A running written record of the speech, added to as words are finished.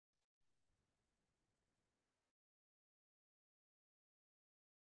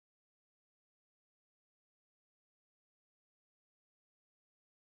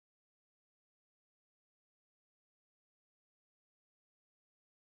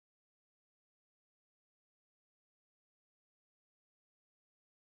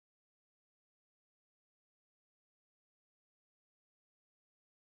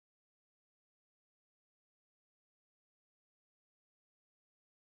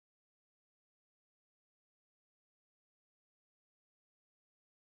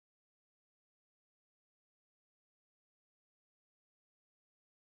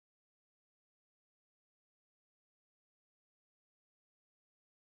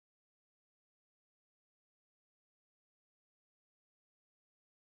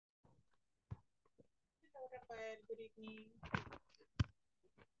Good evening.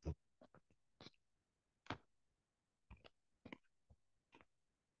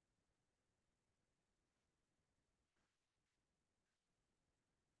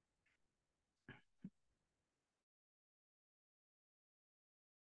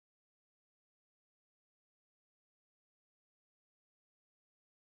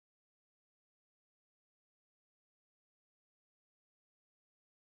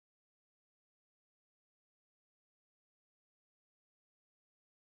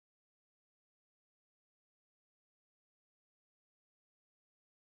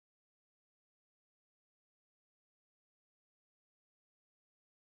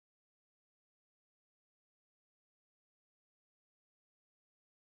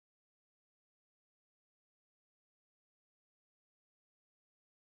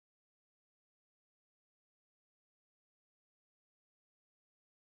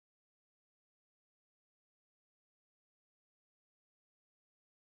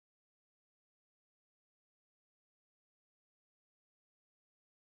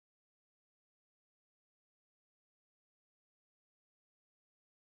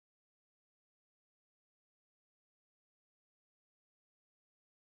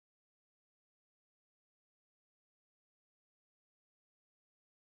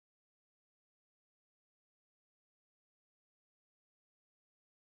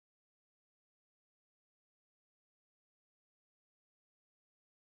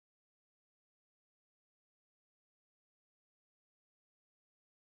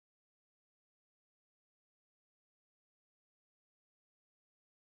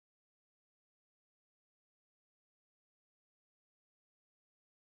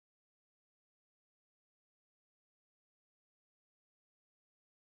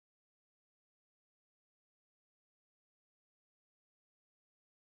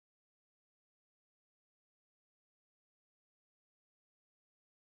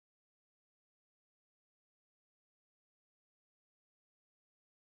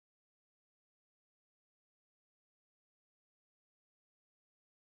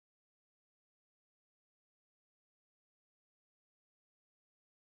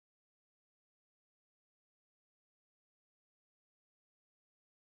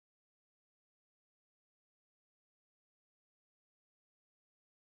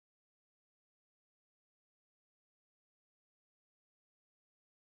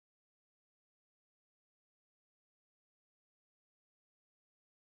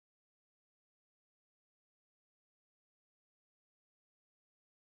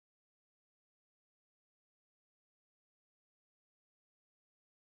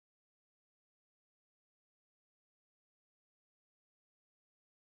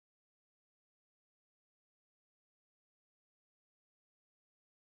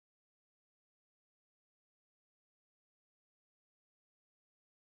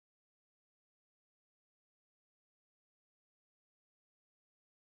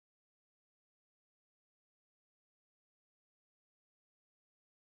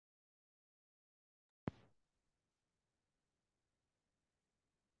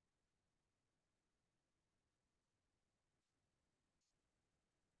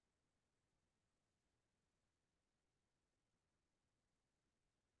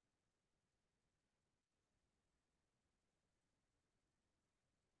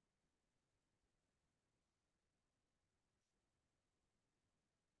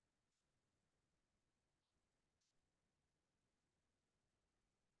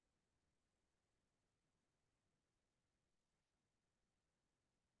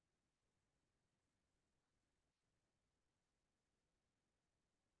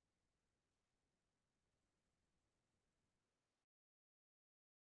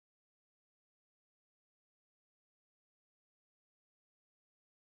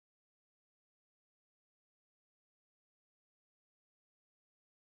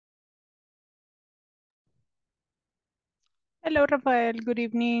 Hello, Rafael. Good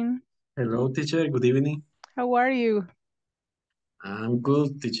evening. Hello, teacher. Good evening. How are you? I'm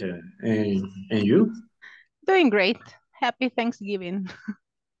good, teacher. And you? Doing great. Happy Thanksgiving.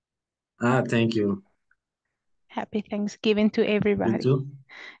 Thank you. Happy Thanksgiving to You everybody. too.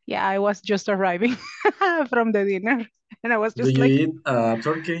 Yeah, I was just arriving from the dinner and I was Do just you like, eat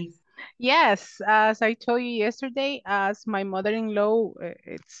turkey? yes, as I told you yesterday, as my mother-in-law,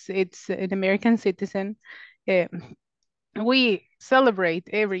 it's an American citizen, uh, we celebrate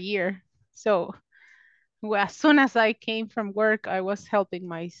every year. So as soon as I came from work, I was helping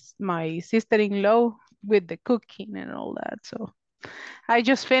my sister-in-law with the cooking and all that. So I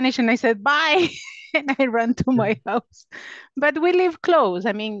just finished and I said, bye. and I run to my house. But we live close.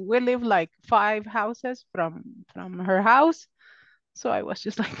 I mean, we live like 5 houses from her house. So I was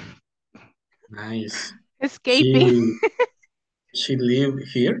just like Nice. escaping. She she live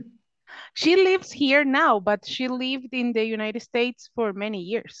here? She lives here now, but she lived in the United States for many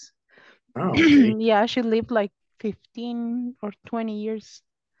years. Ah, okay. Yeah, she lived like 15 or 20 years.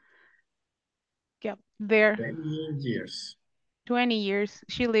 Yeah, there. 20 years. 20 years.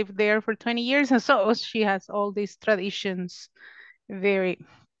 She lived there for 20 years. And so she has all these traditions very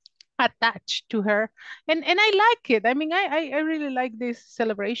attached to her. And I like it. I mean, I really like this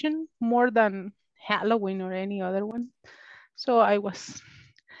celebration more than Halloween or any other one. So I was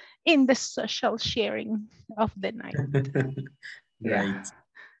in the social sharing of the night. Yeah. Right.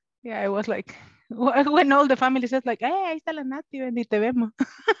 Yeah, I was like, when all the family says like, hey, ahí está la Nati, ni te vemos.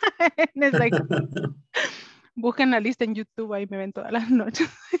 And it's like, busquen la lista en YouTube, ahí me ven todas las noches.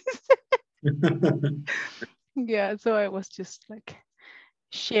 Yeah, so I was just like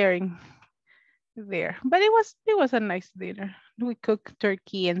sharing there. But it was a nice dinner. We cooked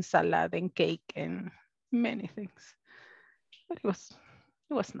turkey and salad and cake and many things. But it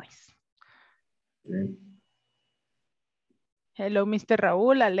was nice. Okay. Hello, Mr.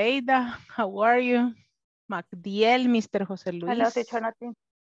 Raúl, Aleida, how are you? Macdiel, Mr. José Hello, Luis, teacher Nati. Hello,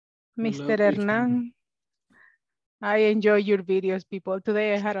 Mr. teacher. Hernan. I enjoy your videos, people.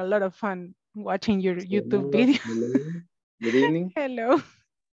 Today I had a lot of fun watching your YouTube Hello, video. hello. Good evening. Hello.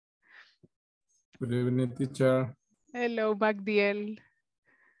 Good evening, teacher. Hello, Macdiel.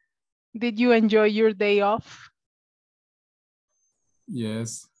 Did you enjoy your day off?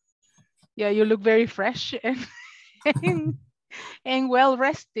 Yes, Yeah, you look very fresh and, and well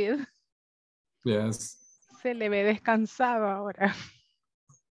rested. yes. Se le ve descansado ahora.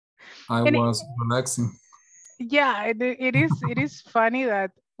 I And was relaxing. yeah, it is funny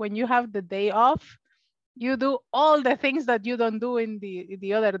that when you have the day off, you do all the things that you don't do in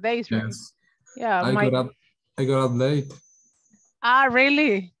the other days, right? Yes. Yeah, I got up late.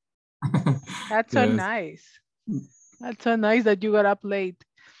 really? That's so Yes. nice. That's so nice that you got up late.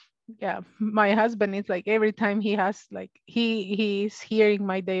 Yeah, my husband is like every time he has like he's hearing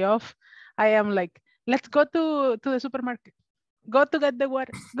my day off, I am like, let's go to the supermarket. Go to get the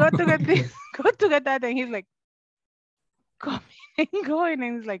water. Go to get this. Go to get that. And he's like coming and going,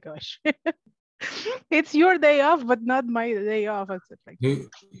 and it's like, gosh, it's your day off, but not my day off. It's like,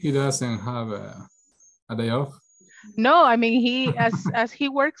 He doesn't have a day off. no, I mean he as he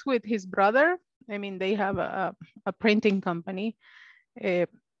works with his brother. I mean they have a printing company,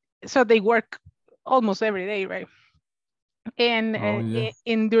 so they work almost every day, right? And Oh, yeah.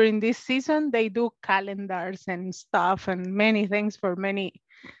 in during this season they do calendars and stuff and many things for many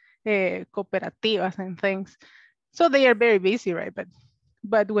cooperativas and things. So they are very busy, right?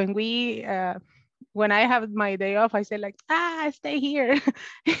 But when I have my day off, I say like, stay here,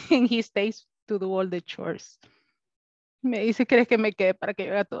 and he stays to do all the chores. Me dice, ¿crees que me quede para que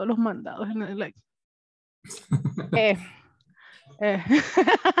yo haga todos los mandados? And I'm like, eh,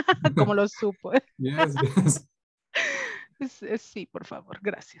 como lo supo. Yes, yes. Sí, por favor,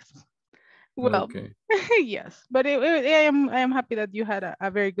 gracias. Well, Okay. yes, but I am happy that you had a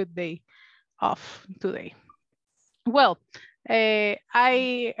very good day off today. Well,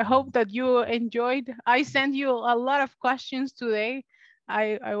 I hope that you enjoyed. I sent you a lot of questions today.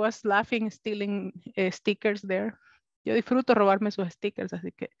 I was laughing, stealing stickers there. Yo disfruto robarme sus stickers,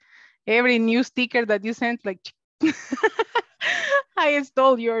 así que every new sticker that you sent, like, I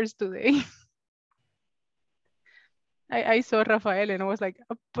stole yours today. I saw Rafael and I was like,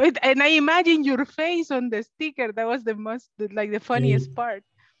 and I imagine your face on the sticker. That was the funniest part.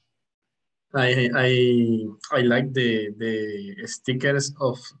 I like the stickers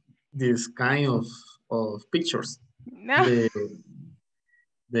of this kind of pictures. The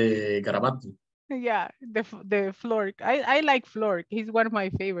the garabato. Yeah, the Flork. I like Flork. He's one of my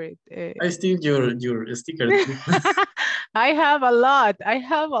favorite. I steal your sticker too. I have a lot. I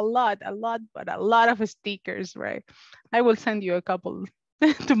have but a lot of stickers, right? I will send you a couple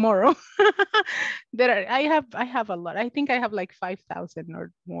tomorrow. I have a lot. I think I have like 5,000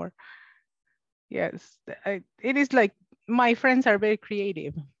 or more. Yes, it is like my friends are very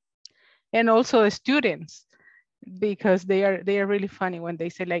creative, and also the students, because they are really funny when they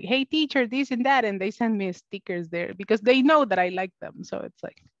say like, hey teacher, this and that, and they send me stickers there because they know that I like them. So it's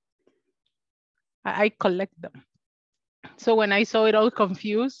like I collect them. So when I saw it all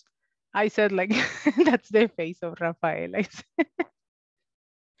confused, I said like, that's the face of Rafael. I said.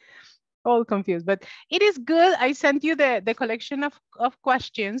 all confused, but it is good. I sent you the collection of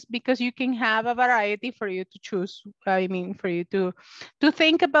questions because you can have a variety for you to choose. I mean, for you to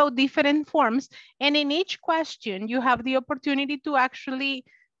think about different forms. And in each question, you have the opportunity to actually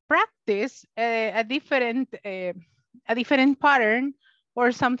practice a different pattern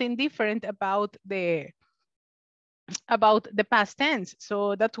or something different about the past tense.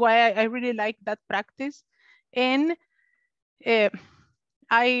 So that's why I really like that practice. And in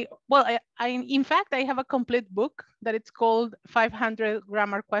fact, I have a complete book that it's called 500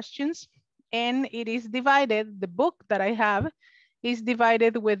 Grammar Questions. And it is divided, the book that I have is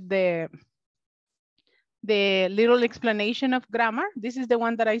divided with the little explanation of grammar. This is the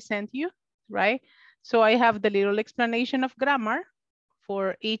one that I sent you, right? So I have the little explanation of grammar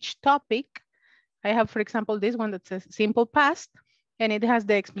for each topic. I have, for example, this one that says simple past, and it has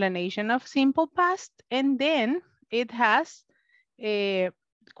the explanation of simple past, and then it has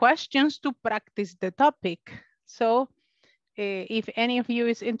questions to practice the topic. So if any of you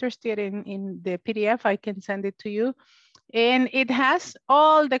is interested in the PDF, I can send it to you. And it has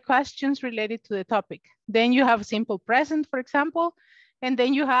all the questions related to the topic. Then you have simple present, for example, and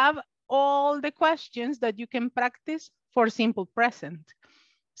then you have all the questions that you can practice for simple present.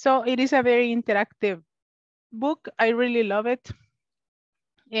 So it is a very interactive book. I really love it.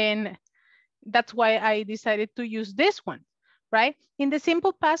 And that's why I decided to use this one, right? In the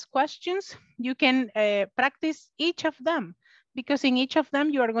simple past questions, you can practice each of them, because in each of them,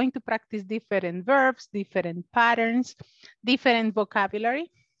 you are going to practice different verbs, different patterns, different vocabulary.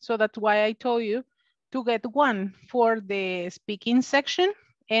 So that's why I told you to get one for the speaking section.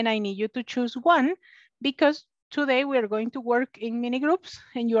 And I need you to choose one because today we are going to work in mini groups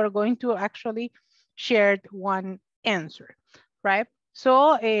and you are going to actually share one answer, right?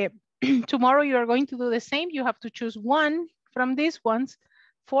 So tomorrow you are going to do the same. You have to choose one from these ones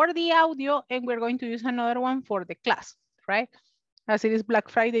for the audio, and we're going to use another one for the class, right? As it is Black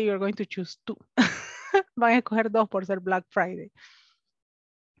Friday, you're going to choose two. Van a escoger dos por ser Black Friday.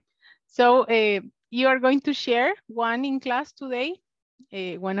 So you are going to share one in class today,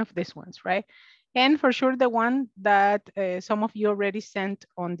 one of these ones, right? And for sure the one that some of you already sent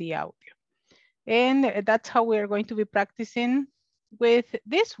on the audio. And that's how we are going to be practicing with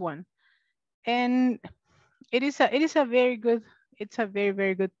this one. And it is a very good, it's a very,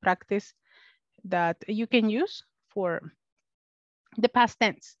 very good practice that you can use for the past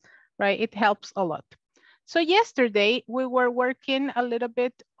tense, right? It helps a lot. So yesterday we were working a little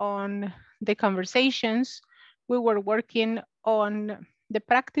bit on the conversations. We were working on the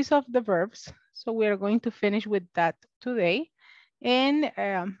practice of the verbs. So we are going to finish with that today. And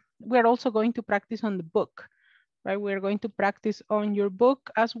we're also going to practice on the book, right? We're going to practice on your book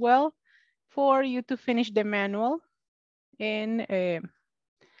as well for you to finish the manual. And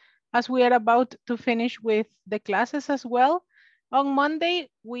as we are about to finish with the classes as well, on Monday,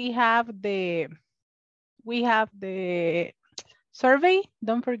 we have the survey.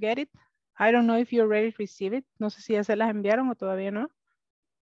 Don't forget it. I don't know if you already received it. No sé si ya se las enviaron o todavía no.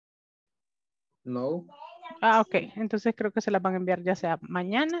 No. Ah, ok. Entonces creo que se las van a enviar ya sea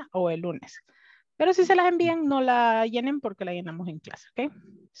mañana o el lunes. Pero si se las envían, no la llenen porque la llenamos en clase, ¿ok?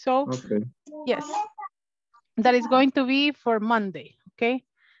 So, Okay. yes. That is going to be for Monday, okay?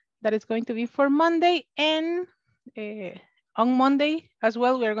 That is going to be for Monday. And on Monday as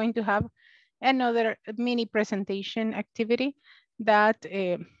well, we are going to have another mini presentation activity that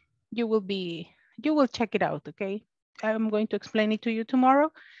you will check it out, okay? I'm going to explain it to you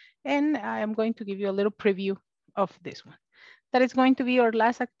tomorrow, and I am going to give you a little preview of this one. That is going to be our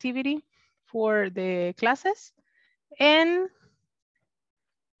last activity for the classes. And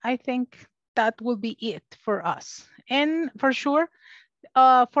I think that will be it for us. And for sure,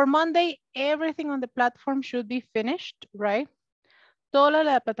 for Monday, everything on the platform should be finished, right? Toda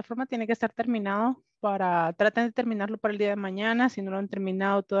la plataforma tiene que estar terminado traten de terminarlo para el día de mañana, si no lo han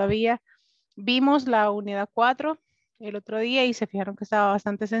terminado todavía. Vimos la unidad 4 el otro día y se fijaron que estaba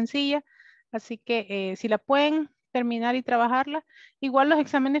bastante sencilla, así que si la pueden terminar y trabajarla. Igual los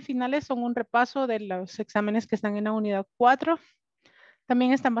exámenes finales son un repaso de los exámenes que están en la unidad 4.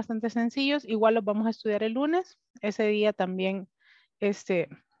 También están bastante sencillos, igual los vamos a estudiar el lunes. Ese día también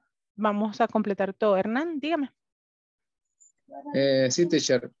vamos a completar todo. Hernán, dígame. Sí,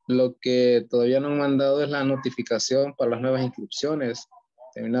 teacher. Lo que todavía no han mandado es la notificación para las nuevas inscripciones.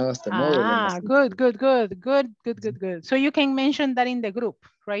 Terminado este módulo. Ah, good. So you can mention that in the group,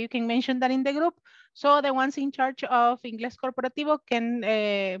 right? You can mention that in the group. So the ones in charge of Inglés Corporativo can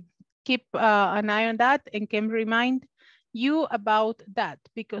keep an eye on that and can remind you about that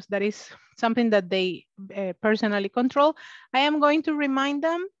because that is something that they personally control. I am going to remind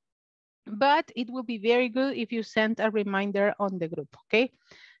them But it will be very good if you send a reminder on the group, ¿ok?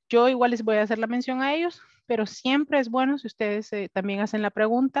 Yo igual les voy a hacer la mención a ellos, pero siempre es bueno si ustedes también hacen la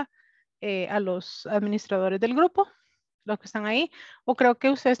pregunta a los administradores del grupo, los que están ahí, o creo que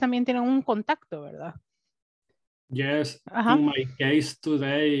ustedes también tienen un contacto, ¿verdad? Yes, Ajá. in my case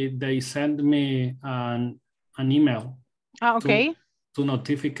today, they sent me an email Okay. to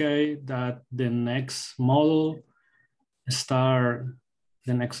notify that the next model start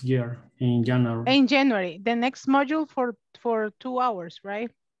the next year in January. In January, the next module for 2 hours, right?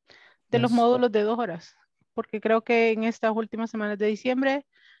 De los Yes. módulos de 2 horas. Porque creo que en estas últimas semanas de diciembre,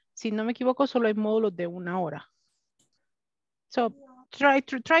 si no me equivoco, solo hay módulos de 1 hora. So try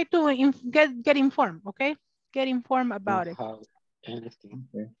to get informed, okay? Get informed about it.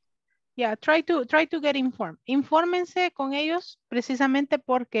 Okay. Yeah, try to get informed. Infórmense con ellos precisamente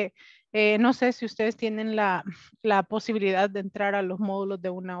porque no sé si ustedes tienen la posibilidad de entrar a los módulos de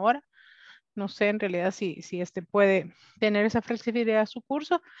 1 hora. No sé en realidad si puede tener esa flexibilidad a su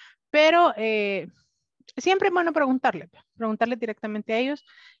curso, pero siempre es bueno preguntarle directamente a ellos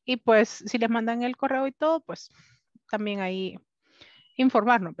y pues si les mandan el correo y todo, pues también ahí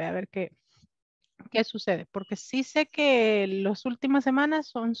informarnos, a ver qué sucede, porque sí sé que las últimas semanas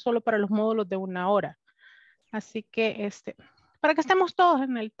son solo para los módulos de 1 hora, así que para que estemos todos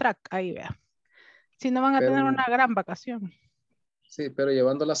en el track ahí, vea. Si no van a tener una gran vacación. Sí, pero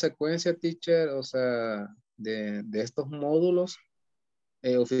llevando la secuencia, teacher, o sea, de estos módulos,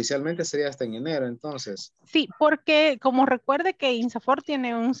 oficialmente sería hasta en enero, entonces. Sí, porque como recuerde que INSAFOR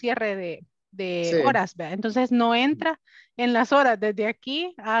tiene un cierre de Sí. horas, ¿verdad? Entonces no entra en las horas desde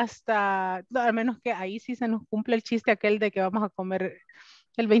aquí hasta, no, al menos que ahí sí se nos cumple el chiste aquel de que vamos a comer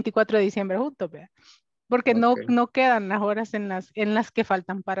el 24 de diciembre juntos, ¿verdad? Porque Okay. no quedan las horas en las que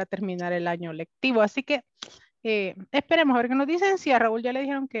faltan para terminar el año lectivo. Así que esperemos a ver qué nos dicen. Si a Raúl ya le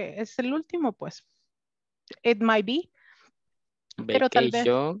dijeron que es el último, pues it might be. Pero tal vez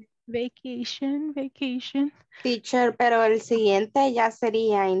vacation. Teacher, pero el siguiente ya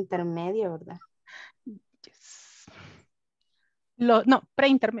sería intermedio, ¿verdad? Yes. No,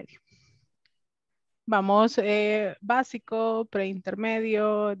 preintermedio. Vamos básico,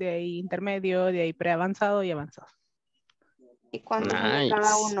 preintermedio, de ahí intermedio, de ahí preavanzado y avanzado. ¿Y cuántos son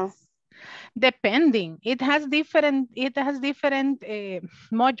cada uno? Depending, it has different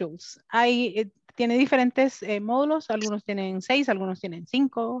modules. Tiene diferentes módulos, algunos tienen 6, algunos tienen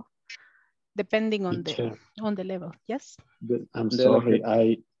 5, depending on the level. Yes. But I'm sorry,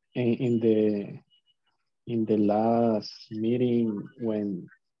 in the last meeting when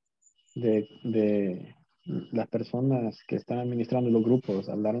las personas que están administrando los grupos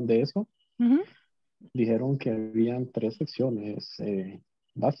hablaron de eso, dijeron que habían 3 secciones,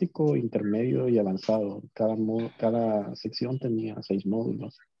 básico, intermedio y avanzado. Cada sección tenía 6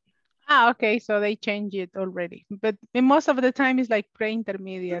 módulos. Okay, so they changed it already. But most of the time it's like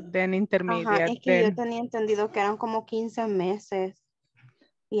pre-intermediate, then intermediate. Ajá, es que yo tenía entendido que eran como 15 meses.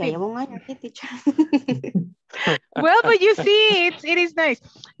 Y ya llevo un año aquí, teacher. Well, but you see, it is nice.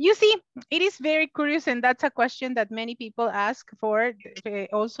 You see, it is very curious, and that's a question that many people ask for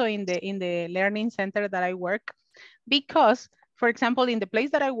also in the learning center that I work. Because, for example, in the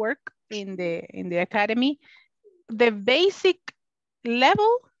place that I work, in the academy, the basic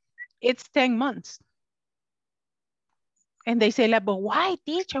level, it's 10 months. And they say, like, but why,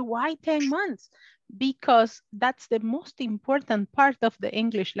 teacher, why 10 months? Because that's the most important part of the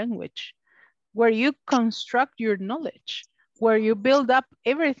English language, where you construct your knowledge, where you build up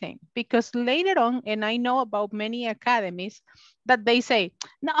everything. Because later on, and I know about many academies that they say,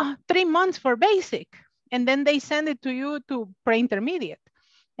 no, 3 months for basic. And then they send it to you to pre-intermediate.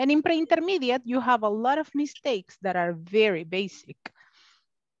 And in pre-intermediate, you have a lot of mistakes that are very basic.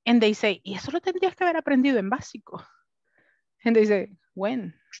 And they say, y eso lo tendrías que haber aprendido en básico. And they say,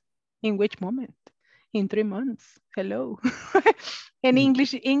 when? In which moment? In 3 months. Hello. And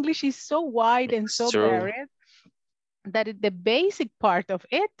English is so wide and so varied that the basic part of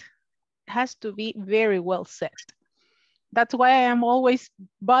it has to be very well set. That's why I am always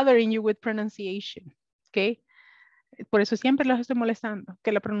bothering you with pronunciation. Okay? Por eso siempre los estoy molestando.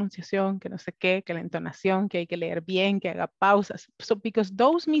 Que la pronunciación, que no sé qué, que la entonación, que hay que leer bien, que haga pausas. So because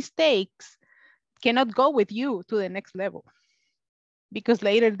those mistakes cannot go with you to the next level. Because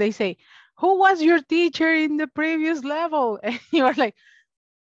later they say, who was your teacher in the previous level? And you are like,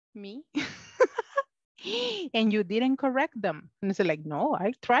 me? And you didn't correct them. And it's like, no,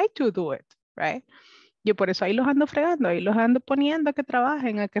 I tried to do it, right? Yo por eso ahí los ando fregando, ahí los ando poniendo a que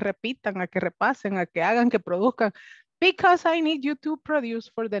trabajen, a que repitan, a que repasen, a que hagan, que produzcan. Because I need you to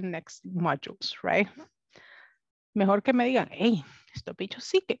produce for the next modules, right? Mejor que me digan, hey, Estos bichos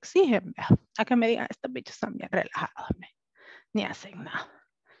sí que exigen, vea. A que me digan, estos bichos están bien relajados, ni hacen nada.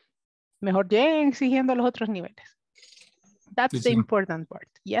 Mejor lleguen exigiendo los otros niveles. That's the Teacher, important part.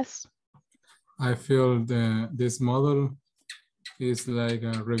 Yes. I feel this model is like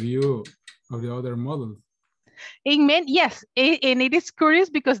a review of the other model. Yes, and it is curious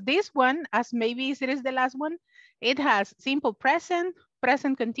because this one, as maybe it is the last one, it has simple present,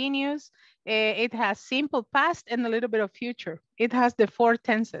 present continuous, it has simple past and a little bit of future. It has the 4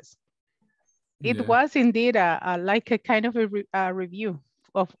 tenses. It was indeed like a kind of a review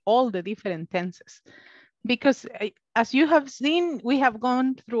of all the different tenses. Because as you have seen, we have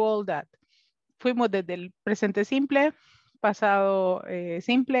gone through all that. Fuimos desde el presente simple, pasado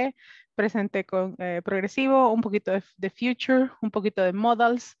simple, presente con progresivo, un poquito de the future, un poquito de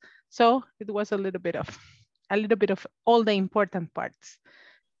modals. So it was a little bit of all the important parts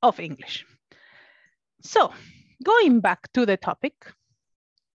of English. So going back to the topic,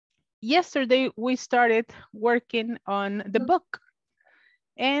 yesterday we started working on the book,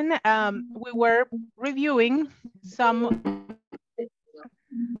 and we were reviewing some.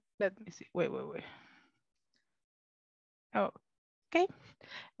 Let me see. Wait. Oh, okay.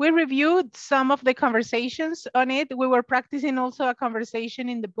 We reviewed some of the conversations on it. We were practicing also a conversation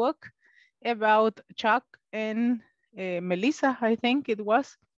in the book about Chuck and Melissa, I think it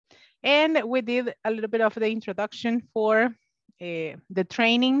was. And we did a little bit of the introduction for the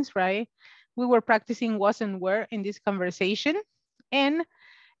trainings, right? We were practicing was and were in this conversation. And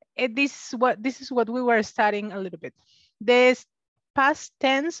this is what we were studying a little bit. This past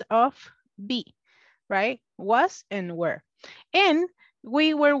tense of be, right? Was and were. And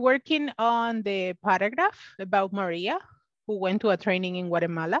we were working on the paragraph about Maria, who went to a training in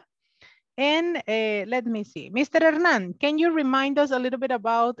Guatemala. And let me see. Mr. Hernan, can you remind us a little bit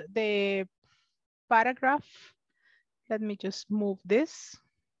about the paragraph? Let me just move this.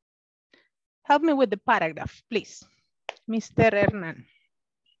 Help me with the paragraph, please. Mr. Hernan.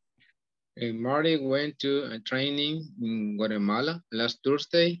 Marty went to a training in Guatemala last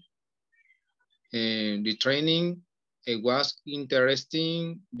Thursday. The training was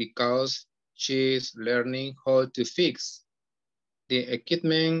interesting because she's learning how to fix the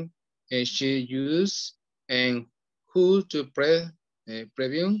equipment she used and who to prevent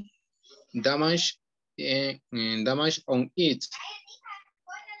damage on it.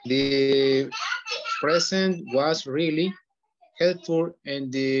 The present was really helpful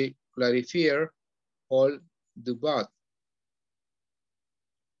and the clarifier all the but.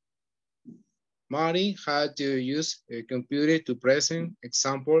 Mari had to use a computer to present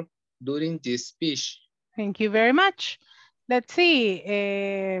example during this speech. Thank you very much. Let's see,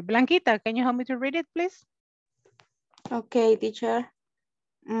 Blanquita, can you help me to read it, please? Okay, teacher.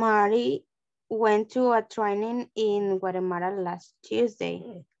 Mari went to a training in Guatemala last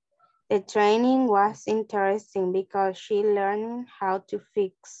Tuesday. The training was interesting because she learned how to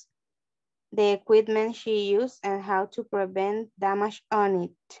fix the equipment she used and how to prevent damage on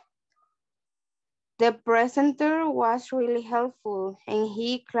it. The presenter was really helpful and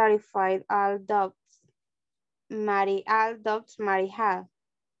he clarified all doubts Mari had.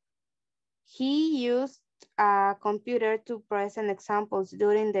 He used a computer to present examples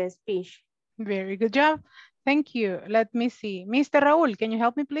during the speech. Very good job. Thank you. Let me see. Mr. Raul, can you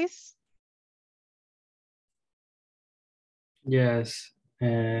help me, please? Yes.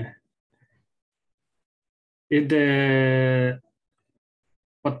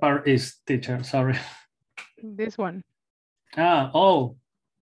 What part is, teacher? Sorry. This one. Oh.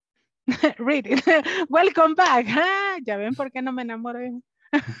 Read it. Welcome back. Ya ven por qué no me enamoro.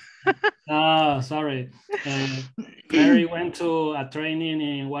 Sorry. Mary went to a training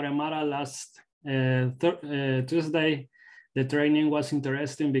in Guatemala last Tuesday. The training was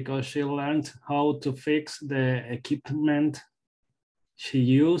interesting because she learned how to fix the equipment she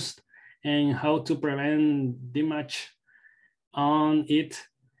used and how to prevent damage on it.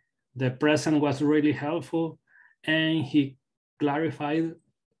 The present was really helpful and he clarified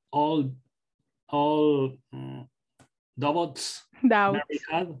all doubts Mary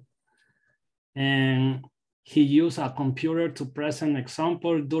had. And he used a computer to present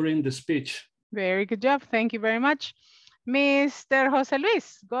example during the speech. Very good job. Thank you very much. Mr. Jose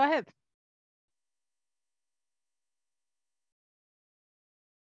Luis, go ahead.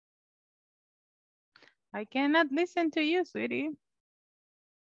 I cannot listen to you, sweetie.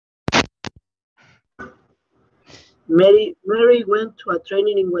 Mary went to a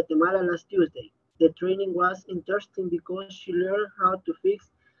training in Guatemala last Tuesday. The training was interesting because she learned how to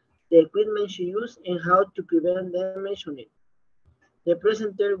fix the equipment she used and how to prevent damage on it. The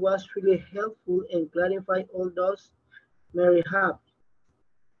presenter was really helpful and clarified all those Mary had.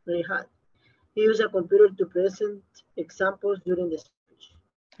 He used a computer to present examples during the speech.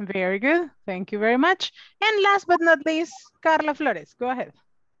 Very good. Thank you very much. And last but not least, Carla Flores, go ahead.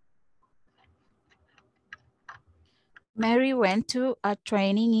 Mary went to a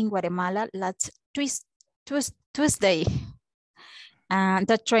training in Guatemala last Tuesday. And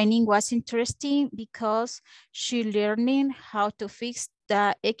the training was interesting because she learning how to fix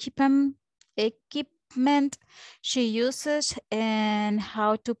the equipment she uses and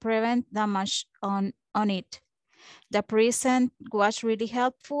how to prevent damage on it. The present was really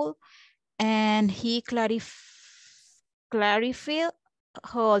helpful and he clarified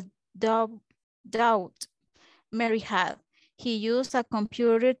her doubt Mary had. He used a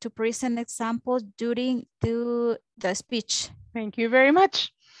computer to present examples during the speech. Thank you very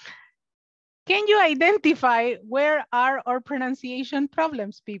much. Can you identify where are our pronunciation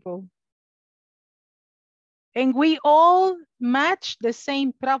problems, people? And we all match the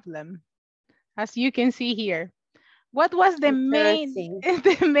same problem, as you can see here. What was the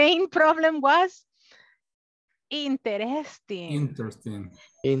main problem was? Interesting.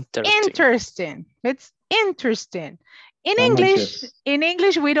 Interesting. It's interesting. In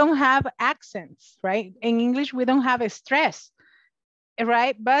English, we don't have accents, right? In English, we don't have a stress,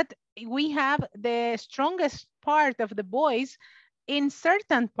 right? But we have the strongest part of the voice in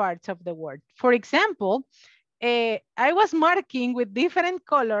certain parts of the word. For example, I was marking with different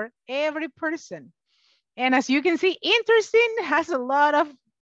color every person. And as you can see, interesting has a lot of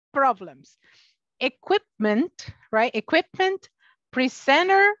problems. Equipment, right? Equipment,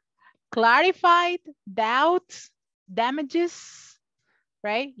 presenter, clarified, doubts, damages,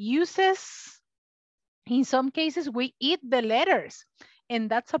 right? Uses. In some cases, we eat the letters, and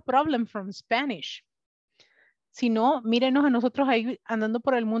that's a problem from Spanish. Si no, mírenos a nosotros ahí andando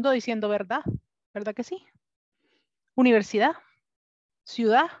por el mundo diciendo verdad. ¿Verdad que sí? Universidad,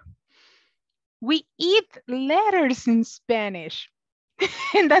 ciudad. We eat letters in Spanish.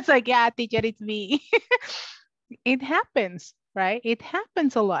 And that's like, yeah, teacher, it's me. It happens, right? It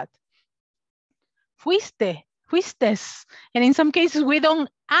happens a lot. Fuiste, fuistes. And in some cases, we don't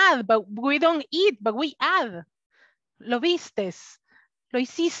add, but we don't eat, but we add. Lo vistes, lo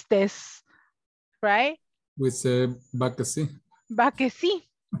hiciste, right? We say, va que sí. Va que sí.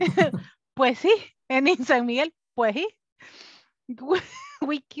 Pues sí. And in San Miguel, pues sí.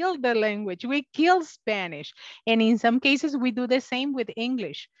 We kill the language, we kill Spanish. And in some cases, we do the same with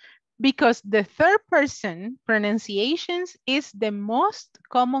English because the third person pronunciations is the most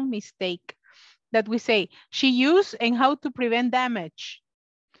common mistake that we say. She used and how to prevent damage,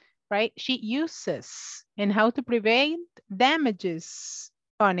 right? She uses and how to prevent damages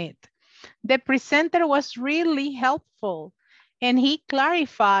on it. The presenter was really helpful and he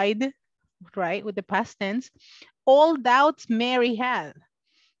clarified, right, with the past tense, all doubts Mary had.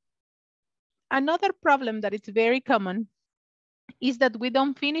 Another problem that is very common is that we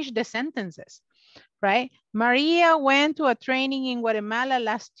don't finish the sentences, right? Maria went to a training in Guatemala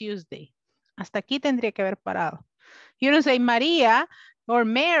last Tuesday. Hasta aquí tendría que haber parado. You don't say Maria or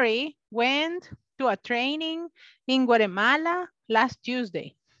Mary went to a training in Guatemala last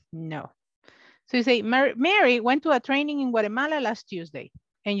Tuesday. No. So you say Mary went to a training in Guatemala last Tuesday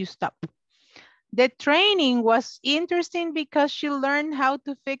and you stop. The training was interesting because she learned how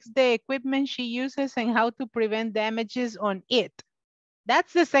to fix the equipment she uses and how to prevent damages on it.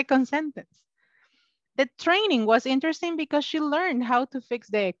 That's the second sentence. The training was interesting because she learned how to fix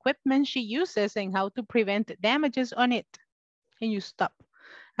the equipment she uses and how to prevent damages on it. And you stop.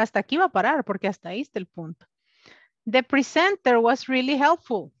 Hasta aquí va a parar porque hasta ahí está el punto. The presenter was really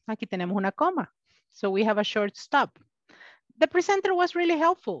helpful. Aquí tenemos una coma. So we have a short stop. The presenter was really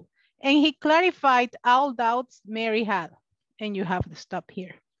helpful. And he clarified all doubts Mary had. And you have the stop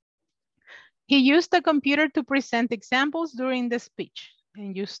here. He used the computer to present examples during the speech.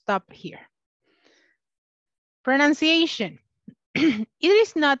 And you stop here. Pronunciation. It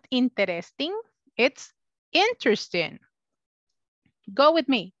is not interesting. It's interesting. Go with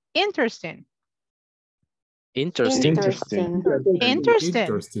me. Interesting. Interesting. Interesting.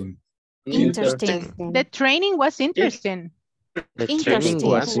 Interesting. The training was interesting. The training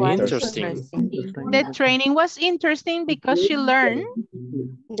was interesting. The training was interesting because she learned.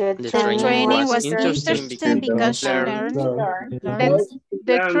 The training was interesting because she learned.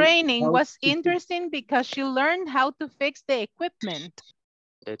 The training was interesting because she learned how to fix the equipment.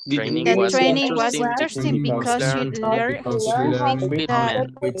 The training was interesting because she learned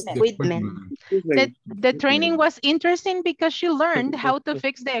The training was interesting because she learned how to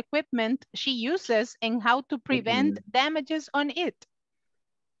fix the equipment she uses and how to prevent damages on it.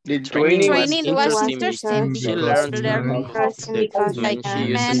 The training was interesting because she learned how to Interesting fix because the like equipment she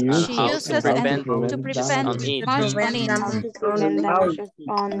uses man, and she how to uses prevent to prevent on it.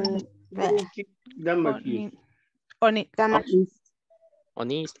 damages on On it. damages.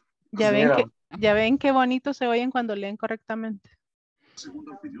 On it. Ya ven qué bonito se oyen cuando leen correctamente.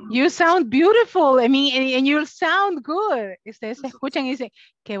 You sound beautiful. I mean, and you sound good. Ustedes se escuchan y dicen,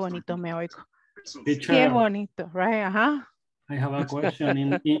 qué bonito me oigo. Teacher, Qué bonito, right? Ajá. I have a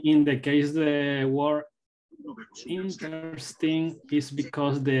question. In the case the word interesting is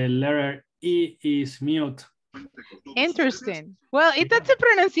because the letter E is mute. Interesting. Well, that's a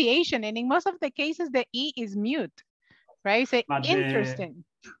pronunciation, and in most of the cases, the E is mute, right? Say But interesting.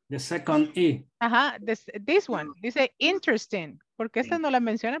 The second E. Ajá, this one, dice interesting. ¿Por qué esta no la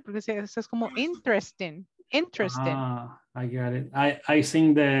menciona? Porque eso es como interesting. Interesting. Ah, I got it. I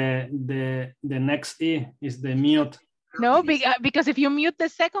think the next E is the mute. No, because if you mute the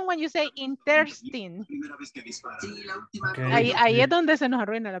second one, you say interesting. Okay. Ahí es donde se nos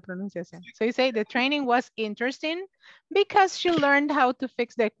arruina la pronunciación. So you say the training was interesting because she learned how to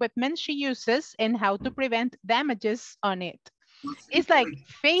fix the equipment she uses and how to prevent damages on it. It's like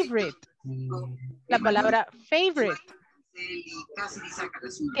favorite. La palabra favorite.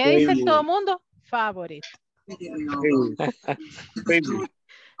 ¿Qué dice todo el mundo? Favorite.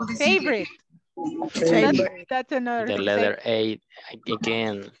 Favorite. That's another. The letter A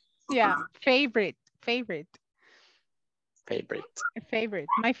again. Yeah, favorite.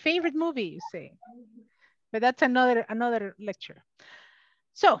 My favorite movie, you say. But that's another lecture.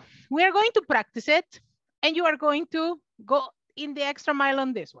 So we are going to practice it, and you are going to go in the extra mile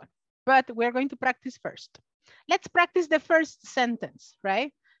on this one. But we're going to practice first. Let's practice the first sentence,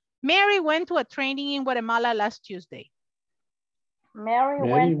 right? Mary went to a training in Guatemala last Tuesday.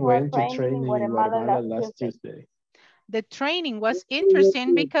 Mary went to training in Guatemala last Tuesday. The training was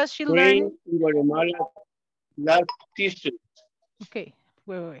interesting because she learned. In Guatemala last Tuesday. Okay,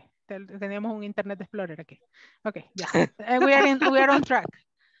 wait. Tenemos un Internet Explorer aquí. Okay, yeah. we are on track.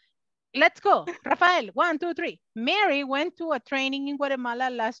 Let's go. Rafael, 1, 2, 3. Mary went to a training in Guatemala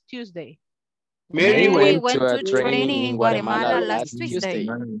last Tuesday. Mary went to a training in Guatemala last Tuesday.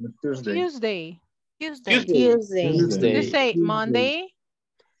 Tuesday. You say Monday.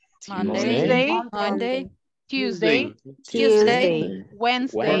 Tuesday.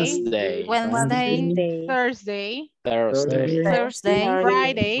 Wednesday. Thursday.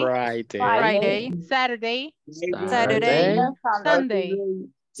 Friday. Saturday.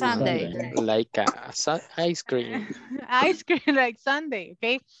 Sunday. Like ice cream. Ice cream like Sunday,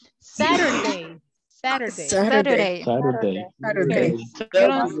 okay? Saturday. Okay.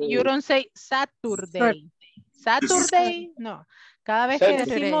 You don't say Saturday. Saturday, no. Cada vez que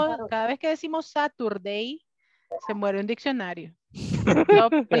decimos Saturday, se muere un diccionario.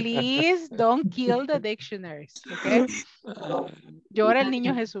 So please don't kill the dictionaries, okay? Llora el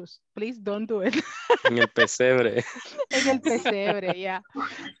niño Jesús. Please don't do it. En el pesebre. En el pesebre, ya.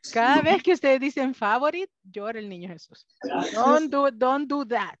 Cada vez que ustedes dicen favorite, llora el niño Jesús. Don't do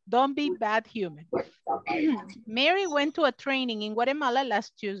that. Don't be bad human. Mary went to a training in Guatemala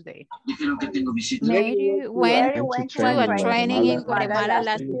last Tuesday. Mary went to a training in Guatemala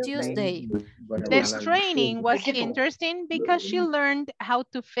last Tuesday. This training was interesting because she learned how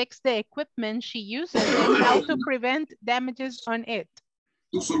to fix the equipment she uses and how to prevent damages on it.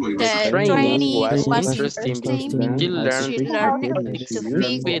 The training was interesting because she learned how to fix the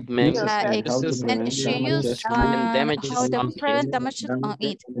equipment she used and how to prevent damages on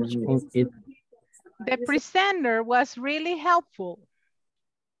it. The presenter was really helpful.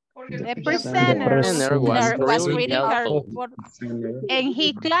 The presenter was really helpful. And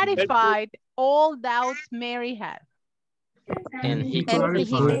he clarified all doubts Mary had. And he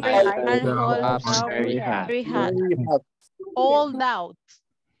clarified all doubts.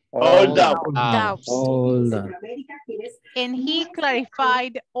 And he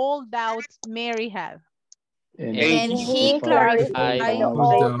clarified all doubts Mary had. And he clarified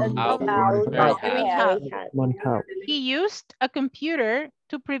all doubts Mary had. He used a computer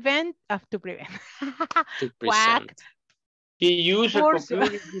to prevent. Quack. He used a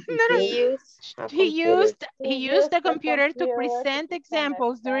computer. He used a computer to present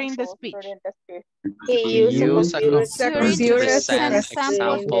examples during the speech. He used a computer to present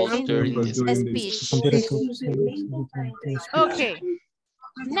examples during the speech. Okay.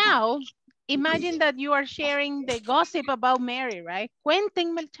 Now, imagine that you are sharing the gossip about Mary, right?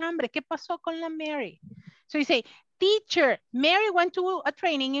 Cuéntenme el chambre, ¿qué pasó con la Mary? So you say, teacher, Mary went to a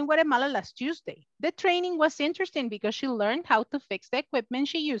training in Guatemala last Tuesday. The training was interesting because she learned how to fix the equipment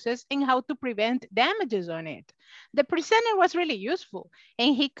she uses and how to prevent damages on it. The presenter was really useful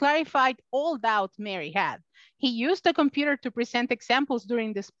and he clarified all doubts Mary had. He used the computer to present examples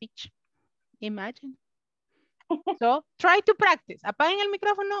during the speech. Imagine. So try to practice. Apaguen el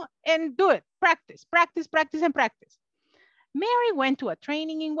micrófono and do it. Practice, practice, practice, and practice. Mary went to a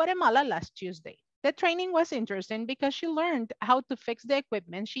training in Guatemala last Tuesday. The training was interesting because she learned how to fix the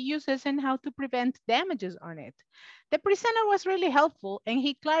equipment she uses and how to prevent damages on it. The presenter was really helpful and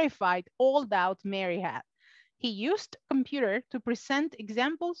he clarified all doubts Mary had. He used a computer to present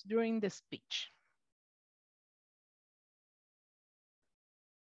examples during the speech.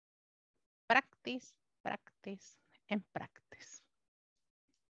 Practice, practice, and practice.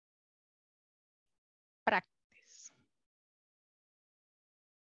 Practice.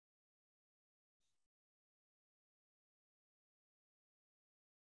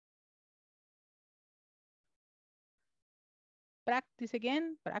 Practice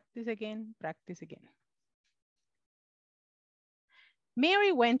again, practice again, practice again.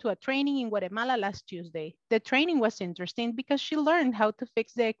 Mary went to a training in Guatemala last Tuesday. The training was interesting because she learned how to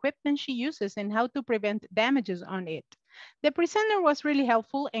fix the equipment she uses and how to prevent damages on it. The presenter was really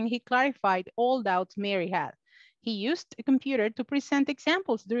helpful and he clarified all doubts Mary had. He used a computer to present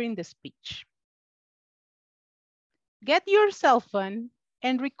examples during the speech. Get your cell phone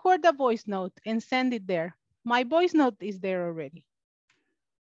and record a voice note and send it there. My voice note is there already.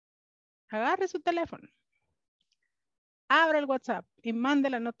 Agarre su teléfono. Abra el WhatsApp y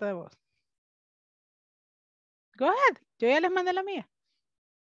mande la nota de voz. Go ahead. Yo ya les mandé la mía.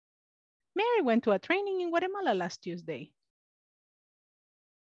 Mary went to a training in Guatemala last Tuesday.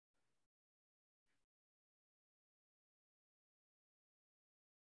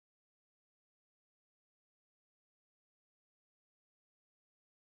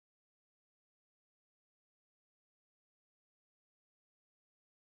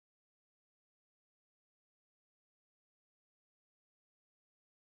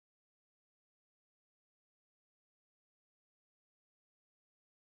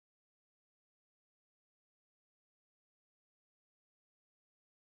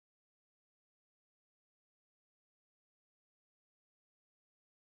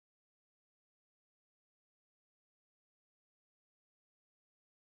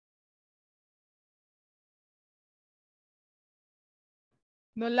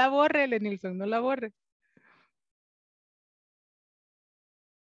 No la borre, Lenilson, no la borre.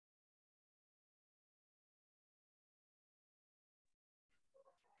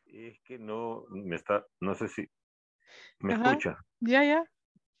 Es que no me está, no sé si me Ajá. escucha. Ya.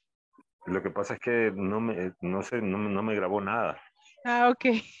 Lo que pasa es que no sé, no me grabó nada. Ah, ok.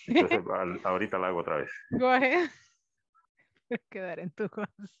 Entonces ahorita la hago otra vez. Go ahead. Voy a quedar en tu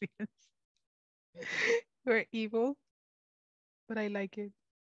conciencia. We're evil, but I like it.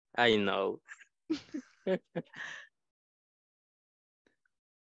 I know.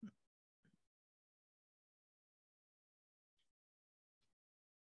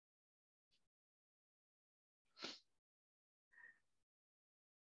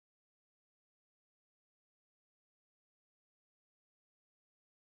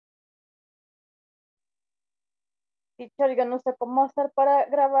 Teacher, yo no sé cómo hacer para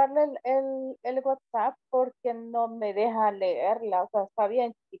grabarle el WhatsApp porque no me deja leerla, o sea, está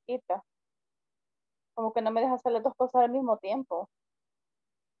bien chiquitita. Como que no me deja hacer las dos cosas al mismo tiempo.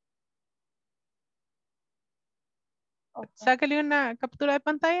 Okay. Sácale una captura de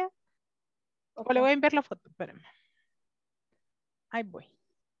pantalla. Okay. O le voy a enviar la foto, espérame. Ahí voy.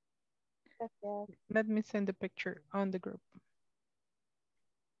 Gracias. Let me send the picture on the group.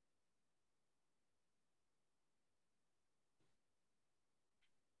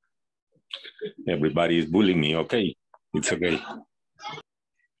 Everybody is bullying me, okay. It's okay.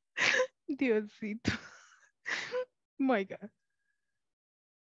 Diosito. My God.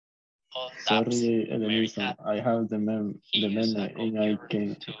 Sorry, Elisa, I have the menu and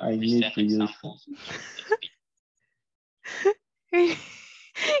I need to use it.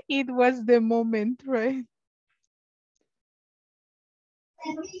 It was the moment, right?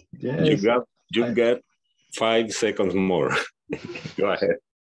 Yes, You got 5 seconds more. Go ahead.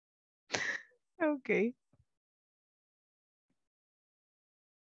 Okay.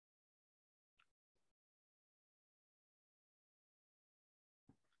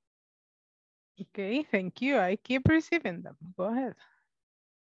 Okay, thank you. I keep receiving them. Go ahead.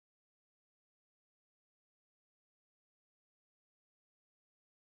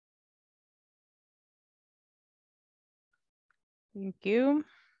 Thank you.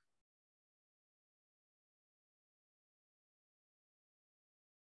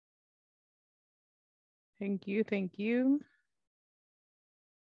 Thank you, thank you.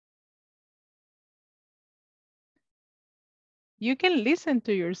 You can listen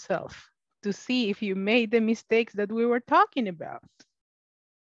to yourself to see if you made the mistakes that we were talking about.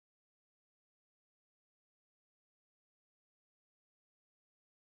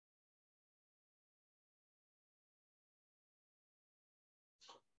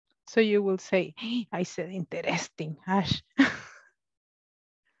 So you will say, hey, I said interesting, Ash.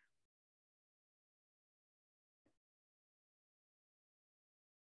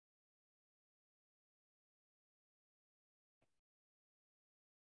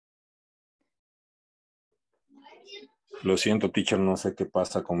 Lo siento, teacher, no sé qué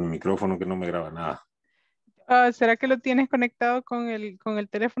pasa con mi micrófono que no me graba nada. ¿Será que lo tienes conectado con el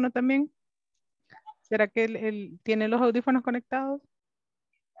teléfono también? ¿Será que él tiene los audífonos conectados?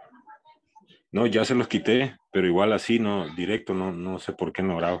 No, ya se los quité, pero igual así, no, directo, no sé por qué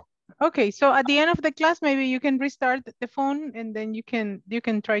no grabo. Okay, so at the end of the class, maybe you can restart the phone and then you can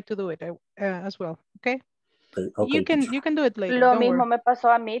try to do it as well, okay? Okay, you can do it later. Lo don't mismo worry. me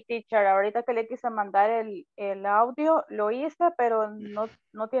pasó a mí, teacher. Ahorita que le quise mandar el audio, lo hice, pero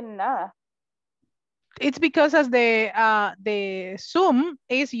no tiene nada. It's because as the Zoom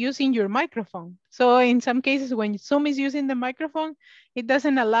is using your microphone. So in some cases, when Zoom is using the microphone, it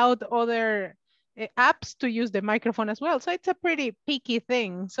doesn't allow the other apps to use the microphone as well. So it's a pretty picky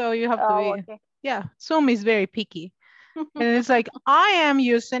thing. So you have to be, Okay. yeah, Zoom is very picky. And it's like, I am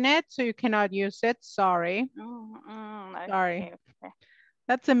using it, so you cannot use it. Sorry. Sorry. Okay.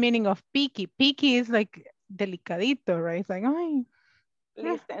 That's the meaning of picky. Picky is like delicadito, right? It's like, ay.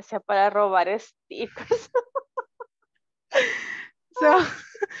 Licencia para robar stickers. So,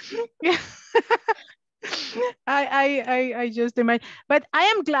 yeah. I just imagine, but I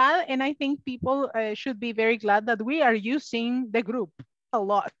am glad, and I think people should be very glad that we are using the group a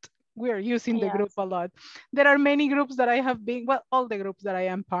lot. We are using the group a lot. There are many groups that I have been, well, all the groups that I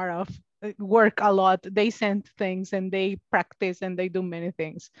am part of work a lot. They send things and they practice and they do many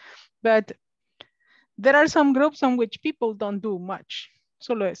things. But there are some groups on which people don't do much.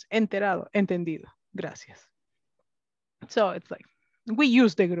 Solo es enterado, entendido. Gracias. So it's like, we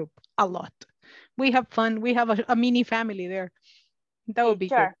use the group a lot. We have fun. We have a mini family there. That would be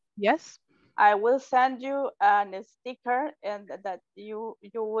good. Yes? I will send you a sticker and that you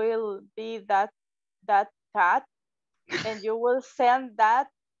will be that cat and you will send that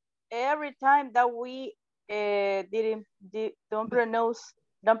every time that we don't pronounce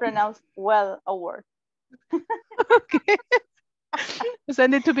well a word. Okay.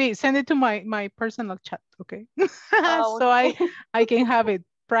 Send it to my personal chat, okay? So I can have it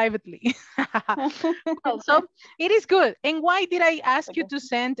privately. Well, so it is good. And why did I ask you to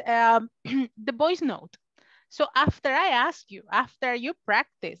send the voice note? So after I ask you, after you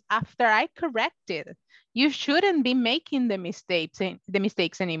practice, after I corrected, you shouldn't be making the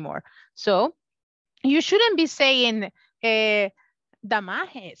mistakes anymore. So you shouldn't be saying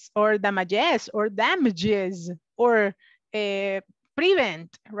damages or damages or damages or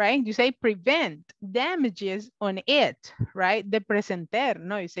prevent, right? You say prevent damages on it, right? The presenter,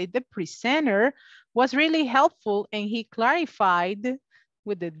 no, you say the presenter was really helpful and he clarified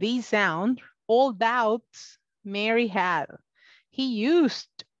with the D sound all doubts Mary had. He used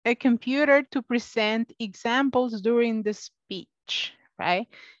a computer to present examples during the speech, right?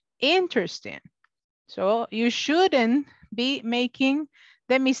 Interesting. So you shouldn't be making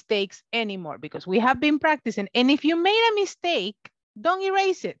the mistakes anymore because we have been practicing. And if you made a mistake, don't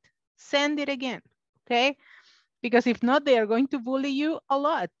erase it. Send it again, okay? Because if not, they are going to bully you a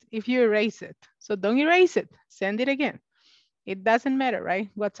lot if you erase it. So don't erase it. Send it again. It doesn't matter, right?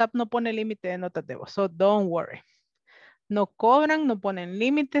 WhatsApp no pone límite de notas de voz, so don't worry. No cobran, no ponen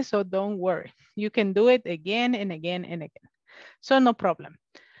límite, so don't worry. You can do it again and again and again. So no problem.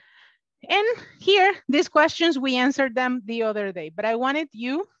 And here, these questions, we answered them the other day, but I wanted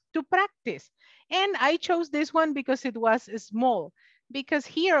you to practice. And I chose this one because it was small. Because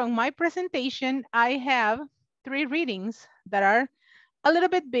here on my presentation, I have 3 readings that are a little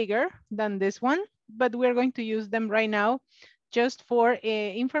bit bigger than this one, but we're going to use them right now just for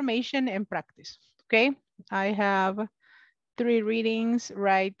information and practice, okay? I have 3 readings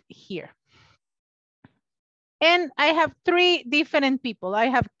right here. And I have 3 different people. I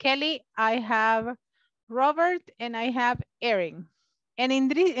have Kelly, I have Robert, and I have Erin. And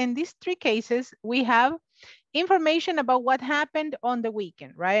in these 3 cases, we have information about what happened on the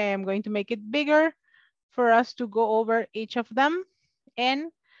weekend, right? I am going to make it bigger for us to go over each of them.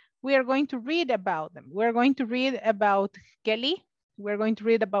 And we are going to read about them. We're going to read about Kelly. We're going to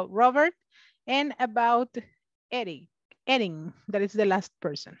read about Robert and about Erin. That is the last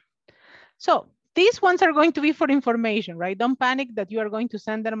person. So These ones are going to be for information, right? Don't panic that you are going to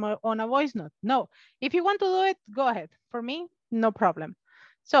send them on a voice note. No, if you want to do it, go ahead. For me, no problem.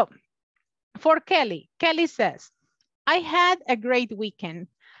 So for Kelly, Kelly says, I had a great weekend.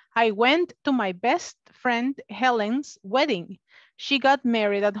 I went to my best friend Helen's wedding. She got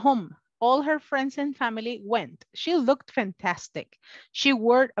married at home. All her friends and family went. She looked fantastic. She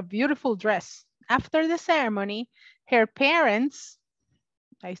wore a beautiful dress. After the ceremony, her parents,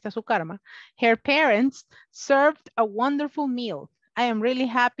 ahí está su karma, her parents served a wonderful meal. I am really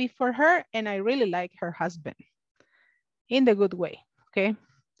happy for her and I really like her husband. In the good way, okay?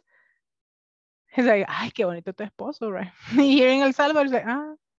 It's like, ay, qué bonito tu esposo, right? Y here in El Salvador, it's like,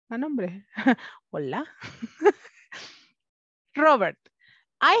 no, hombre. Hola. Robert,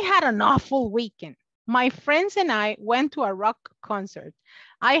 I had an awful weekend. My friends and I went to a rock concert.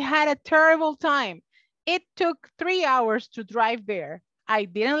 I had a terrible time. It took 3 hours to drive there. I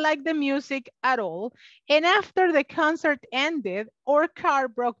didn't like the music at all. And after the concert ended, our car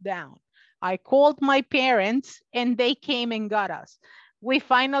broke down. I called my parents and they came and got us. We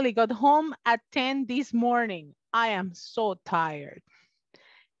finally got home at 10 this morning. I am so tired.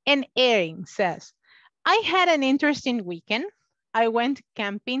 And Erin says, I had an interesting weekend. I went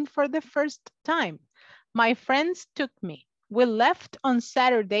camping for the first time. My friends took me. We left on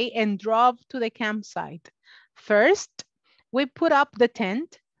Saturday and drove to the campsite. First, we put up the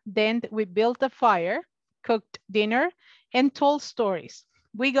tent. Then we built a fire, cooked dinner, and told stories.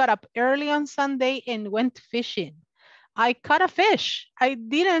 We got up early on Sunday and went fishing. I caught a fish. I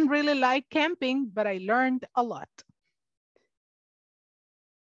didn't really like camping, but I learned a lot.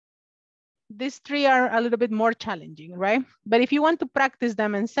 These three are a little bit more challenging, right? But if you want to practice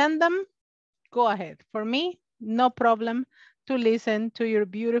them and send them, go ahead. For me, no problem to listen to your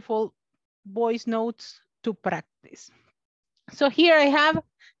beautiful voice notes to practice. So here I have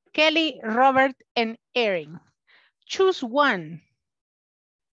Kelly, Robert, and Erin. Choose one.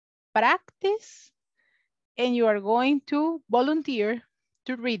 Practice, and you are going to volunteer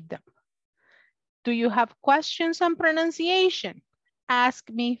to read them. Do you have questions on pronunciation? Ask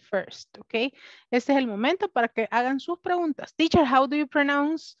me first, okay? Este es el momento para que hagan sus preguntas. Teacher, how do you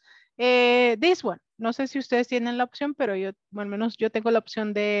pronounce this one? No sé si ustedes tienen la opción, pero yo, al menos yo tengo la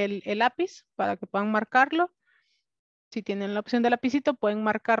opción del lápiz para que puedan marcarlo. Si tienen la opción del lapicito, pueden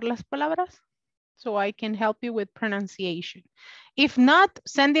marcar las palabras. So I can help you with pronunciation. If not,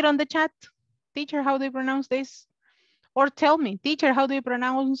 send it on the chat. Teacher, how do you pronounce this? Or tell me, teacher, how do you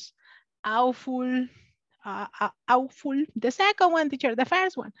pronounce awful? Awful. The second one, teacher, the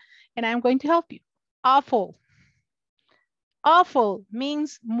first one. And I'm going to help you. Awful. Awful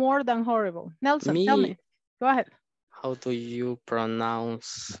means more than horrible. Nelson, tell me. Go ahead. How do you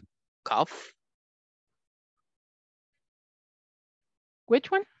pronounce cough?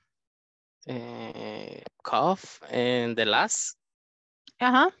 Which one? Cough and the last.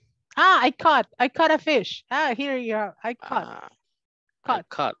 I caught a fish. Here you are. I caught.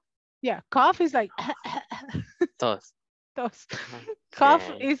 Caught. Yeah, cough is like tos. Tos.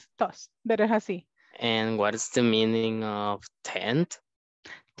 Cough is tos, pero es así. And what is the meaning of tent?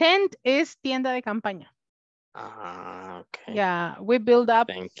 Tent is tienda de campaña. Okay. Yeah, we build up.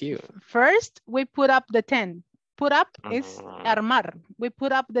 Thank you. First, we put up the tent. Put up is armar. We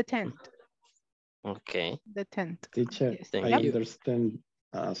put up the tent. Okay. The tent. Teacher, yes. I understand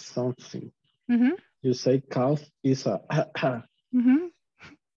something. Mm-hmm. You say cough is a...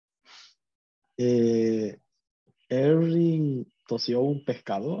 Erin tosió un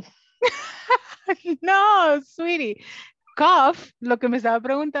pescado. No, sweetie. Cough, lo que me estaba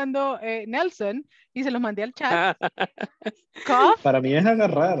preguntando Nelson, y se los mandé al chat. Cough. Para mí es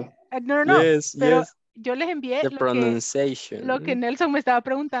agarrar. No. Yes, pero yes. yo les envié Pronunciation. lo que Nelson me estaba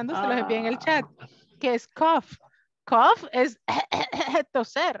preguntando, se los envié en el chat. ¿Qué es cough? Cough es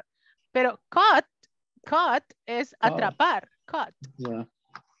toser, pero caught es atrapar. Caught. Yeah.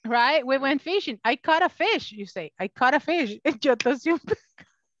 Right? We went fishing. I caught a fish, you say. I caught a fish. Yo tosí un pescado.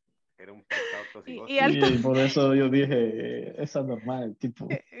 Era un pescado tosigoso. Y por eso yo dije, es anormal, tipo.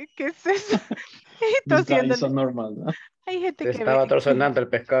 ¿Qué es eso? Nunca hizo normal, ¿no? Hay gente que estaba trozonando el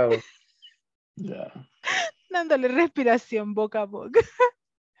pescado. Yeah. Dándole respiración boca a boca.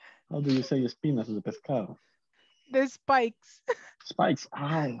 How do you say espinas de pescado? The spikes. Spikes.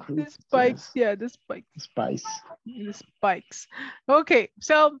 The spikes. Yes. Yeah, the spikes. Spikes. The spikes. Okay,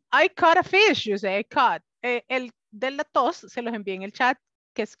 so I caught a fish, you say. I caught. El de la tos se los envié en el chat,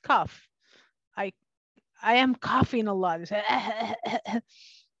 que es cough. I am coughing a lot.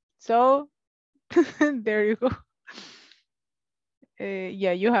 So, there you go.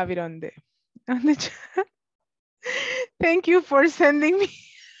 Yeah, you have it on the chat. Thank you for sending me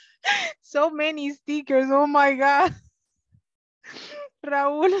So many stickers. Oh my God.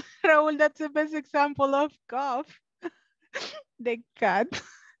 Raúl, that's the best example of cough. The cat.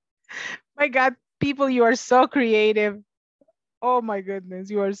 My God, people, you are so creative. Oh my goodness,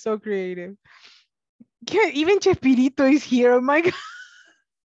 you are so creative. Even Chespirito is here. Oh my God.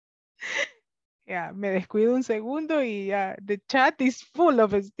 Yeah, me descuido un segundo y ya, the chat is full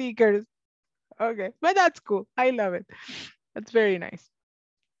of stickers. Okay, but that's cool. I love it. That's very nice.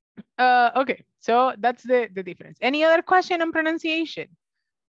 Okay, so that's the difference. Any other question on pronunciation?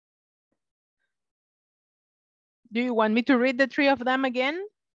 Do you want me to read the three of them again?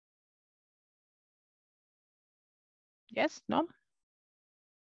 Yes, no?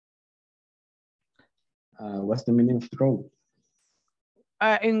 What's the meaning of throw?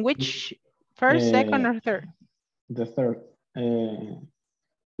 In which, first, second, or third? The third.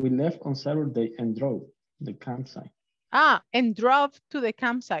 We left on Saturday and drove the campsite. And drove to the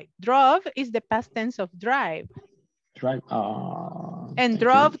campsite. Drove is the past tense of drive. Drive. And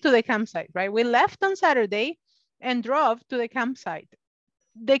drove to the campsite, right? We left on Saturday and drove to the campsite.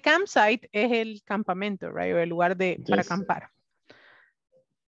 The campsite es el campamento, right? O el lugar para acampar.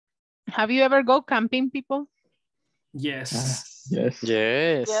 Have you ever go camping, people? Yes. Yes.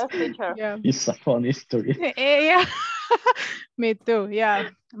 Yes. Yes, teacher. Yeah. It's a funny story. Yeah. Me too. Yeah.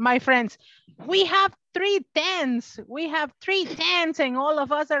 My friends, we have 3 tents. We have 3 tents and all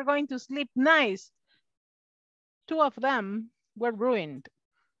of us are going to sleep nice. 2 of them were ruined.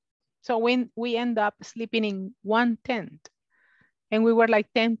 So we end up sleeping in 1 tent and we were like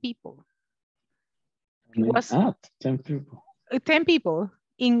 10 people. It was 10 people. 10 people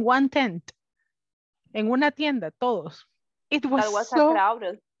in 1 tent. En una tienda, todos. It was That was so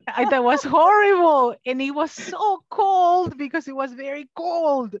crowded. That was horrible. And it was so cold because it was very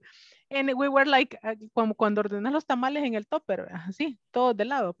cold. And we were like, como cuando ordenas los tamales en el topper, así, todos de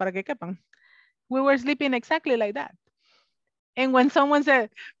lado, para que quepan. We were sleeping exactly like that. And when someone said,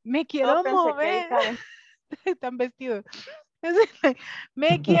 me quiero mover, están vestidos.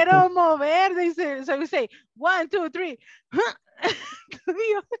 Me quiero mover, they say, so we say, 1, 2, 3.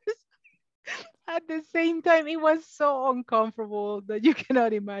 At the same time, it was so uncomfortable that you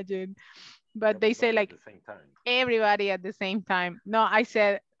cannot imagine. But they say like everybody at the same time. No, I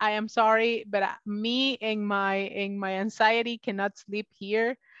said, I am sorry, but me and my anxiety cannot sleep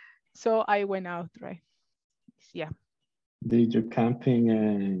here. So I went out, right? Yeah. Did you camping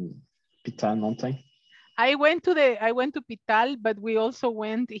in Pital Mountain? I went to Pital, but we also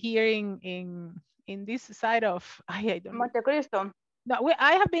went here in this side of Monte Cristo. No,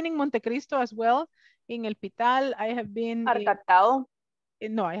 I have been in Monte Cristo as well. In El Pital, I have been. Arcatao.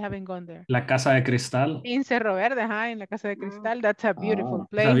 No, I haven't gone there. La Casa de Cristal. In Cerro Verde, en la Casa de Cristal. That's a beautiful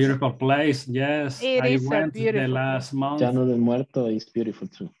place. It's a beautiful place, yes. I went the last month. Llano del Muerto is beautiful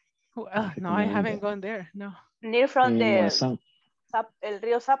too. No, I haven't gone there, no. Near from el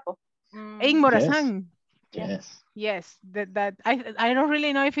Río Sapo. In Morazán. Yes. Yes, that I don't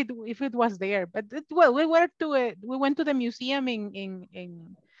really know if it was there, but well, we went to the museum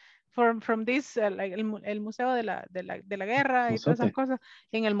from this like el museo de la guerra y todas esas cosas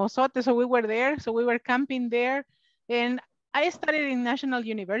en el Mozote, so we were there, so we were camping there, and I studied in National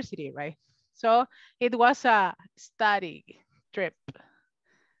University, right? So it was a study trip.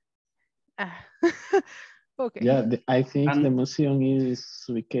 Okay. Yeah, I think the museum is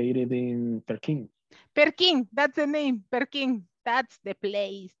located in Perkin. Perkin, that's the name. Perkin, that's the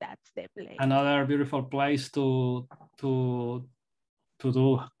place. That's the place. Another beautiful place to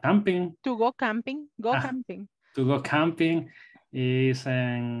do camping. To go camping. Camping. To go camping is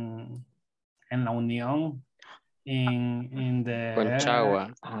en La Unión, in the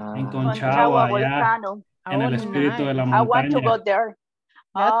Conchagua. En Conchagua, Volcano. En el espíritu de la montaña. I want to go there.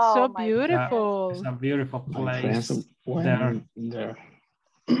 That's so beautiful. It's a beautiful place there.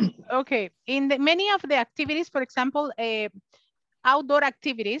 Okay, in many of the activities, for example, outdoor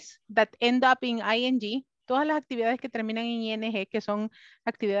activities that end up in ing, todas las actividades que terminan en ing, que son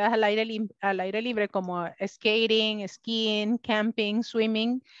actividades al aire libre como skating, skiing, camping,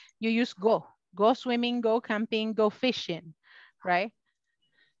 swimming, you use go. Go swimming, go camping, go fishing, right?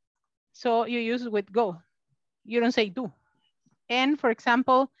 So you use with go. You don't say do. And for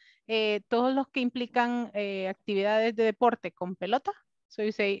example, todos los que implican actividades de deporte con pelota, so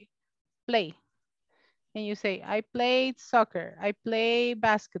you say play. And you say, I played soccer. I play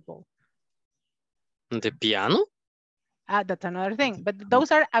basketball. The piano? That's another thing. But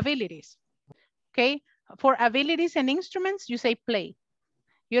those are abilities. Okay. For abilities and instruments, you say play.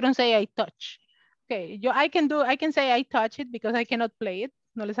 You don't say I touch. Okay. I can say I touch it because I cannot play it.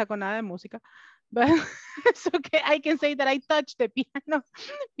 No le saco nada de música. but it's okay. I can say that I touched the piano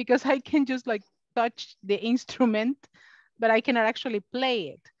because I can just like touch the instrument, but I cannot actually play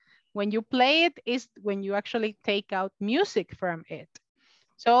it. When you play it is when you actually take out music from it.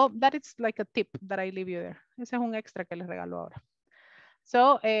 So that is like a tip that I leave you there. Ese es un extra que les regalo ahora.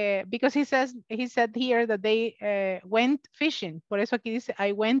 So, because he said here that they went fishing. Por eso aquí dice,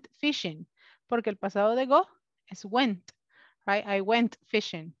 I went fishing. Porque el pasado de go es went, right? I went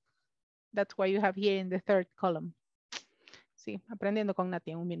fishing. That's why you have here in the third column. Sí, aprendiendo con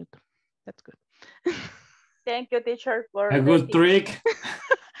Nati en un minuto. That's good. Thank you, teacher, for a good trick.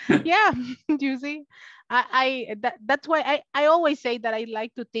 Yeah, you see, that's why I always say that I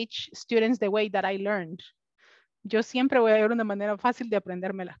like to teach students the way that I learned. Yo siempre voy a ver una manera fácil de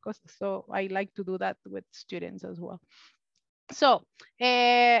aprenderme las cosas. So I like to do that with students as well. So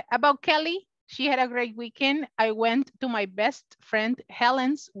about Kelly, she had a great weekend. I went to my best friend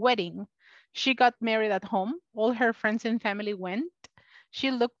Helen's wedding. She got married at home. All her friends and family went.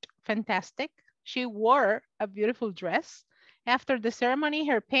 She looked fantastic. She wore a beautiful dress. After the ceremony,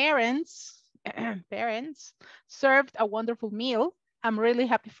 her parents served a wonderful meal. I'm really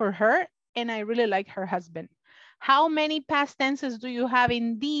happy for her, and I really like her husband. How many past tenses do you have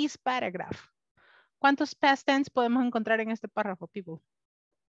in this paragraph? ¿Cuántos past tense podemos encontrar en este párrafo, people?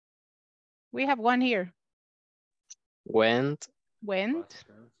 We have one here. Went.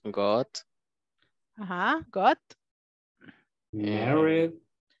 Got. Got. Married.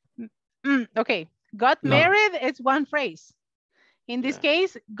 Okay, got married is one phrase. In this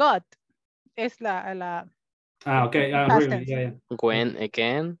case, got es la okay, really, yeah. Went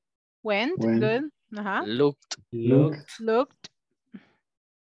again. Went, good. Looked.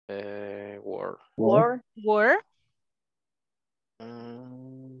 Were.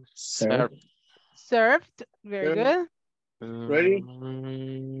 Served, very good. Ready?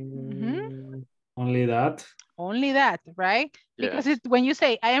 Only that, right? Because when you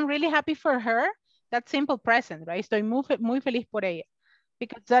say, I am really happy for her, that's simple present, right? Estoy muy feliz por ella.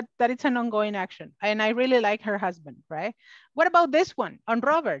 Because that is an ongoing action. And I really like her husband, right? What about this one on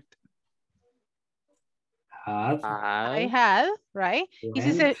Robert? I had, right? Y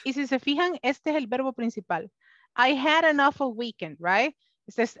si se fijan, este es el verbo principal. I had an awful weekend, right?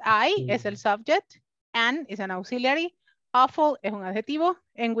 It says I es el subject, and is an auxiliary, awful es un adjetivo,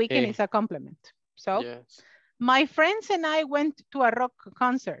 and weekend is a complement. So, my friends and I went to a rock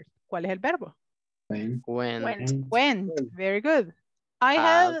concert. ¿Cuál es el verbo? Went. Very good. I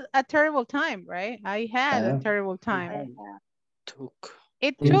had a terrible time, right? I had a terrible time.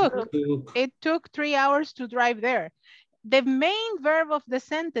 It took 3 hours to drive there. The main verb of the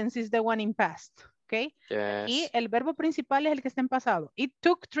sentence is the one in past, okay? Y el verbo principal es el que está en pasado. It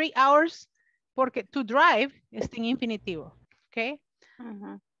took 3 hours porque to drive está en infinitivo, okay?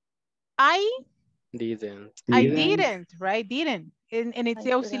 I didn't, right? Didn't. And it's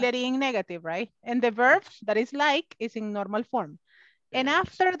the auxiliary in negative, right? And the verb that is like is in normal form. And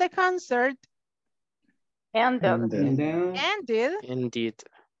after the concert, ended.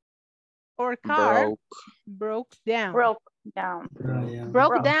 Or car broke down. Broke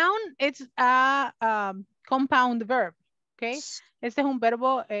down, it's a compound verb, okay? Este es un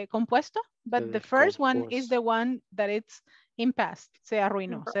verbo compuesto, but the first one is the one that it's in past. Se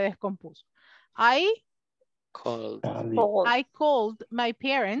arruinó, se descompuso. I called my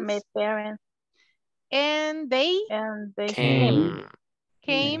parents. And they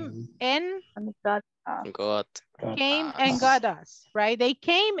came and got us, right? They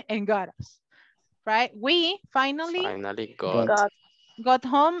came and got us, right? We finally got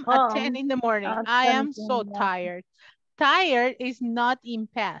home at 10 in the morning. I am so tired. Tired is not in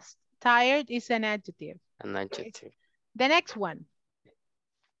past. Tired is an adjective. The next one.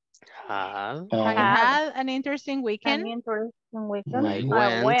 I had an interesting weekend. I went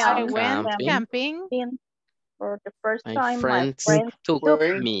camping. For the first time, my friends took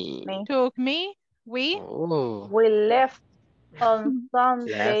me. We left on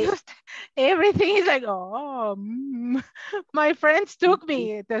Sunday. Everything is like, my friends took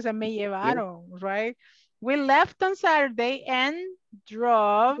me. Entonces me llevaron, right? We left on Saturday and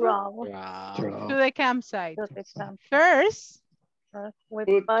drove to the campsite. First,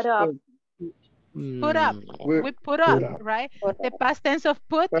 we put up. We put up, right? The past tense of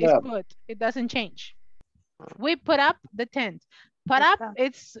put is put. It doesn't change. We put up the tent. Put up,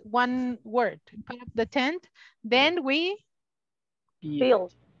 it's one word. Put up the tent. Then we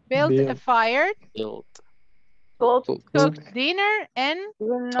built a fire. Cooked dinner and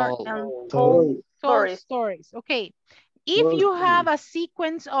told stories. Okay. If you have a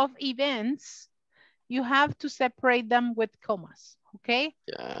sequence of events, you have to separate them with commas. okay?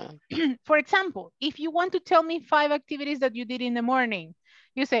 Yeah. For example, if you want to tell me 5 activities that you did in the morning,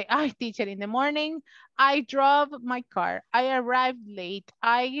 you say, teacher, in the morning, I drove my car. I arrived late.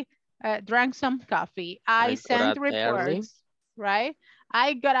 I drank some coffee. I got sent up reports, early. right?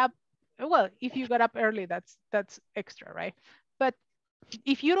 I got up, well, if you got up early, that's extra, right? But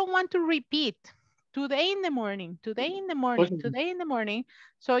if you don't want to repeat today in the morning, today in the morning, today in the morning,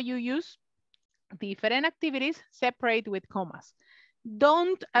 so you use different activities, separate with commas.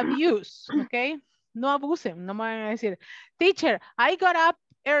 Don't abuse, okay? No abusen, no me van a decir, teacher, I got up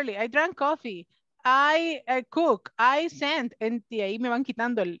early, I drank coffee, I cook, I sent, y ahí me van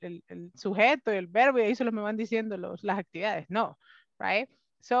quitando el sujeto, el verbo, y ahí solo me van diciendo las actividades. No, right?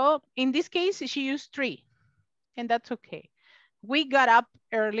 So in this case, she used 3, and that's okay. We got up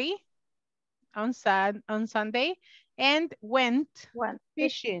early on Sunday and went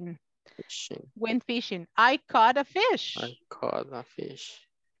fishing. Went fishing. I caught a fish. I caught a fish.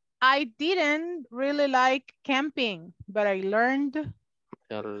 I didn't really like camping, but I learned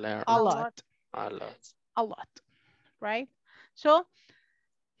a lot. A lot, right? So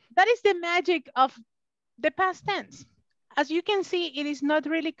that is the magic of the past tense. As you can see, it is not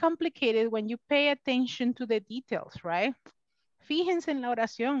really complicated when you pay attention to the details, right? Fíjense en la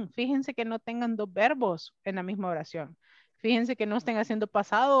oración, fíjense que no tengan 2 verbos en la misma oración. Fíjense que no estén haciendo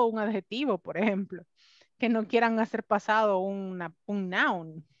pasado un adjetivo, por ejemplo. Que no quieran hacer pasado un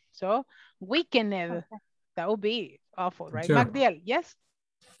noun. So, weakened, that would be awful, right? Sure. Magdiel, yes?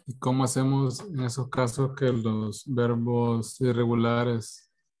 ¿Y cómo hacemos en esos casos que los verbos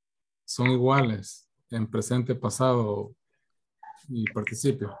irregulares son iguales en presente, pasado y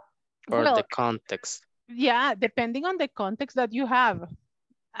participio? For the context. Yeah, depending on the context that you have.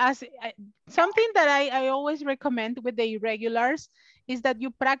 Something that I always recommend with the irregulars is that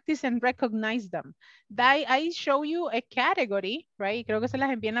you practice and recognize them. I show you a category, right? Creo que se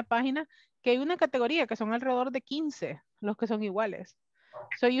las envié en la página, que hay una categoría que son alrededor de 15, los que son iguales.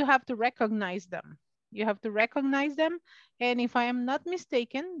 So you have to recognize them. You have to recognize them. And if I am not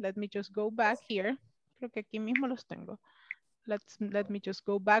mistaken, let me just go back here. Creo que aquí mismo los tengo. Let me just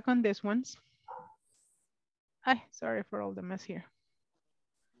go back on these ones. Sorry for all the mess here.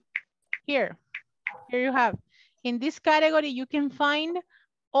 Here you have. In this category, you can find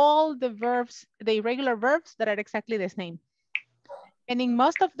all the verbs, the irregular verbs that are exactly the same. And in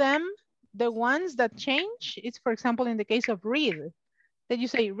most of them, the ones that change, it's for example, in the case of read, that you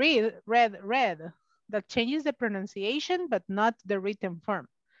say read, read, read, that changes the pronunciation, but not the written form,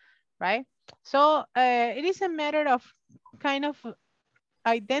 right? So it is a matter of kind of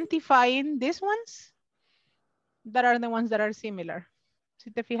identifying these ones that are the ones that are similar. Si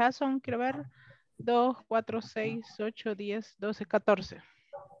te fijas son, quiero ver, 2, 4, 6, 8, 10, 12, 14.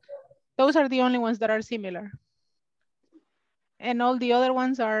 Those are the only ones that are similar. And all the other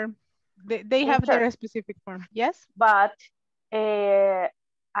ones are, they have their specific form. Yes? But I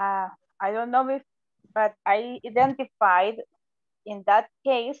don't know if, but I identified in that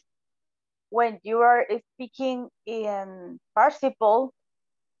case, when you are speaking in participle,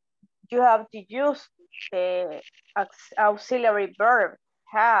 you have to use the auxiliary verb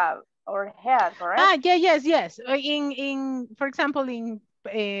have or had, correct? Yes. In for example, in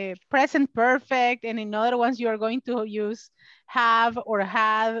present perfect, and in other ones you are going to use have or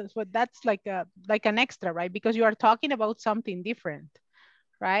had. So that's like an extra, right? Because you are talking about something different,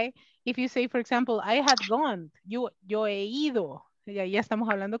 right? If you say, for example, I had gone, yo he ido, ya estamos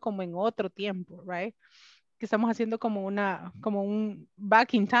hablando como en otro tiempo, right? Que estamos haciendo como un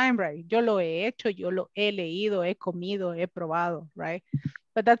back in time, right? Yo lo he hecho, yo lo he leído, he comido, he probado, right?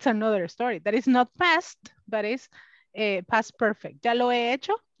 But that's another story. That is not past, but is past perfect. Ya lo he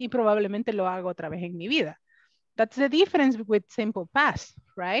hecho y probablemente lo hago otra vez en mi vida. That's the difference with simple past,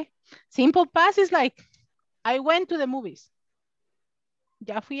 right? Simple past is like, I went to the movies.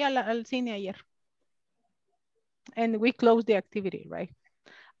 Ya fui al cine ayer. And we closed the activity, right?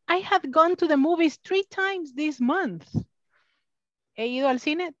 I have gone to the movies 3 times this month. He ido al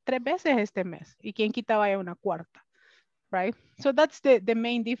cine 3 veces este mes. Y quien quita vaya una cuarta, right? So that's the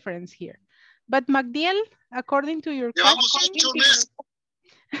main difference here. But Magdiel, according to your question... 8 meses.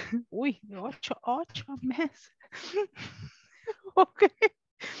 Uy, 8 meses. Ok.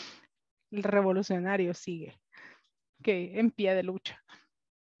 El revolucionario sigue. Ok, en pie de lucha.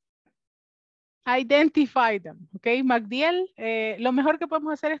 Identify them, ok, Magdiel, lo mejor que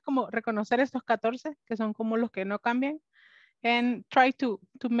podemos hacer es como reconocer estos 14 que son como los que no cambian and try to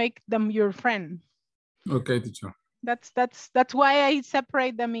make them your friend. Okay, teacher. That's why I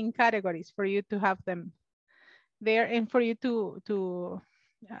separate them in categories for you to have them there and for you to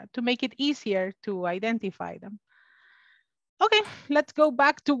make it easier to identify them. Okay, let's go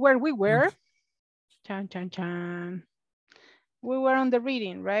back to where we were. Chan, chan, chan. We were on the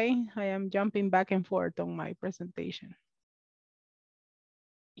reading, right? I am jumping back and forth on my presentation.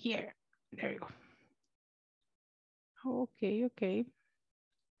 Here, there you go. Okay, okay.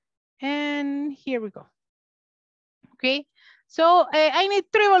 And here we go. Okay, so I need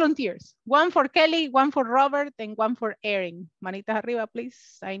 3 volunteers. 1 for Kelly, 1 for Robert, and 1 for Erin. Manitas arriba,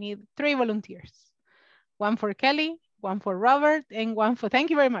 please. I need 3 volunteers. 1 for Kelly, 1 for Robert, and 1 for,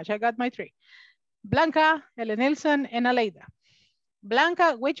 thank you very much. I got my 3. Blanca, Ellen Nelson, and Aleida.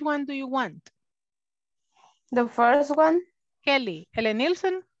 Blanca, which one do you want? The first one. Kelly, Ellen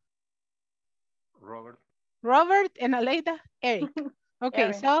Nelson. Robert. Robert and Aleida, Eric. Okay,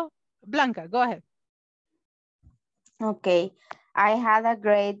 Erin. so Blanca, go ahead. Okay, I had a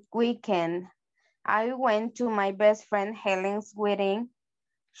great weekend. I went to my best friend Helen's wedding.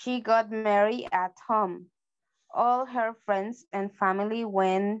 She got married at home. All her friends and family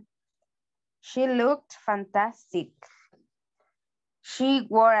went. She looked fantastic. She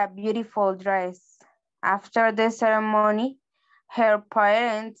wore a beautiful dress. After the ceremony, her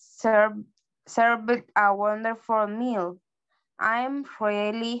parents served a wonderful meal. I'm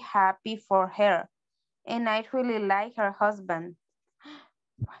really happy for her, and I really like her husband.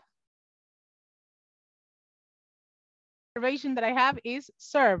 Observation that I have is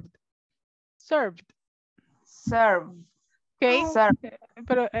served. Served. Served. Okay, Served.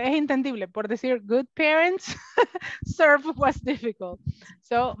 pero es entendible. Por decir good parents, serve was difficult.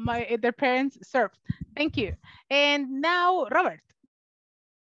 So their parents served. Thank you. And now, Robert.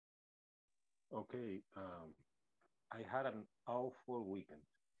 Okay, I had an awful weekend.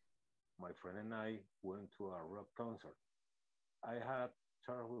 My friend and I went to a rock concert. I had a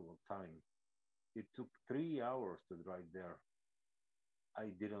terrible time. It took 3 hours to drive there. I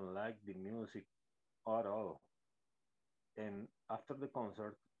didn't like the music at all. And after the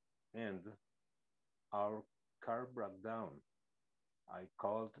concert ended, our car broke down. I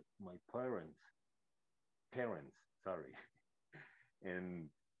called my parents, and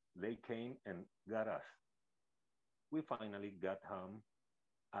they came and got us. We finally got home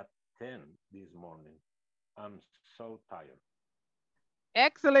at 10 this morning. I'm so tired.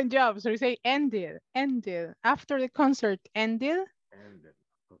 Excellent job. So you say ended. After the concert ended.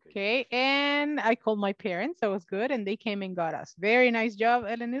 Okay, and I called my parents. That was good, and they came and got us. Very nice job,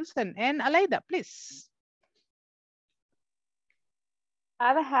 Ellen Nielsen. And Aleida, please.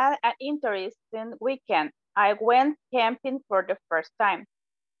 I've had an interesting weekend. I went camping for the first time.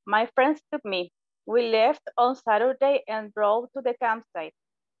 My friends took me. We left on Saturday and drove to the campsite.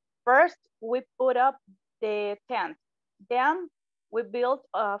 First, we put up the tent. Then we built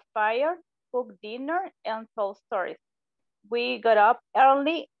a fire, cooked dinner, and told stories. We got up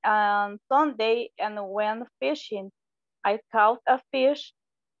early on Sunday and went fishing. I caught a fish.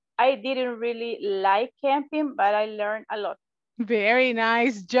 I didn't really like camping, but I learned a lot. Very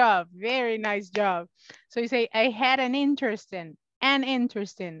nice job. Very nice job. So you say, I had an interesting. I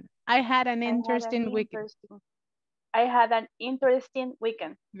had an interesting weekend. I had an interesting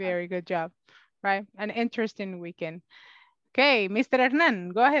weekend. Very good job. Right. An interesting weekend. Okay, Mr. Hernan,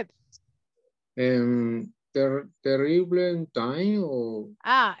 go ahead. Terrible time or?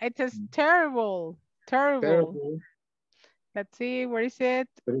 It says terrible. Let's see, where is it?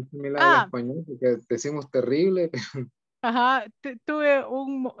 Pero es similar al español porque decimos terrible.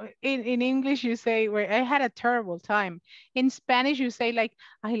 In English you say, I had a terrible time. In Spanish you say like,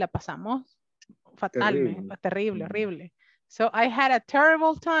 ay, la pasamos fatal, terrible, horrible. So I had a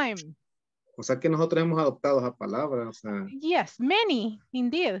terrible time. O sea que nosotros hemos adoptado esa palabra. O sea. Yes, many,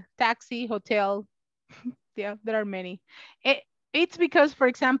 indeed. Taxi, hotel. Yeah, there are many. It's because, for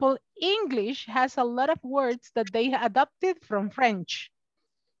example, English has a lot of words that they adopted from French.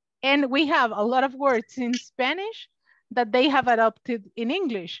 And we have a lot of words in Spanish that they have adopted in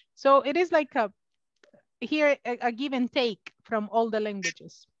English. So it is like a give and take from all the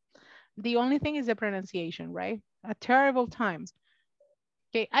languages. The only thing is the pronunciation, right? A terrible time.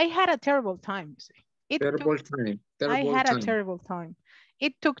 Okay, I had a terrible time. I had a terrible time.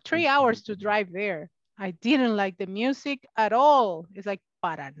 It took 3 hours to drive there. I didn't like the music at all. It's like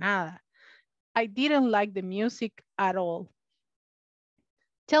para nada. I didn't like the music at all.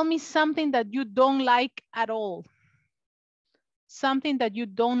 Tell me something that you don't like at all. Something that you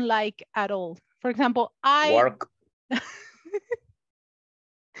don't like at all. For example, work.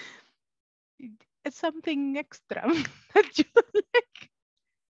 It's something extra that you don't like.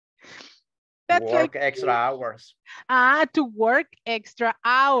 That's work like, extra hours. To work extra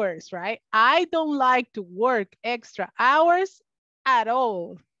hours, right? I don't like to work extra hours at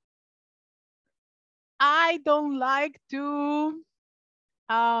all. I don't like to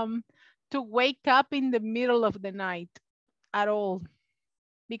wake up in the middle of the night at all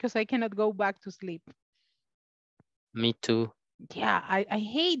because I cannot go back to sleep. Me too. Yeah, I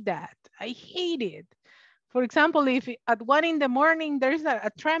hate that. I hate it. For example, if at 1 in the morning there's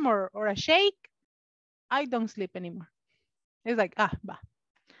a tremor or a shake, I don't sleep anymore. It's like, va.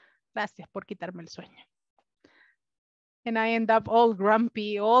 Gracias por quitarme el sueño. And I end up all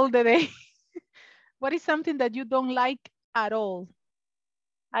grumpy all the day. What is something that you don't like at all?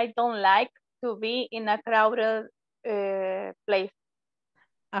 I don't like to be in a crowded place.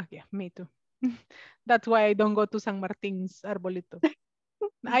 Yeah, me too. That's why I don't go to San Martin's Arbolito.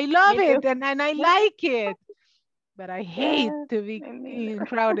 I love it and I like it, but I hate to be in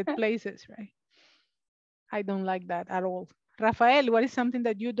crowded places, right? I don't like that at all. Rafael, what is something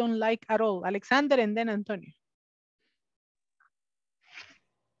that you don't like at all? Alexander and then Antonio.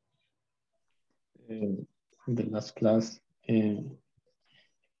 In the last class,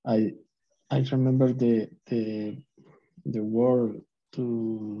 I remember the word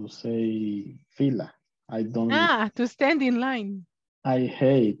to say fila. I don't. To stand in line. I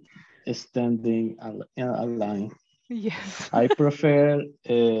hate standing in a line. Yes. I prefer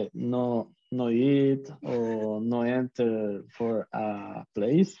no eat or no enter for a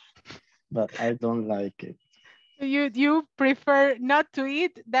place, but I don't like it. You prefer not to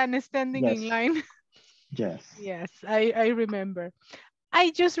eat than standing in line? Yes. Yes, I remember.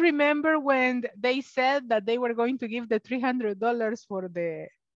 I just remember when they said that they were going to give the $300 for the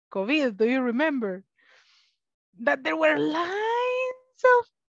COVID. Do you remember? That there were lines of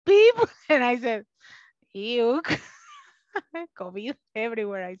people. And I said, ew, COVID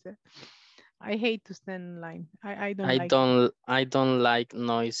everywhere, I said. I hate to stand in line. I don't like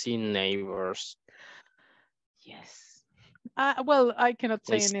noisy neighbors. Yes. Well, I cannot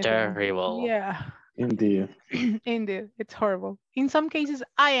say it's anything. Terrible. Yeah. Indeed. Indeed, it's horrible. In some cases,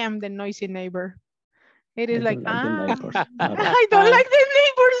 I am the noisy neighbor. It is like, I don't like I don't like the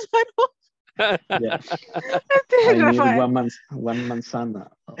neighbors at all. Yeah. I need one manzana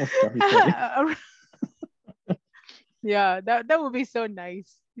of territory. Yeah, that would be so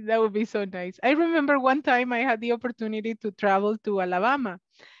nice. That would be so nice. I remember one time I had the opportunity to travel to Alabama,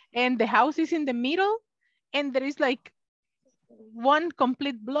 and the house is in the middle, and there is like one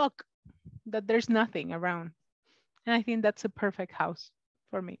complete block that there's nothing around. And I think that's a perfect house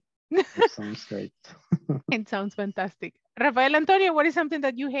for me. It sounds great. It sounds fantastic. Rafael Antonio, what is something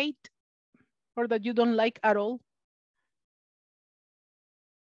that you hate or that you don't like at all?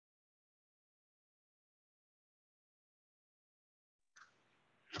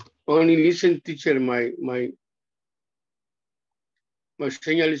 Only listen, teacher, my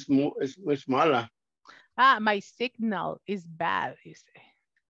signal is mala. My signal is bad, you say.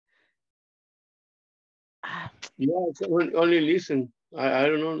 Yeah, only listen. I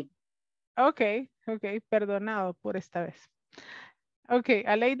don't know. Okay, perdonado por esta vez. Okay,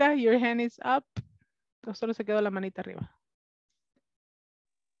 Aleida, your hand is up. O solo se quedó la manita arriba.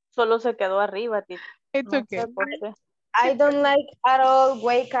 Solo se quedó arriba, teacher. It's okay. I don't like at all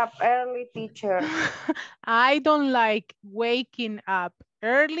wake up early, teacher. I don't like waking up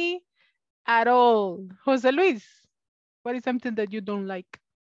early at all. Jose Luis, what is something that you don't like?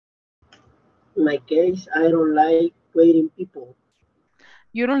 In my case, I don't like waiting people.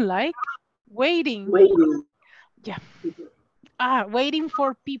 You don't like waiting? Waiting. Yeah. Waiting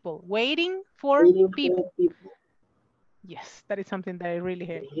for people. Waiting for people. Yes, that is something that I really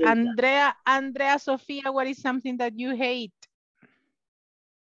hate. Andrea Sofia, what is something that you hate?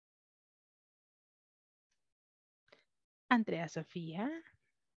 Andrea Sofia.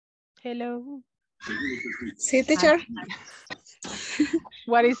 Hello. Sí, teacher.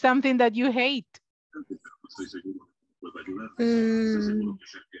 What is something that you hate?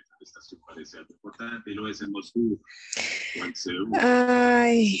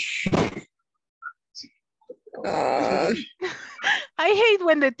 I hate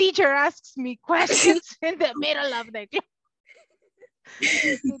when the teacher asks me questions in the middle of the class.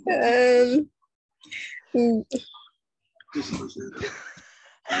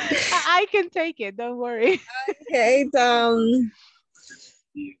 I can take it, don't worry. Okay,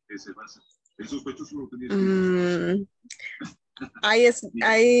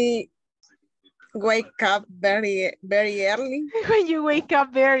 I wake up very early. When you wake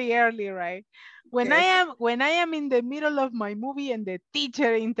up very early, right? When yes. I am in the middle of my movie and the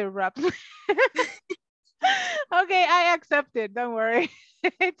teacher interrupts. Okay, I accept it. Don't worry.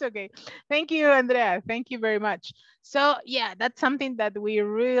 It's okay. Thank you, Andrea. Thank you very much. So yeah, that's something that we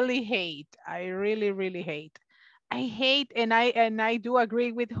really hate. I really, really hate. I hate, and I do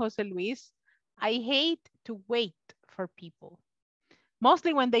agree with Jose Luis. I hate to wait for people.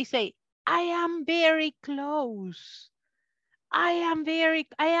 Mostly when they say, I am very close. I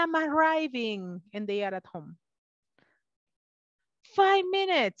am arriving, and they are at home. 5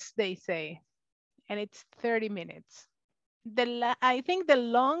 minutes, they say, and it's 30 minutes. I think the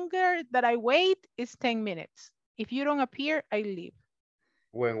longer that I wait is 10 minutes. If you don't appear, I leave.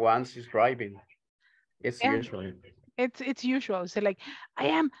 When once is driving, it's usually. It's usual. So like, I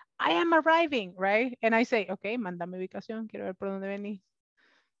am arriving, right? And I say, okay, mándame ubicación, quiero ver por dónde venís.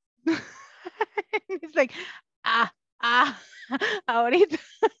 It's like, ahorita.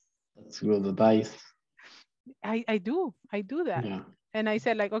 That's good advice. I do that. Yeah. And I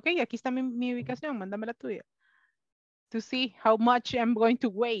said like, okay, aquí está mi ubicación, mándame la tuya. To see how much I'm going to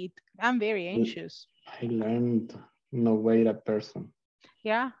wait. I'm very anxious. I learned no wait a person.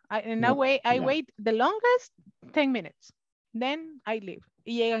 Yeah, I wait the longest 10 minutes. Then I leave.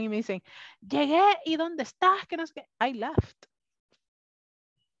 Y llegan y me dicen, llegué, ¿y dónde estás? Que no sé qué. I left.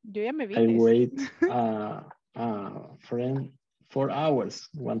 Yo ya me vine. I wait a friend 4 hours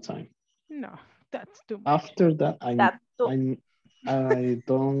one time. No, that's too much. After that, I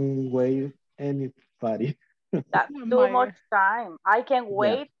don't wait anybody. That's too much time. I can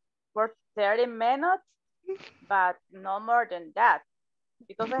wait for 30 minutes, but no more than that,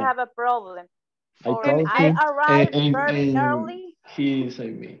 because I have a problem. I arrive very early. He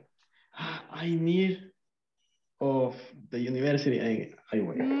said me, I need of the university, and I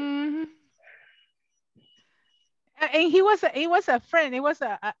wait. Mm-hmm. And he was a friend. It was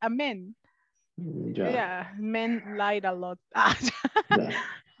a man. Yeah, men lied a lot.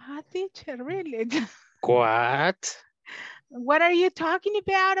 Teacher, really? What? What are you talking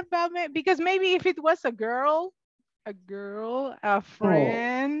about me? Because maybe if it was a girl, a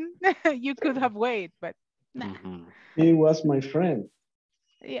friend, you could have waited, but nah. He was my friend.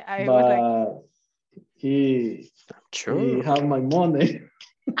 Yeah, I was like, he had my money.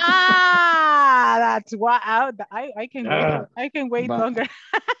 That's why I can wait. I can wait longer.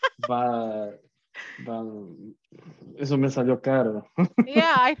 but eso me salió caro.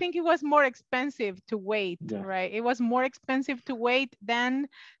 Yeah, I think it was more expensive to wait, right? It was more expensive to wait than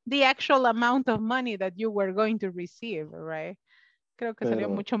the actual amount of money that you were going to receive, right? Creo que salió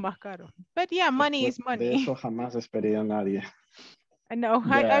mucho más caro. But yeah, money is money. De eso jamás esperé a nadie. No,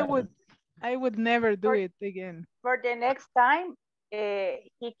 I would never do it again. For the next time,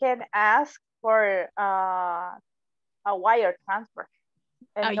 he can ask for a wire transfer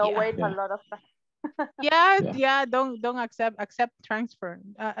and wait a lot of time. Don't accept transfer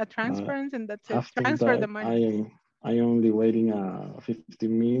transference, and that's it. Transfer the money. I only waiting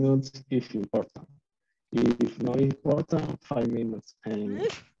 15 minutes if important. If not important, 5 minutes and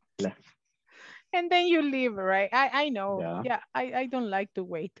left. And then you leave, right? I know. Yeah, I don't like to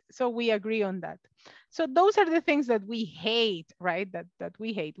wait. So we agree on that. So those are the things that we hate, right? That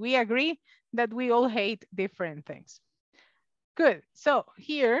we hate. We agree that we all hate different things. Good. So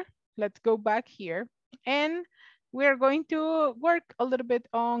here, let's go back here, and we're going to work a little bit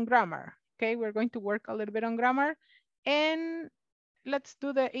on grammar. Okay, we're going to work a little bit on grammar, and let's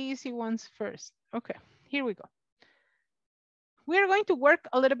do the easy ones first. Okay, here we go. We're going to work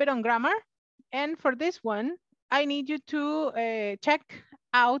a little bit on grammar, and for this one, I need you to check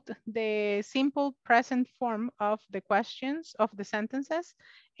out the simple present form of the questions of the sentences,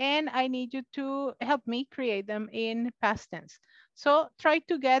 and I need you to help me create them in past tense. So try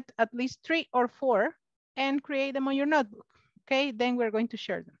to get at least 3 or 4 and create them on your notebook. Okay, then we're going to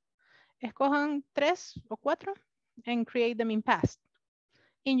share them. Escojan 3 o 4 and create them in past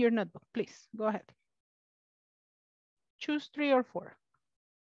in your notebook, please. Go ahead. Choose 3 or 4.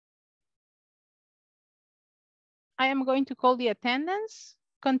 I am going to call the attendance,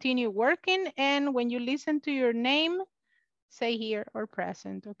 continue working, and when you listen to your name, say here or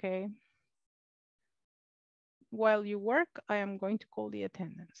present, okay? While you work, I am going to call the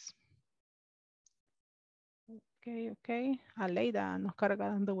attendance. Okay. Aleida nos carga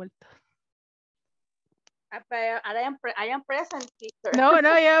dando vueltas. I am present, teacher. No,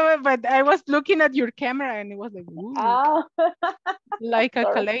 yeah, but I was looking at your camera and it was like, ooh, like a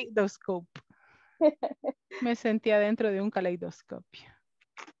kaleidoscope. Me sentía dentro de un caleidoscopio.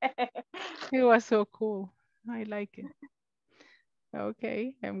 It was so cool. I like it.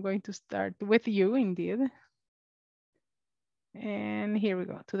 Okay, I'm going to start with you indeed. And here we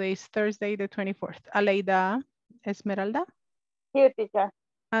go. Today is Thursday, the 24th. Aleida Esmeralda. Here, teacher.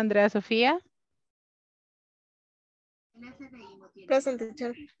 Andrea Sofía. Present,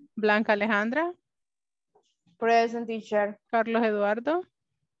 teacher. Blanca Alejandra. Present, teacher. Carlos Eduardo.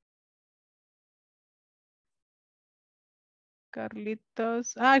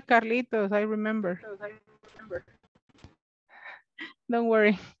 Carlitos. Ah, Carlitos, I remember. Don't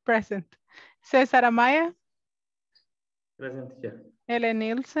worry, present. César Amaya. Present, teacher. Ellen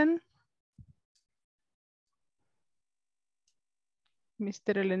Nielsen.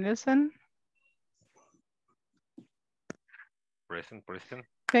 Mr. Ellen Nielsen. Present.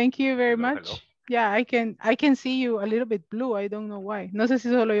 Thank you very Hello, much. hello. Yeah, I can see you a little bit blue. I don't know why. No sé si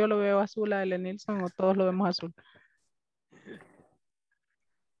solo yo lo veo azul a Ellen Nielsen o todos lo vemos azul.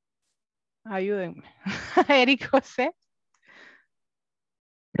 Ayúdenme. Eric José.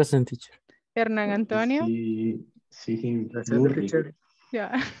 Present, teacher. Hernán Antonio. Sí, Present, teacher.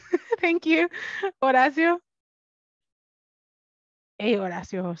 Yeah, thank you. Horacio. Hey,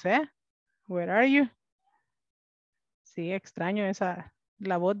 Horacio José. Where are you? Sí, extraño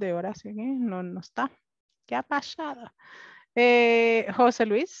la voz de Horacio. ¿Eh? No está. ¿Qué ha pasado? José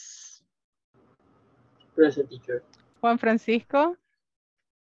Luis. Present, teacher. Juan Francisco.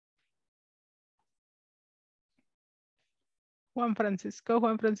 Juan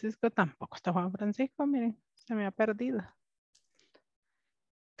Francisco, tampoco está Juan Francisco, miren, se me ha perdido.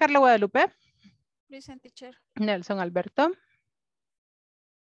 Carla Guadalupe. Present, teacher. Nelson Alberto.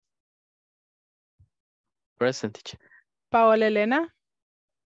 Present, teacher. Paola Elena.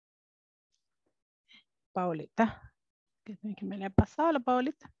 Paolita. ¿Qué me le ha pasado a la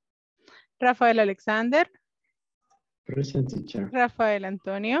Paolita? Rafael Alexander. Present, teacher. Rafael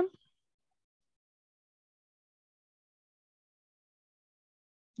Antonio.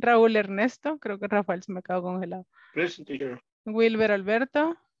 Raúl Ernesto. Creo que Rafael se me acabó congelado. Present, teacher. Wilber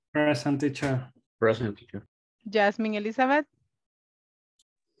Alberto. Present, teacher. Present, teacher. Jasmine Elizabeth.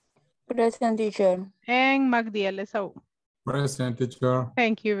 Present, teacher. And Magdiel Esaú. Present, teacher.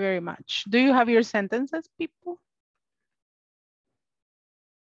 Thank you very much. Do you have your sentences, people?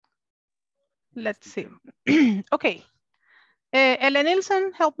 Let's see. Okay. Ellen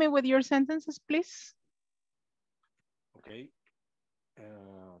Nielsen, help me with your sentences, please. Okay.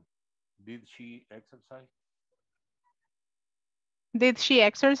 Did she exercise? Did she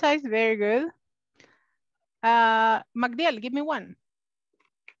exercise? Very good. Magdiel, give me one.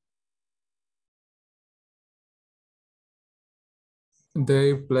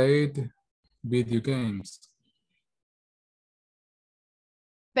 They played video games.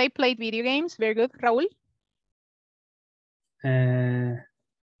 They played video games. Very good. Raúl?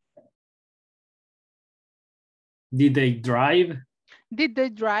 Did they drive? Did they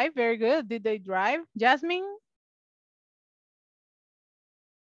drive? Very good. Did they drive? Jasmine?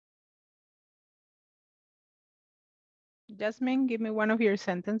 Jasmine, give me one of your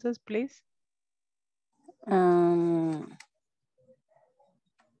sentences, please.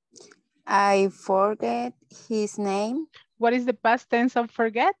 I forget his name. What is the past tense of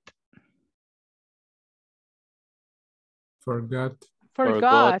forget? Forgot.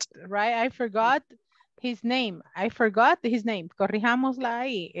 Forgot, right? I forgot his name. I forgot his name. Corrijámosla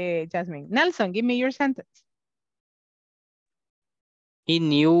ahí, Jasmine. Nelson, give me your sentence. He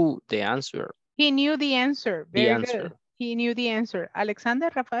knew the answer. He knew the answer. Very good. He knew the answer. Alexander,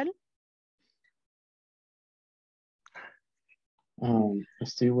 Rafael?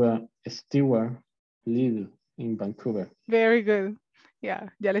 Stewart lived in Vancouver. Very good. Yeah,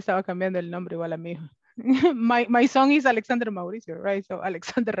 ya le estaba cambiando el nombre igual a mi hijo. My son is Alexander Mauricio, right? So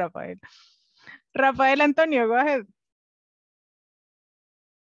Alexander Rafael. Rafael Antonio, go ahead.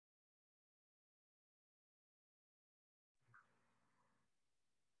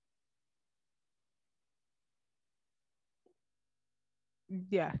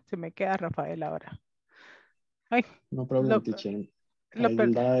 Ya, se me queda Rafael ahora. Ay, no problem, teacher. I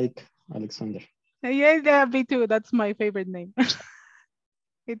like Alexander. Yeah, me too. That's my favorite name.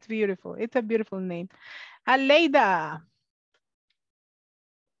 It's beautiful. It's a beautiful name. Aleida.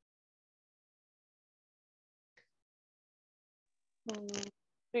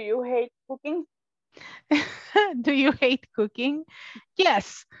 Do you hate cooking? Do you hate cooking?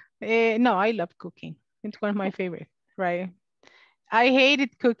 Yes. No, I love cooking. It's one of my favorites, right? I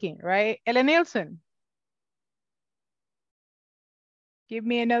hated cooking, right? Ellen Nielsen. Give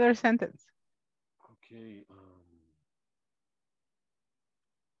me another sentence. Okay.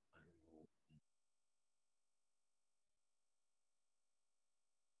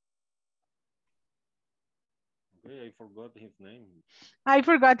 Okay, I forgot his name. I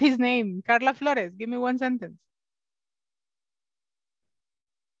forgot his name. Carla Flores, give me one sentence.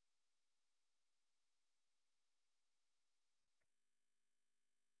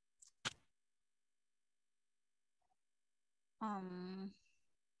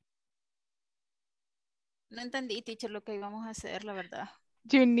 No entendí, teacher, lo que íbamos a hacer, la verdad.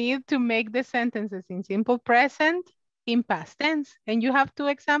 You need to make the sentences in simple present in past tense. And you have two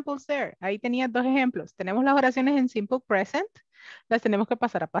examples there. Ahí tenía dos ejemplos. Tenemos las oraciones en simple present. Las tenemos que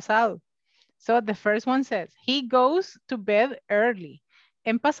pasar a pasado. So the first one says, he goes to bed early.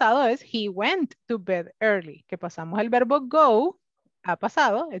 En pasado es, he went to bed early. Que pasamos el verbo go a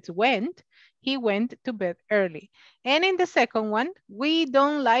pasado. It's went. He went to bed early. And in the second one, we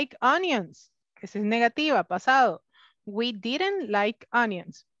don't like onions. Esa es negativa, pasado. We didn't like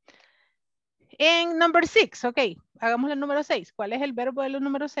onions. En number 6, ok, hagamos el número 6. ¿Cuál es el verbo del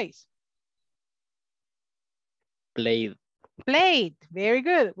número 6? Played. Played, very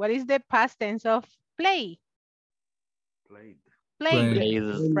good. What is the past tense of play? Played.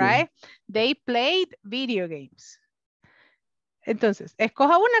 Played, right? They played video games. Entonces,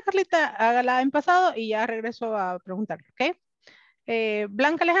 escoja una, Carlita, hágala en pasado y ya regreso a preguntarle, ¿ok?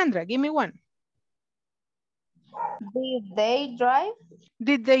 Blanca Alejandra, give me one. Did they drive?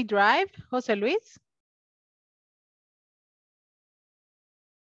 Did they drive, José Luis?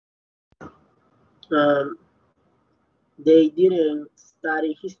 They didn't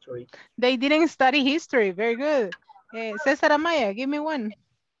study history. They didn't study history, very good. César Amaya, give me one.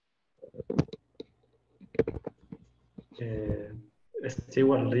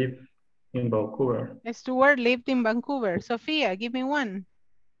 Stewart lived in Vancouver. Stuart lived in Vancouver. Sophia, give me one.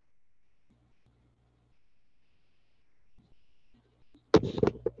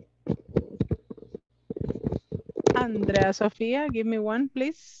 Andrea Sofia, give me one,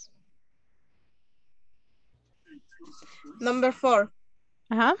 please. Number 4.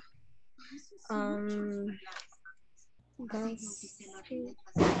 Uh-huh.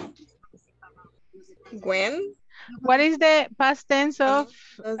 When? What is the past tense of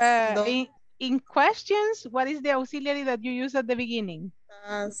in questions? What is the auxiliary that you use at the beginning?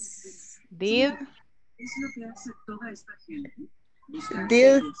 Did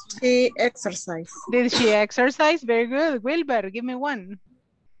she exercise? Did she exercise? Very good. Wilber, give me one.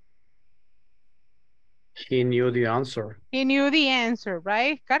 He knew the answer. He knew the answer,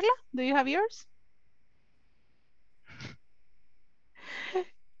 right? Carla, do you have yours?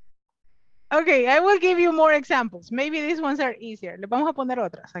 Okay, I will give you more examples. Maybe these ones are easier. Le vamos a poner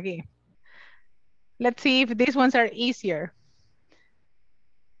otras aquí. Let's see if these ones are easier.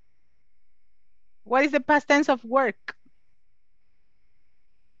 What is the past tense of work?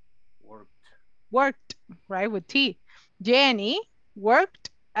 Worked, right, with T. Jenny worked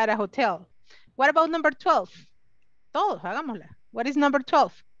at a hotel. What about number 12? Todos, hagámosla. What is number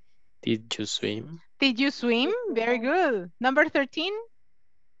 12? Did you swim? Did you swim? Very good. Number 13?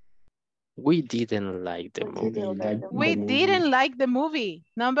 We didn't like the movie. We didn't like the movie.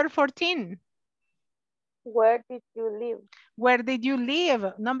 Number 14? Where did you live? Where did you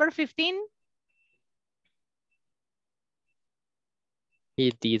live? Number 15?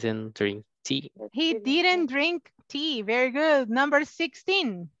 He didn't drink tea. He didn't drink tea. Very good. Number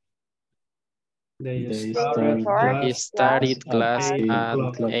 16? He started class at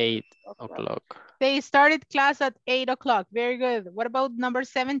 8 o'clock. They started class at 8 o'clock. Very good. What about number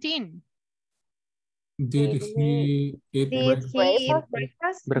 17? Did he eat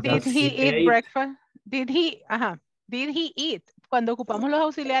breakfast? Did he eat breakfast? Did he eat? Cuando ocupamos los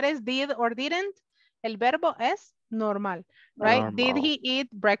auxiliares did or didn't, el verbo es normal, right? Normal. Did he eat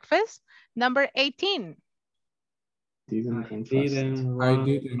breakfast? Number 18. I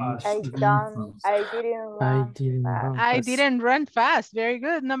didn't run fast. Very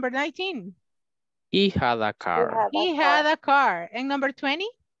good. Number 19. He had a car. He had a car. And number 20?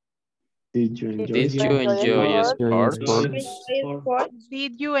 Did you enjoy sports?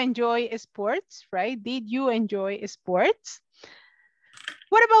 Did you enjoy sports, right? Did you enjoy sports?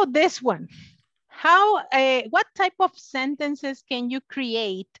 What about this one? What type of sentences can you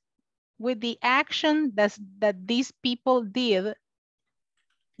create with the action that these people did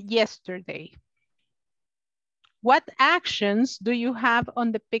yesterday? What actions do you have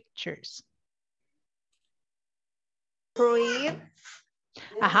on the pictures? Read.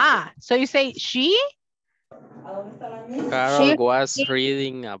 Aha, so you say she? Carol was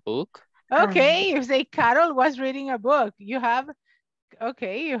reading a book. Okay, you say Carol was reading a book. You have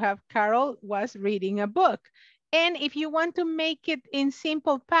Carol was reading a book. And if you want to make it in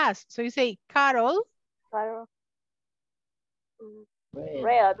simple past, so you say Carol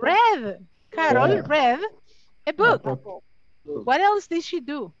read. Carol read a book. What else did she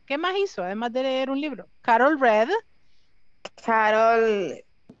do? ¿Qué más hizo además de leer un libro? Carol read. Carol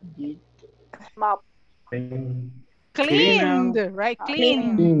cleaned, right?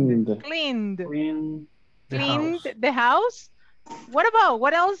 Cleaned the house.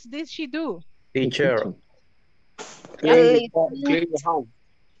 What else did she do? Teacher. Yeah. Clean the home.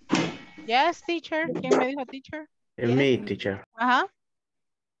 Yes, teacher. ¿Quién me dijo teacher? Me, teacher. Uh-huh.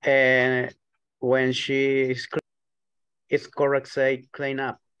 And when she is it's correct, say clean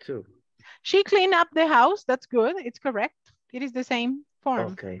up too. She cleaned up the house. That's good. It's correct. It is the same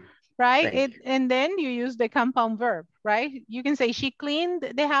form. Okay. Right? And then you use the compound verb, right? You can say she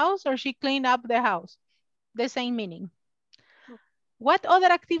cleaned the house or she cleaned up the house. The same meaning. What other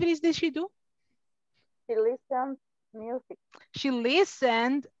activities did she do? She listened music. She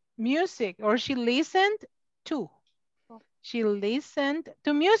listened music or she listened to. She listened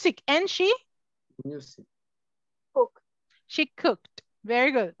to music and she? Music. Cook. She cooked.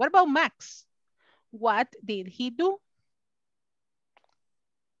 Very good. What about Max? What did he do?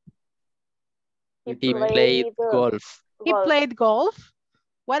 He played golf. He played golf.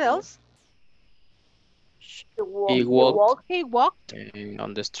 What else? He walked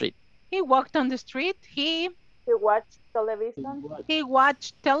on the street. He walked on the street. He watched television. He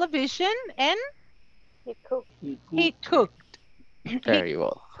watched television and he cooked. He cooked. Very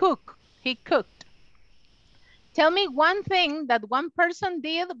well. He cooked. Tell me one thing that one person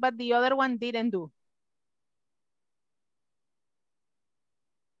did, but the other one didn't do.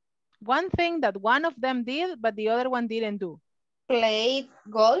 One thing that one of them did, but the other one didn't do. Played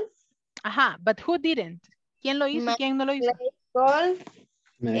golf. Ajá, but who didn't? ¿Quién lo hizo y quién no lo hizo? Played golf.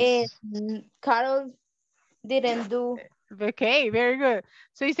 And Carol didn't do. Okay, very good.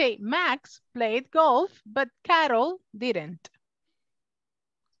 So you say Max played golf, but Carol didn't.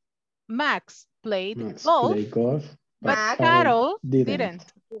 Max played golf, but Carol didn't.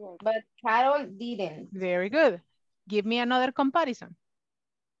 But Carol didn't. Very good. Give me another comparison.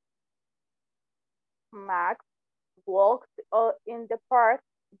 Max walked in the park,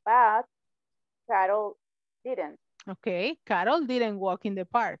 but Carol didn't. Okay, Carol didn't walk in the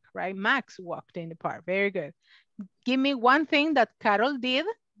park, right? Max walked in the park. Very good. Give me one thing that Carol did,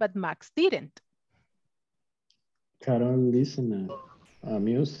 but Max didn't. Carol listened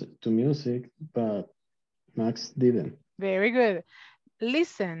to music, but Max didn't. Very good.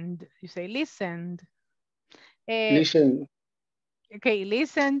 Listened. You say listened. Listen. Okay,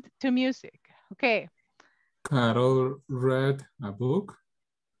 listened to music. Okay. Carol read a book,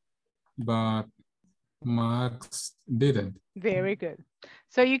 but Max didn't. Very good.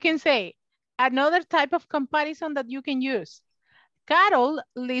 So you can say another type of comparison that you can use. Carol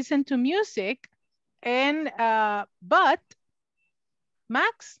listened to music and but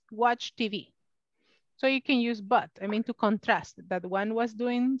Max watched TV. So you can use but, I mean to contrast that one was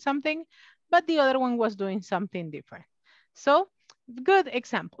doing something, but the other one was doing something different. So good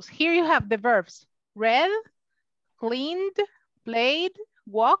examples. Here you have the verbs read, cleaned, played,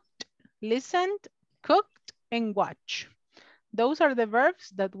 walked, listened, cooked, and watch. Those are the verbs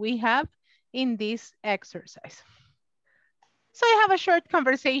that we have in this exercise. So I have a short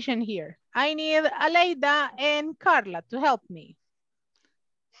conversation here. I need Aleida and Carla to help me.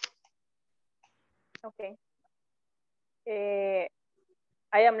 Okay.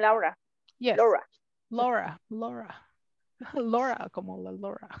 I am Laura. Yes. Laura, como la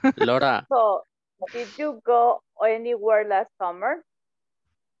Laura. Laura. So, did you go anywhere last summer?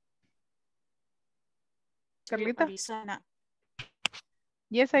 Carlita? Arizona.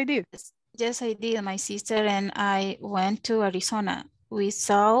 Yes, I did. Yes, I did. My sister and I went to Arizona. We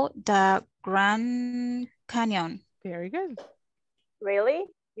saw the Grand Canyon. Very good. Really?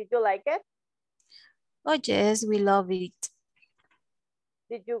 Did you like it? Oh, yes, we love it.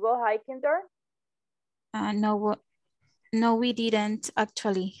 Did you go hiking there? No, we didn't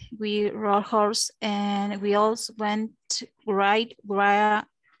actually. We rode horse and we also went to ride water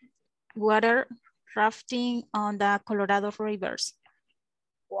rafting on the Colorado rivers.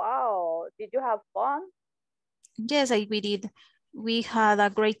 Wow, did you have fun? Yes, we did. We had a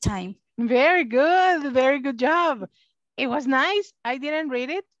great time. Very good job. It was nice. I didn't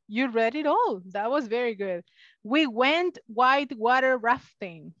read it. You read it all. That was very good. We went whitewater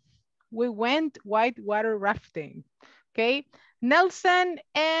rafting. Okay. Nelson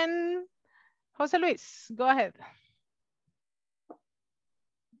and Jose Luis, go ahead.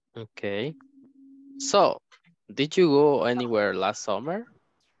 Okay. So, did you go anywhere last summer?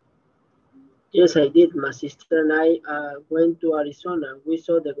 Yes, I did. My sister and I went to Arizona. We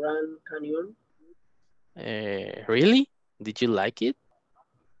saw the Grand Canyon. Really? Did you like it?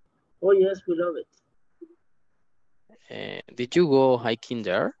 Oh, yes, we love it. Did you go hiking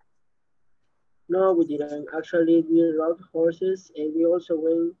there? No, we didn't. Actually, we rode horses and we also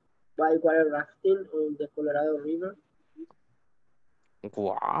went whitewater rafting on the Colorado River.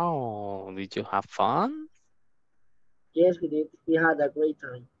 Wow, did you have fun? Yes, we did. We had a great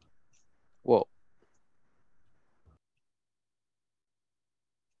time. Whoa.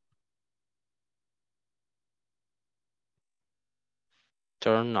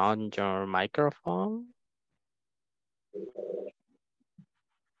 turn on your microphone?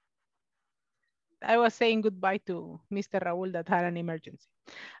 I was saying goodbye to Mr. Raul that had an emergency.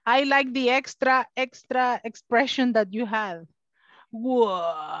 I like the extra expression that you had. Wow,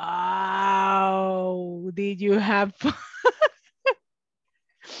 did you have fun?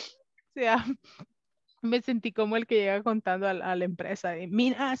 O sea, me sentí como el que llega contando a la empresa.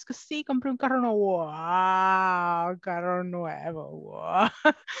 Mira, es que sí, compré un carro nuevo. Wow, carro nuevo. Wow.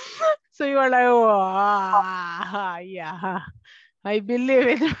 So you were like, wow, yeah. I believe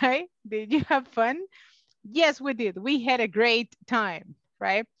it, right? Did you have fun? Yes, we did. We had a great time,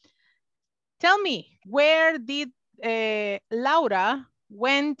 right? Tell me, where did Laura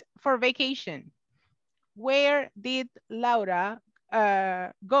went for vacation? Where did Laura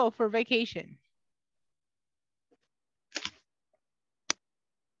go for vacation?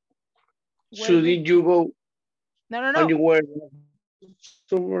 So did you go No. anywhere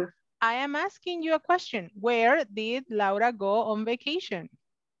somewhere? I am asking you a question. Where did Laura go on vacation?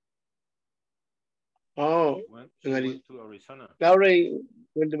 Oh, She went to Arizona. Laura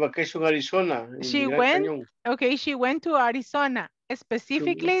went to vacation Arizona. She went, okay, she went to Arizona,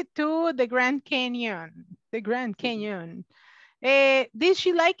 specifically to the Grand Canyon. The Grand Canyon. Did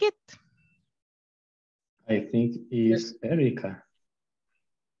she like it? I think it's Erica.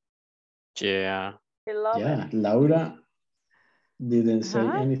 Yeah. Yeah, Laura didn't say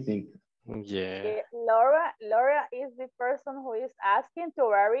anything. Yeah. Laura is the person who is asking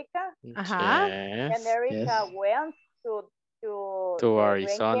to Erica. Yes. And Erica went to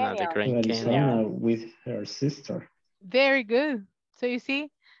Arizona, the Grand Canyon. With her sister. Very good. So you see,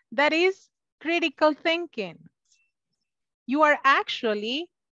 that is critical thinking. You are actually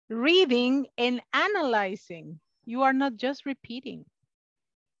reading and analyzing. You are not just repeating.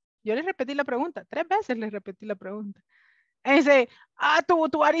 Yo les repetí la pregunta. 3 veces les repetí la pregunta. And you say,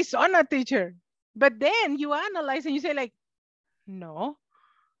 to Arizona, teacher. But then you analyze and you say like, no,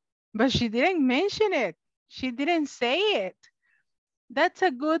 but she didn't mention it. She didn't say it. That's a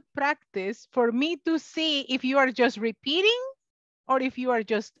good practice for me to see if you are just repeating or if you are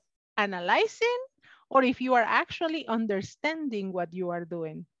just analyzing or if you are actually understanding what you are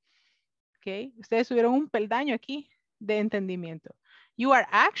doing. Okay, ustedes tuvieron un peldaño aquí de entendimiento. You are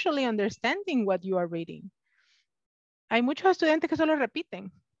actually understanding what you are reading. Hay muchos estudiantes que solo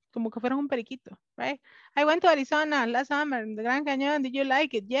repiten, como que fueron un periquito, right? I went to Arizona last summer, the Grand Canyon, did you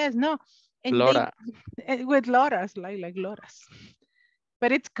like it? Yes, no. And Laura. With Laura's, like Laura's.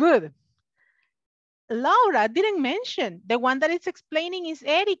 But it's good. Laura didn't mention. The one that is explaining is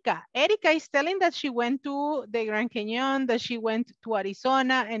Erica. Erica is telling that she went to the Grand Canyon, that she went to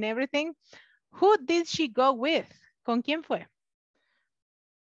Arizona and everything. Who did she go with? ¿Con quién fue?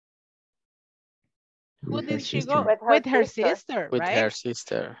 Who did she go? With her sister, right? With her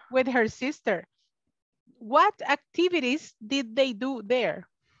sister. With her sister. What activities did they do there?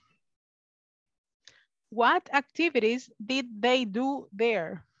 What activities did they do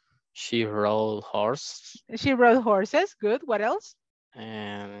there? She rode horse. She rode horses. Good. What else?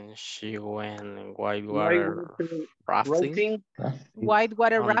 And she went whitewater rafting.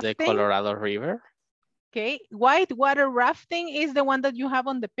 Whitewater on rafting. The Colorado River. Okay. Whitewater rafting is the one that you have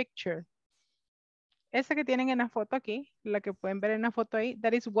on the picture. Esa que tienen en la foto aquí, la que pueden ver en la foto ahí,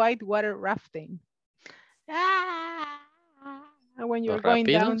 that is whitewater rafting. When you're going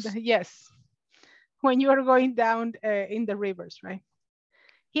down, yes. When you are going down in the rivers, right?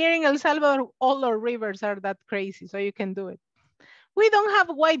 Here in El Salvador, all our rivers are that crazy, so you can do it. We don't have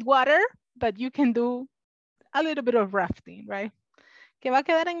white water, but you can do a little bit of rafting, right? ¿Que va a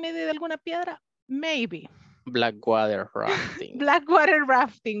quedar en medio de alguna piedra? Maybe. Blackwater rafting. Blackwater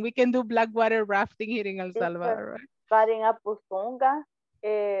rafting. We can do blackwater rafting here in El Salvador, right? But in Apusunga,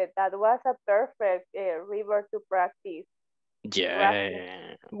 that was a perfect river to practice.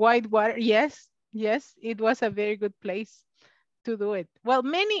 Yeah. Whitewater, yes. Yes, it was a very good place to do it. Well,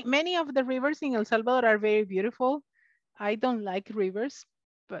 many of the rivers in El Salvador are very beautiful. I don't like rivers,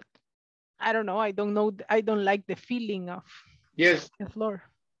 but I don't know. I don't like the feeling of the floor.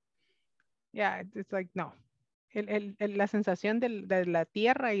 Yeah, it's like, no. La sensación de la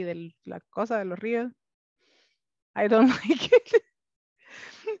tierra y de la cosa de los ríos, I don't like it.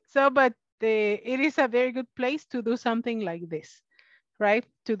 So, but it is a very good place to do something like this, right?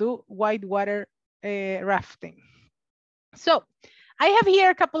 To do whitewater rafting. So I have here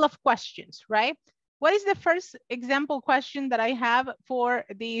a couple of questions, right? What is the first example question that I have for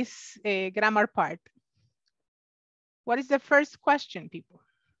this grammar part? What is the first question, people?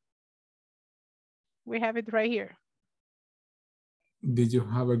 We have it right here. Did you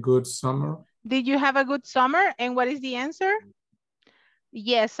have a good summer? Did you have a good summer? And what is the answer?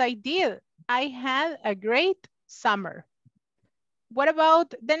 Yes, I did. I had a great summer. What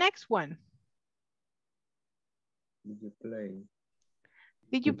about the next one? Did you play?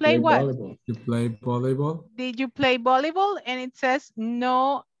 Did you play what? Volleyball. You play volleyball? Did you play volleyball? And it says,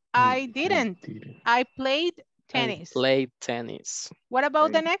 no, I didn't. I played tennis. I played tennis. What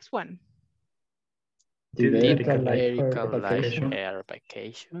about the next one? Did Erica like Erica her like vacation? her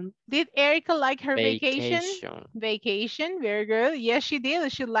vacation? Did Erica like her vacation? Vacation. Vacation, very good. Yes, she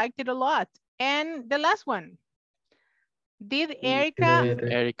did. She liked it a lot. And the last one. Did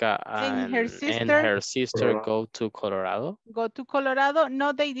Erica and her sister go to Colorado? Go to Colorado?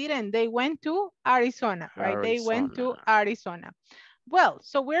 No, they didn't. They went to Arizona, right? They went to Arizona. Well,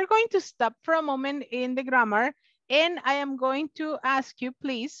 so we're going to stop for a moment in the grammar, and I am going to ask you,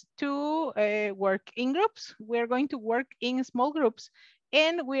 please, to work in groups. We're going to work in small groups,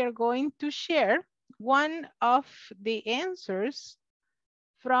 and we are going to share one of the answers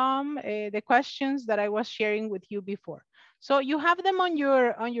from the questions that I was sharing with you before. So you have them on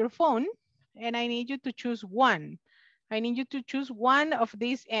your phone, and I need you to choose one. I need you to choose one of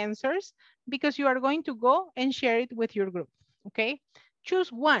these answers because you are going to go and share it with your group, okay?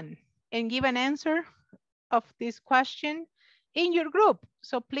 Choose one and give an answer of this question in your group.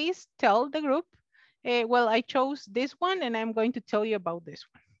 So please tell the group, well, I chose this one and I'm going to tell you about this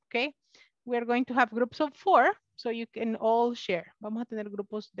one, okay? We're going to have groups of 4, so you can all share. Vamos a tener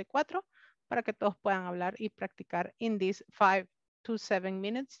grupos de 4 para que todos puedan hablar y practicar in these 5 to 7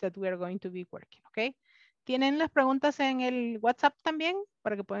 minutes that we are going to be working, okay? Tienen las preguntas en el WhatsApp también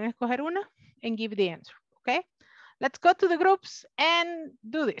para que puedan escoger una and give the answer, okay? Let's go to the groups and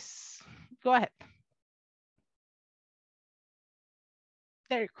do this. Go ahead.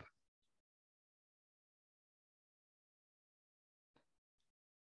 There you go.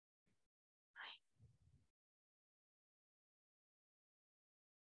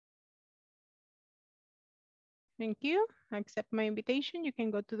 Thank you. I accept my invitation. You can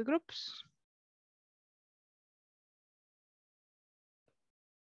go to the groups.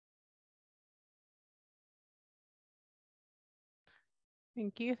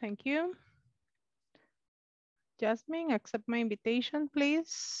 Thank you. Thank you. Jasmine, accept my invitation,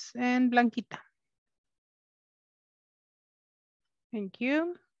 please. And Blanquita. Thank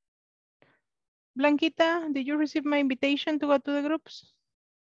you. Blanquita, did you receive my invitation to go to the groups?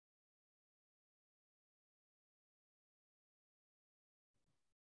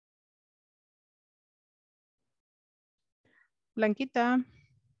 Blanquita.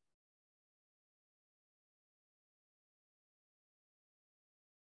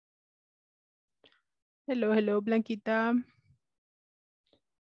 Hello, hello, Blanquita.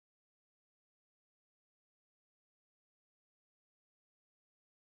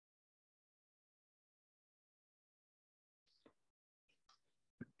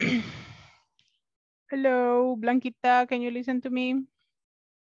 Hello, Blanquita, can you listen to me?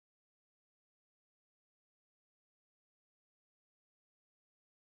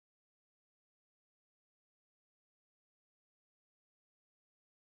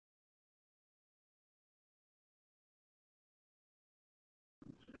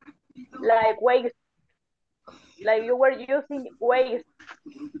 Like waste. Like you were using waste.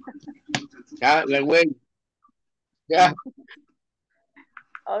 Yeah, like waste. Yeah.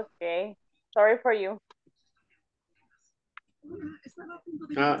 Okay. Sorry for you.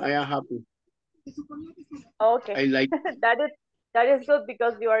 I am happy. Okay. I like that is good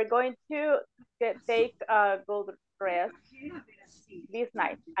because you are going to take a good rest this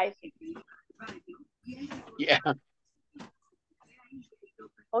night, I think. Yeah.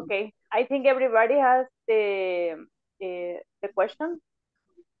 Okay. I think everybody has the question.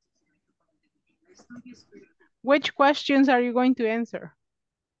 Which questions are you going to answer?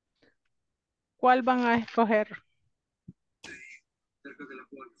 ¿Cuál van a escoger?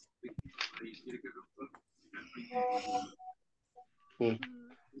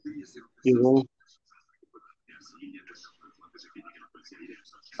 You know.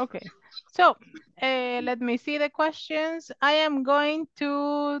 Okay, so let me see the questions. I am going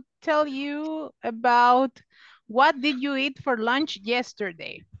to tell you about what did you eat for lunch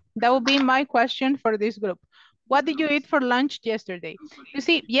yesterday? That will be my question for this group. What did you eat for lunch yesterday? You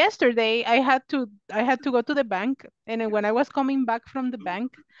see, yesterday I had to go to the bank, and when I was coming back from the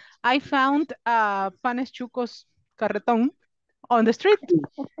bank, I found panes chucos carretón on the street,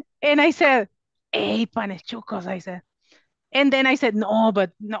 and I said, "Hey, panes chucos," I said. And then I said, no,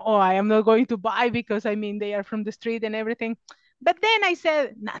 I am not going to buy because I mean, they are from the street and everything. But then I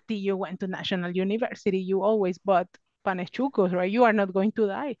said, Nati, you went to National University. You always bought panes chucos, right? You are not going to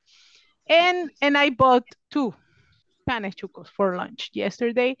die. And I bought 2. Spanish chucos for lunch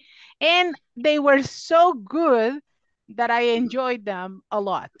yesterday, and they were so good that I enjoyed them a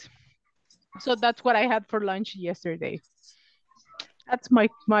lot. So that's what I had for lunch yesterday. That's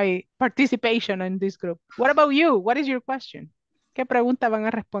my participation in this group. What about you? What is your question? ¿Qué pregunta van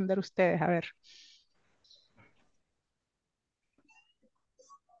a responder ustedes? A ver.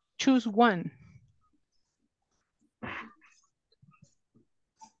 Choose one.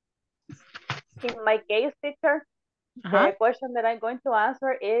 In my case, teacher, the question that I'm going to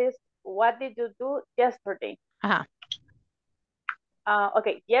answer is, what did you do yesterday?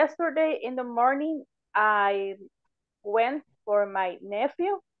 Okay, yesterday in the morning, I went for my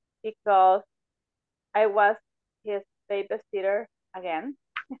nephew because I was his babysitter again.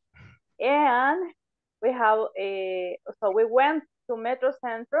 And we have so we went to Metro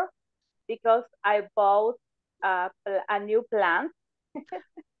Centro because I bought a new plant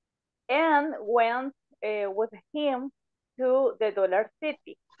and went with him to the Dollar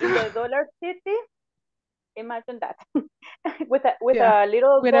City. In the Dollar City, imagine that, with a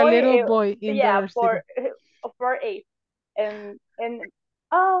little boy, in yeah, Dollar for 8, and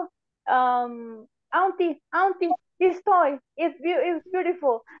oh, auntie, this toy is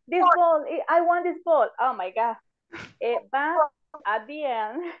beautiful. This ball, I want this ball. Oh my God! But at the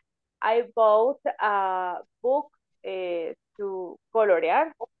end, I bought a book to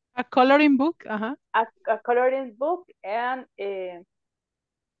colorear. A coloring book, a coloring book, and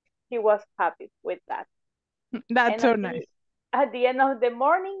he was happy with that. That's so nice. At the end of the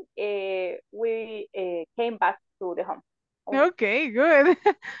morning, we came back to the home. Okay, good.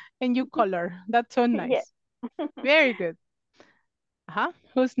 And you color. That's so nice. Yes. Very good.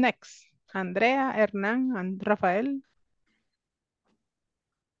 Who's next? Andrea, Hernán, and Rafael.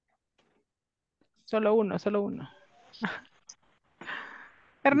 Solo uno.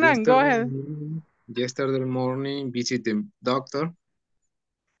 Hernán, go ahead. Yesterday morning, visit the doctor.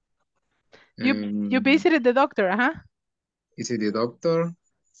 You visited the doctor, Visit the doctor.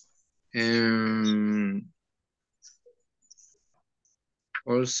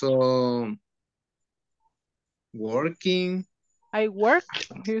 Also working. I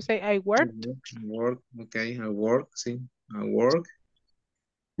worked. You say I worked? Work, okay, I work, sí, I work.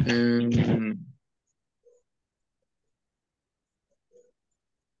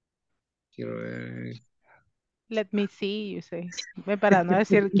 Quiero ver. Let me see, you say. Para no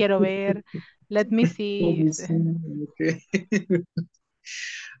decir quiero ver. Let me see, you say. Okay.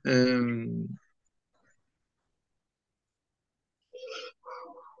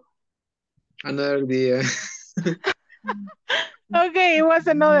 Another day. Okay, it was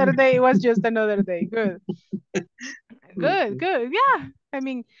another day. It was just another day. Good. Good. Yeah. I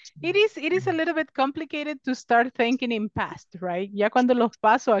mean, it is a little bit complicated to start thinking in past, right? Ya cuando los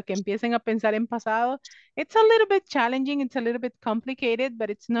paso a que empiecen a pensar en pasado, it's a little bit challenging, it's a little bit complicated, but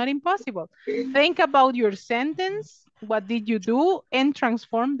it's not impossible. Think about your sentence, what did you do, and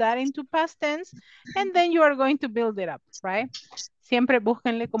transform that into past tense, and then you are going to build it up, right? Siempre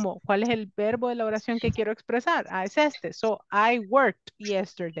búsquenle como cuál es el verbo de la oración que quiero expresar. Es este. So, I worked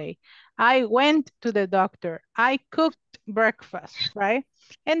yesterday. I went to the doctor. I cooked breakfast, right?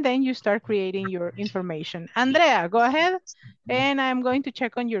 And then you start creating your information. Andrea, go ahead. And I'm going to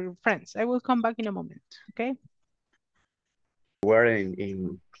check on your friends. I will come back in a moment, okay? We were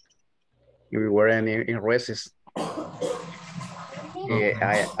in races.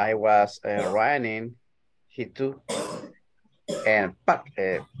 I was running. He too. And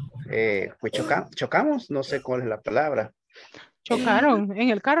chocamos, no sé cuál es la palabra. ¿Chocaron en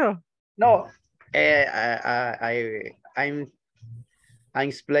el carro? No, I'm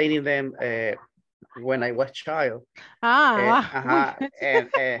explaining them when I was child. And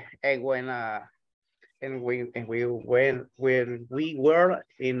when we were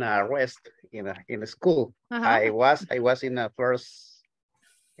in a rest in a school, I was in the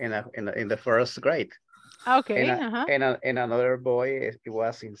first grade. Okay. And another boy, he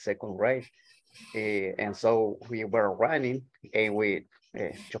was in second grade. And so we were running and we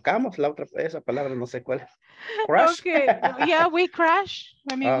chocamos, esa palabra no sé cuál. Crash. Okay, yeah, we crashed.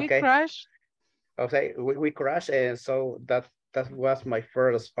 I mean, we crashed. Okay, we crashed, and so that was my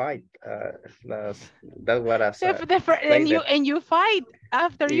first fight. That was and you fight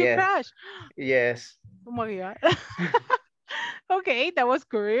after you crash. Yes. Oh my God. Okay, that was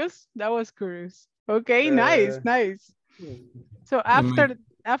curious. Okay, nice. So after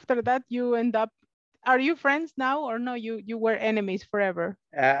that, you end up. Are you friends now, or no? You were enemies forever.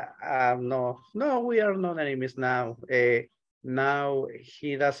 No, we are not enemies now. Now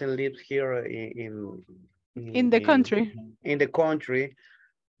he doesn't live here in the country. In the country,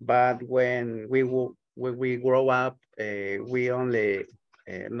 but when when we grow up, we only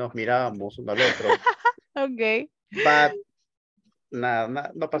nos mirábamos uno al otro. Okay. But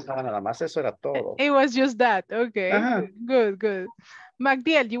nada, no pasaba nada más, eso era todo. It was just that. Okay. Ajá. Good, good.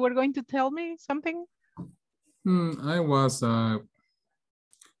 Magdiel, you were going to tell me something? I was a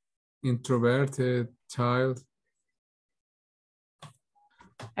introverted child.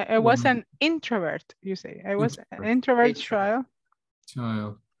 I was an introvert, you say. I was an introvert child.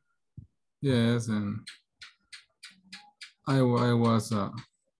 Yes, and I was a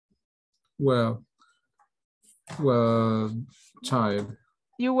well child.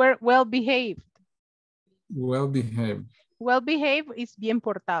 You were well behaved. Well behaved. Well behaved is bien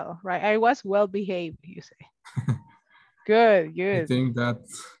portado, right? I was well behaved, you say. Good, good. I think that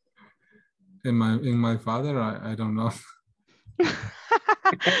in my father, I don't know.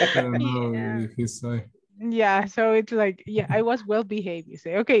 I don't know if he's like. Yeah, so it's like, yeah, I was well behaved, you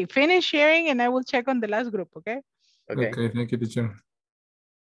say. Okay, finish sharing and I will check on the last group, okay? Okay, thank you, teacher.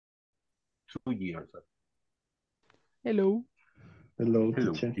 2 years. Hello. Hello,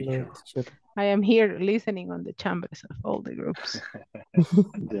 Hello, teacher. I am here listening on the chambers of all the groups.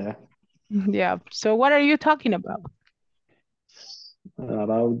 Yeah. Yeah, so what are you talking about?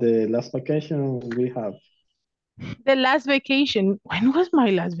 About the last vacation we have. The last vacation. When was my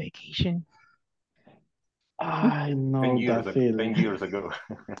last vacation? I know that feeling. 10 years ago.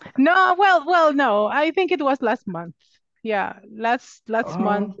 No, well, no. I think it was last month. Yeah, last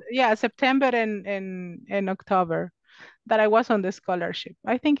month. Yeah, September and October that I was on the scholarship.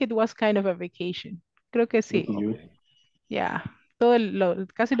 I think it was kind of a vacation. Creo que sí. Yeah,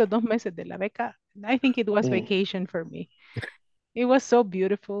 casi los 2 meses de la beca. I think it was vacation for me. It was so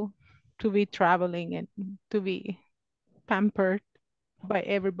beautiful to be traveling and to be pampered by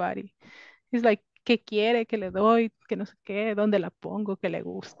everybody. It's like, ¿qué quiere? ¿Qué le doy? ¿Qué no sé qué? ¿Dónde la pongo? ¿Qué le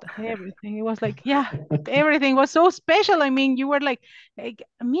gusta? Everything. It was like, yeah, everything was so special. I mean, you were like,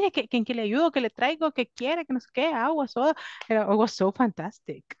 mire, ¿en qué le ayudo? ¿Qué le traigo? ¿Qué quiere? ¿Qué no sé qué? Agua, soda. It was so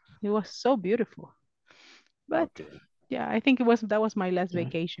fantastic. It was so beautiful. But yeah, I think that was my last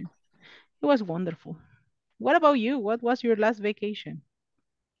vacation. It was wonderful. What about you? What was your last vacation?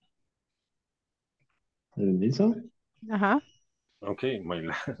 Lisa? Uh-huh. Okay, my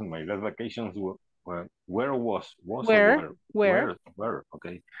last vacations were where was Where?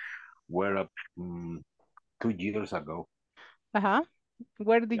 Okay, were 2 years ago. Uh-huh.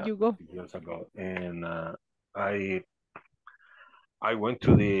 Where did you go? 2 years ago, and I went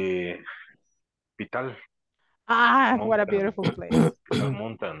to the Pital. Ah, mountain, what a beautiful place. Pital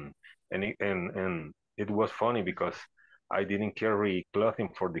mountain, and it was funny because I didn't carry clothing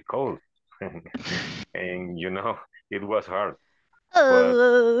for the cold, and it was hard.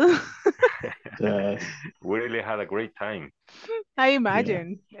 But we really had a great time. I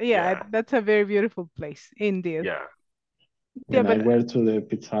imagine. Yeah, that's a very beautiful place, indeed. Yeah. When I went to the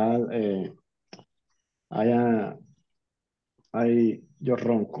Pital, yo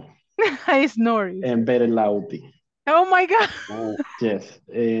ronco. I snore. And very loudly. Oh my God. Yes.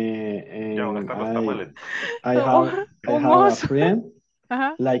 And I Oh, have a friend,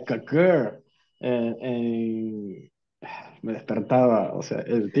 like a girl, and me despertaba, o sea,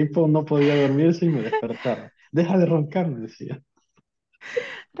 el tipo no podía dormirse y me despertaba. Deja de roncar, me decía.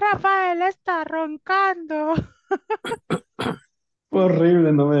 Rafael está roncando. Fue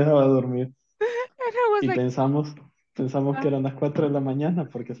horrible, no me dejaba dormir. Y like... pensamos que eran las 4 de la mañana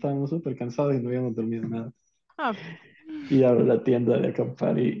porque estábamos súper cansados y no habíamos dormido nada. Y abro la tienda de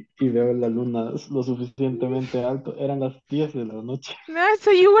acampar y veo la luna lo suficientemente alto. Eran las 10 de la noche. No,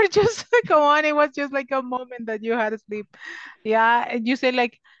 so you were just, come on, it was just like a moment that you had to sleep. Yeah, and you said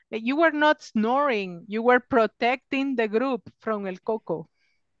like, you were not snoring, you were protecting the group from el coco.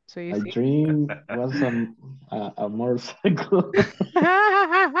 So you My dream was a motorcycle.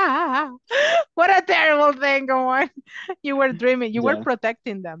 What a terrible thing, come on. You were dreaming, you were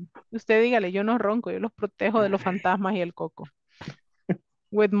protecting them. Usted dígale, yo no ronco, yo los protejo de los fantasmas y el coco.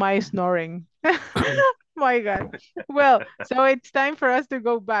 With my snoring. My God. Well, so it's time for us to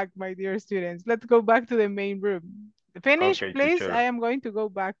go back, my dear students. Let's go back to the main room. Finish, please. Teacher. I am going to go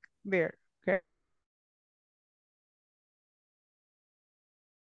back there. Okay.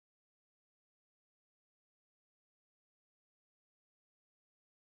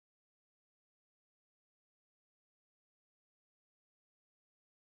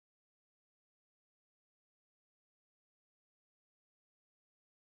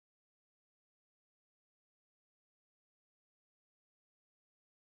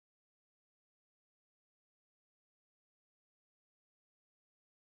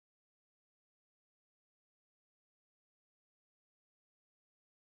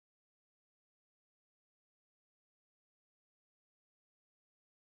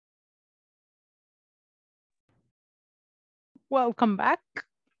 Welcome back.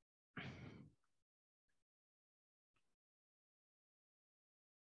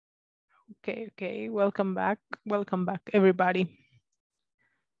 Okay, welcome back, everybody.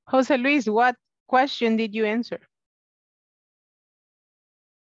 Jose Luis, what question did you answer?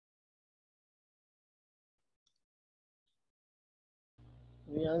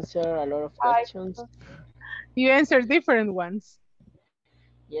 We answer a lot of questions. You answered different ones.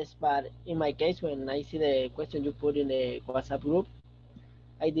 Yes, but in my case, when I see the question you put in the WhatsApp group,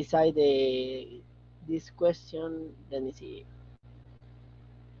 I decide this question. Let me see.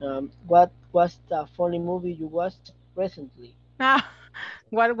 What was the funny movie you watched recently?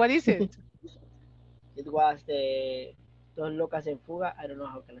 What is it? It was the Dos Locas en Fuga. I don't know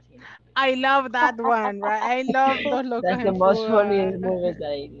how can I say it. I love that one, right? I love Dos Locas That's the en most Fuga. funny movies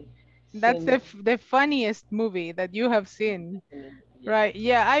that I That's seen. the funniest movie that you have seen, right?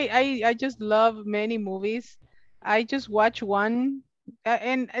 Yeah, I just love many movies. I just watched one,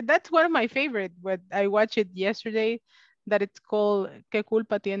 and that's one of my favorite. But I watched it yesterday. That it's called ¿Qué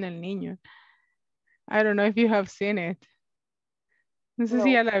culpa tiene el niño? I don't know if you have seen it. No sé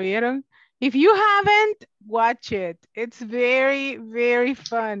si ya la vieron. If you haven't, watch it. It's very, very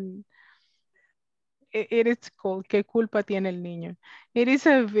fun. It is called ¿Qué culpa tiene el niño? It is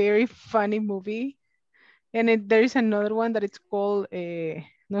a very funny movie. And there is another one that it's called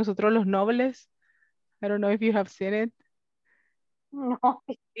Nosotros los Nobles. I don't know if you have seen it. No.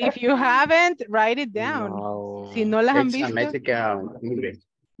 If you haven't, write it down. No. Si no las han It's a visto. Mexican movie.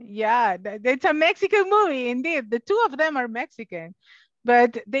 Yeah, it's a Mexican movie, indeed. The two of them are Mexican,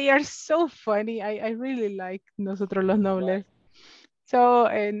 but they are so funny. I really like Nosotros los Nobles. So,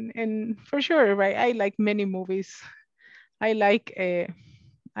 and for sure, right? I like many movies. I like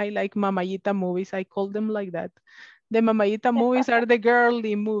Mamayita movies. I call them like that. The Mamayita movies are the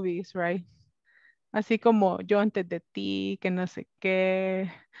girly movies, right? Así como Yo antes de ti, que no sé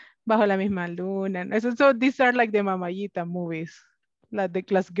qué, Bajo la misma luna. So these are like the Mamayita movies, like the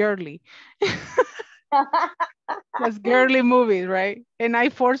class girly. Class girly movies, right? And I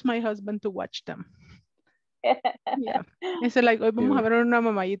force my husband to watch them. Yeah. It's like, hoy vamos a ver una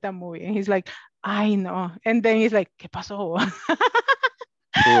Mamayita movie. And he's like, I know. And then he's like, ¿qué pasó?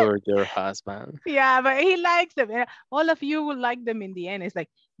 Poor your husband. Yeah, but he likes them. All of you will like them in the end. It's like,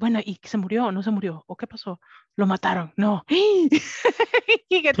 bueno, ¿y se murió o no se murió? ¿O qué pasó? ¿Lo mataron? No. He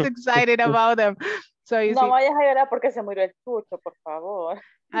gets excited about them. So you no see, vayas a llorar porque se murió el chucho, por favor.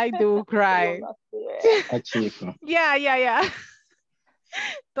 I do cry. Yeah.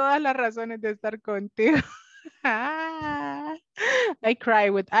 Todas las razones de estar contigo. I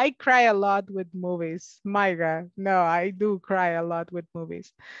cry a lot with movies. My God, no, I do cry a lot with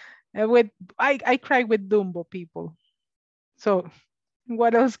movies. I cry with Dumbo people. So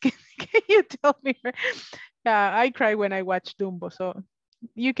what else can you tell me? Yeah, I cry when I watch Dumbo, so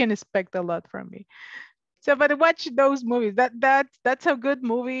you can expect a lot from me. So, but watch those movies. That's a good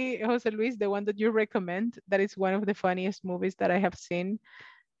movie, Jose Luis, the one that you recommend. That is one of the funniest movies that I have seen.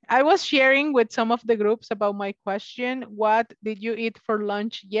 I was sharing with some of the groups about my question, what did you eat for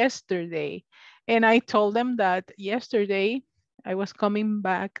lunch yesterday? And I told them that yesterday I was coming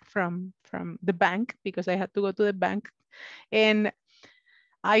back from the bank because I had to go to the bank. And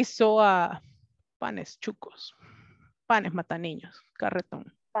I saw panes chucos, panes mataniños,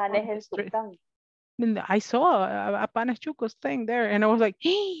 carretón. Panes el sultán. I saw a panes chucos thing there and I was like,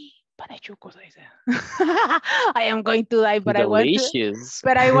 hey, panes chucos, I said. I am going to die, but delicious.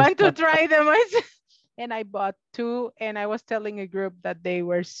 I want to try them. And I bought 2 and I was telling a group that they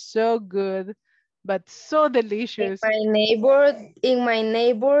were so good, but so delicious. In my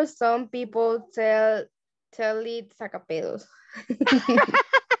neighbor, some people tell it sacapedos.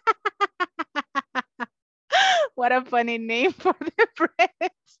 What a funny name for the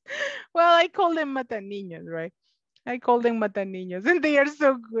breads. Well, I call them mataniños, right? I call them mataniños and they are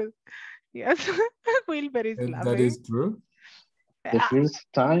so good. Yes, Wilber is laughing. That is true. The first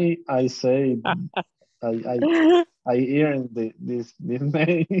time I say I hear this name,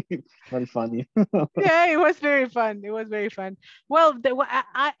 very funny. Yeah, it was very fun. It was very fun. Well,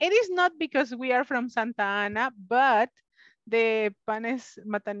 it is not because we are from Santa Ana, but the panes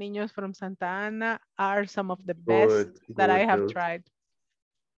mataniños from Santa Ana are some of the best that I have tried.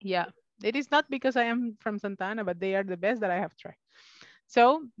 Yeah, it is not because I am from Santa Ana, but they are the best that I have tried.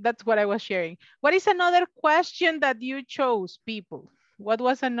 So that's what I was sharing. What is another question that you chose, people? What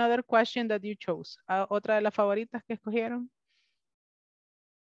was another question that you chose? Otra de las favoritas que escogieron?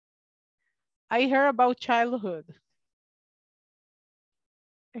 I heard about childhood.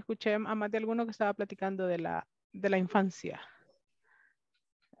 Escuché a más de alguno que estaba platicando de la infancia.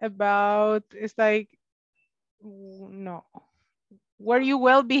 About, it's like, no. Were you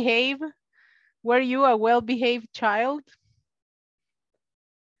well behaved? Were you a well-behaved child?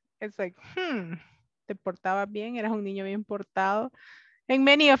 It's like, te portabas bien, eras un niño bien portado. And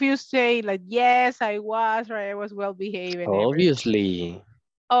many of you say like, yes, I was, right? I was well-behaved. And Obviously.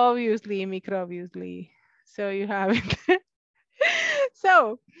 Obviously, micro obviously. So you have it.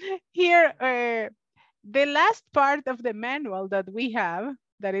 So here, the last part of the manual that we have,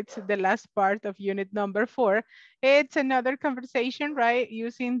 that it's the last part of unit number 4, it's another conversation, right?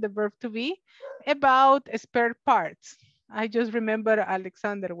 Using the verb to be about spare parts. I just remember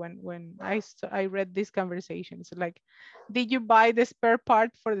Alexander when I read this conversation. It's like, did you buy the spare part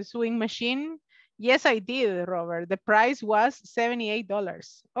for the sewing machine? Yes, I did, Robert. The price was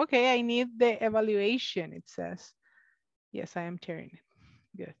 $78. Okay, I need the evaluation, it says. Yes, I am tearing it.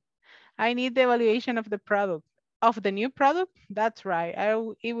 Good. I need the evaluation of the product. Of the new product? That's right.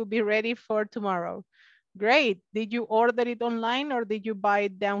 It will be ready for tomorrow. Great. Did you order it online or did you buy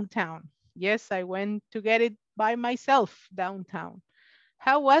it downtown? Yes, I went to get it by myself downtown.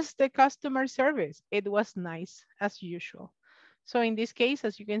 How was the customer service? It was nice as usual. So in this case,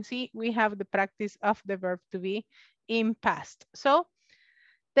 as you can see, we have the practice of the verb to be in past. So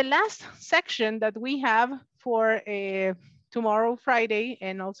the last section that we have for tomorrow, Friday,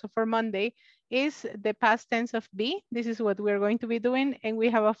 and also for Monday is the past tense of be. This is what we're going to be doing. And we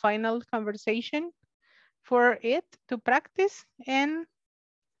have a final conversation for it to practice and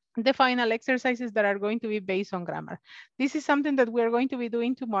the final exercises that are going to be based on grammar. This is something that we're going to be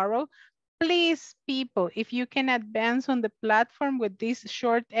doing tomorrow. Please, people, if you can advance on the platform with this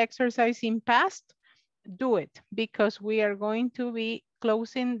short exercise in past, do it because we are going to be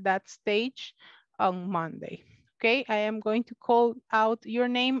closing that stage on Monday. Okay, I am going to call out your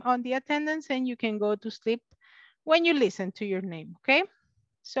name on the attendance and you can go to sleep when you listen to your name, okay?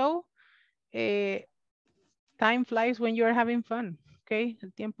 So, time flies when you're having fun, okay? El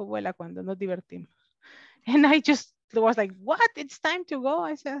tiempo vuela cuando nos divertimos. And I just was like, what? It's time to go.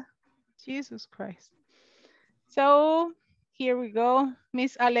 I said, Jesus Christ. So here we go.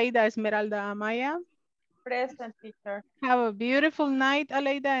 Miss Aleida Esmeralda Amaya. Present, teacher. Have a beautiful night,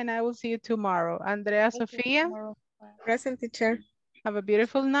 Aleida, and I will see you tomorrow. Andrea Sofia. Present, teacher. Have a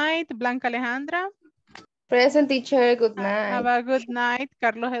beautiful night. Blanca Alejandra. Present, teacher. Good night. Have a good night.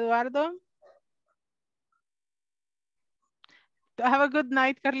 Carlos Eduardo. Have a good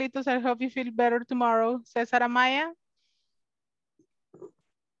night, Carlitos. I hope you feel better tomorrow. Cesar Amaya.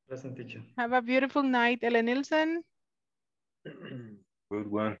 Present, teacher. Have a beautiful night, Ellen Nilsson. Good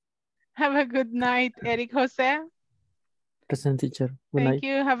one. Have a good night, Eric Jose. Present, teacher. Good Thank night.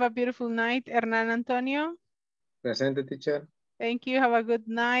 you. Have a beautiful night, Hernan Antonio. Present, teacher. Thank you. Have a good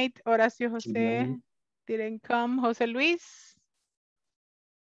night, Horacio Jose. Didn't come. Jose Luis.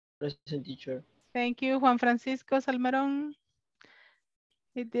 Present, teacher. Thank you. Juan Francisco Salmerón.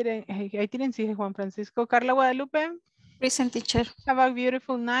 I didn't see Juan Francisco. Carla Guadalupe. Present, teacher. Have a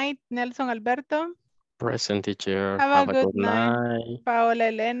beautiful night. Nelson Alberto. Present, teacher. Have a good night. Paola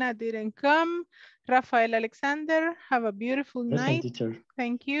Elena didn't come. Rafael Alexander, have a beautiful night. Teacher.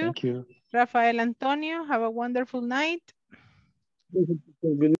 Thank you. Thank you. Rafael Antonio, have a wonderful night.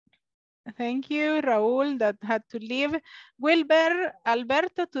 Thank you. Raul, that had to leave. Wilber,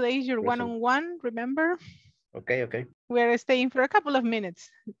 Alberto, today is your one-on-one, remember? Okay, okay. We're staying for a couple of minutes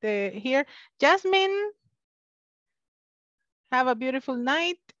here. Jasmine, have a beautiful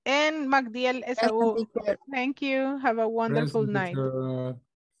night. And Magdiel Esaú, thank you. Have a wonderful night.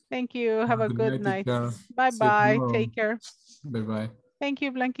 Thank you. Have a good night. Bye-bye. Take care. Bye-bye. Thank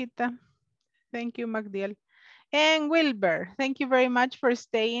you, Blanquita. Thank you, Magdiel. And Wilber, thank you very much for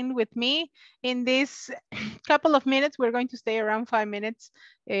staying with me. In this couple of minutes, we're going to stay around 5 minutes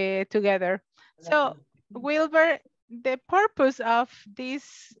together. So, Wilber, the purpose of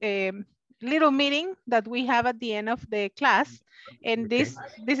this little meeting that we have at the end of the class, and this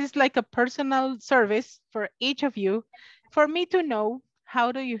is like a personal service for each of you, for me to know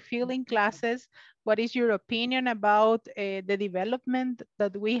how do you feel in classes, what is your opinion about the development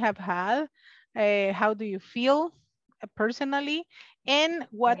that we have had, how do you feel personally, and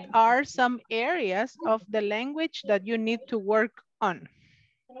what are some areas of the language that you need to work on?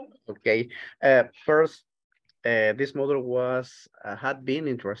 Okay, first, this model was had been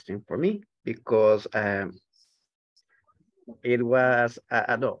interesting for me because it was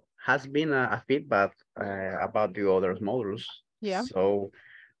no, has been a feedback about the other models. Yeah. So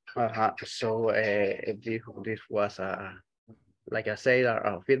this was like I said,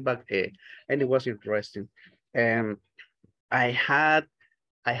 a feedback, and it was interesting. I had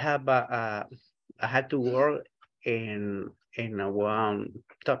to work in one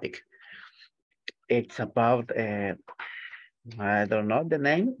topic. It's about I don't know the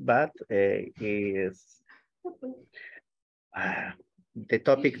name, but is the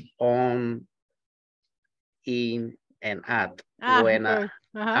topic on in and at when good.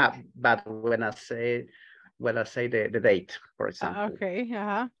 but when I say the date, for example. Okay.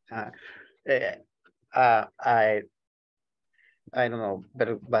 I don't know,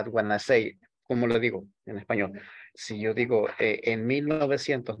 but when I say, ¿cómo lo digo en español? Si yo digo en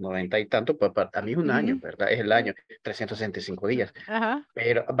 1990 y tanto, pues para mí es un año, ¿verdad? Es el año, 365 días.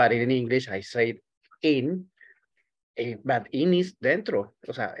 Pero, but in English, I say in, but in is dentro,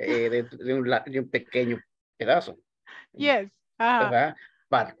 o sea, de un pequeño pedazo. Yes. ¿Verdad?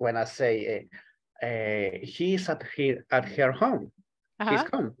 But when I say, he's at her home, he's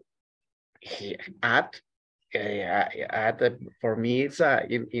home. At for me, it's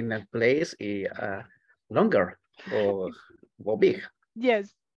in a place longer or big.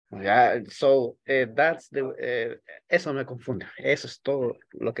 Yes. Yeah, so that's the, eso me confunde. Eso es todo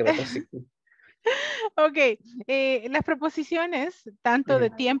lo que me pasa. Ok, las preposiciones, tanto de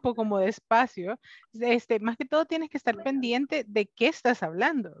tiempo como de espacio, más que todo tienes que estar pendiente de qué estás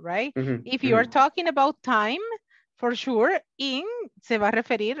hablando, right? If you are talking about time, for sure, in se va a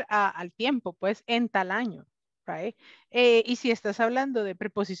referir al tiempo, pues en tal año, right? Y si estás hablando de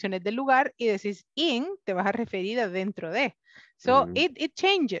preposiciones de lugar y decís in, te vas a referir a dentro de. So it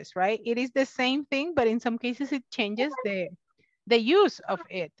changes, right? It is the same thing, but in some cases it changes the use of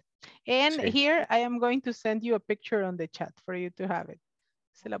it. And here I am going to send you a picture on the chat for you to have it.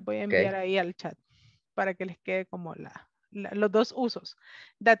 Se la voy a enviar ahí al chat para que les quede como los dos usos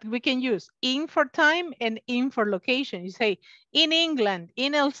that we can use. In for time and in for location. You say in England,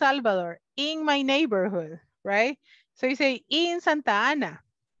 in El Salvador, in my neighborhood, right? So you say in Santa Ana,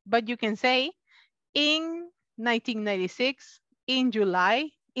 but you can say in 1996, in July,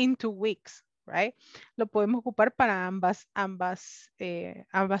 in 2 weeks. Right? Lo podemos ocupar para ambas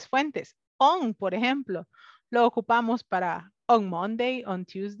fuentes. On, por ejemplo, lo ocupamos para on Monday, on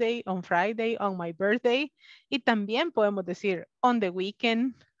Tuesday, on Friday, on my birthday. Y también podemos decir on the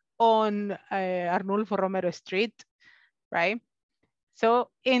weekend, on Arnulfo Romero Street, right?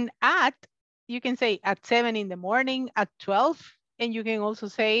 So in at, you can say at 7 in the morning, at 12, and you can also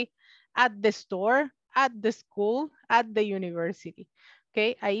say at the store, at the school, at the university.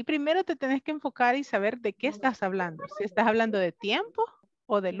 Okay, ahí primero te tenés que enfocar y saber de qué estás hablando. Si estás hablando de tiempo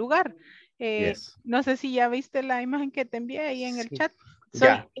o de lugar. No sé si ya viste la imagen que te envié ahí en el chat. So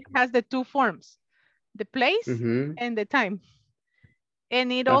it has the two forms, the place and the time.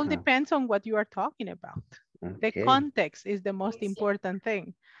 And it all depends on what you are talking about. The context is the most important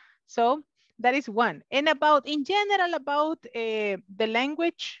thing. So that is one. And about, in general, about the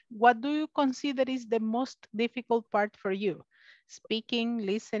language, what do you consider is the most difficult part for you? Speaking,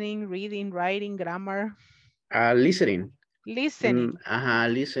 listening, reading, writing, grammar? Listening. Listening.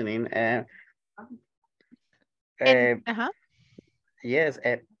 Listening. Yes.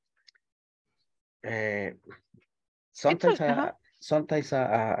 Sometimes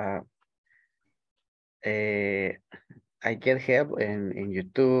I get help in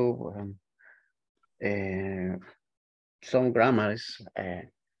YouTube. Some grammars. I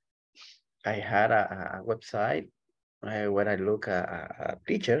had a website where I look at a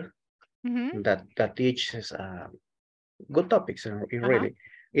teacher that teaches good topics. Really,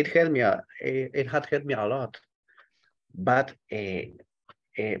 it helped me. It had helped me a lot, but me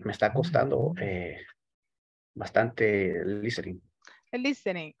está costando bastante listening.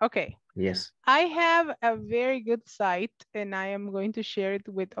 Listening, okay. Yes. I have a very good site and I am going to share it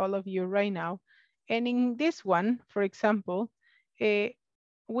with all of you right now. And in this one, for example,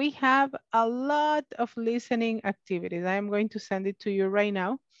 we have a lot of listening activities. I am going to send it to you right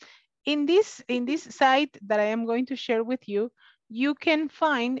now. In this site that I am going to share with you, you can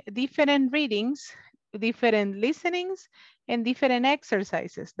find different readings, different listenings, and different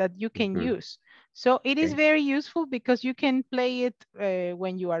exercises that you can use. So it is very useful because you can play it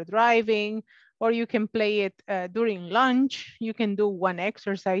when you are driving, or you can play it during lunch. You can do one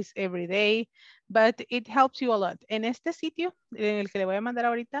exercise every day, but it helps you a lot. En este sitio, en el que le voy a mandar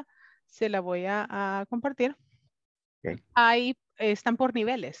ahorita, se la voy a compartir. Ahí están por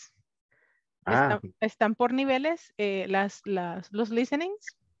niveles. Están por niveles los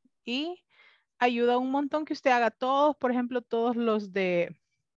listenings y ayuda un montón que usted haga todos, por ejemplo, todos los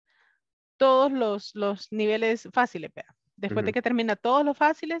niveles fáciles. Después de que termina todos los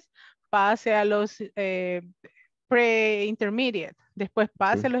fáciles, pase a los pre-intermediate, después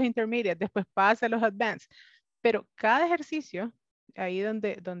pase a los intermediate, después pase a los advanced. Pero cada ejercicio, ahí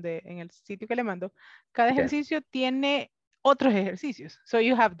donde en el sitio que le mando, cada ejercicio tiene otros ejercicios. So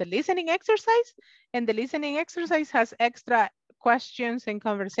you have the listening exercise, and the listening exercise has extra questions and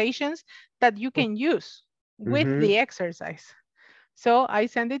conversations that you can use with the exercise. So I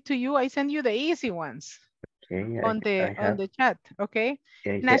send it to you. I send you the easy ones on the chat. Okay.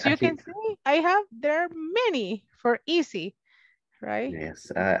 And as you can see, there are many for easy, right?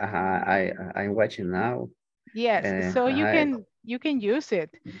 Yes, I'm watching now. Yes, so you can use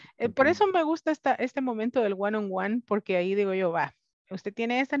it. Por eso me gusta este momento del one-on-one, porque ahí digo yo, va, usted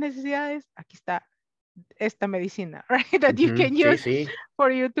tiene estas necesidades, aquí está esta medicina, right? That you can use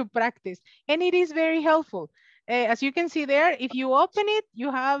for you to practice. And it is very helpful. As you can see there, if you open it,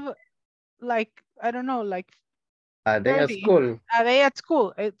 you have like, I don't know, like a day at school. A day at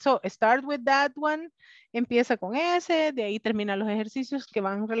school. So start with that one. Empieza con ese, de ahí termina los ejercicios que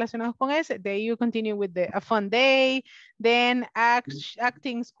van relacionados con ese. De ahí you continue with a fun day, then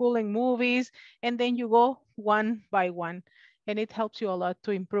acting, school and movies, and then you go one by one. And it helps you a lot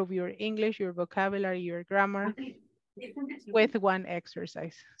to improve your English, your vocabulary, your grammar with one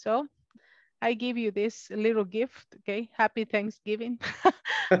exercise. So I give you this little gift, okay? Happy Thanksgiving.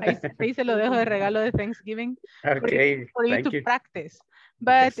 Ahí se lo dejo de regalo de Thanksgiving for you to practice.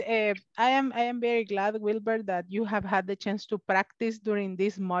 But I am very glad, Wilbur, that you have had the chance to practice during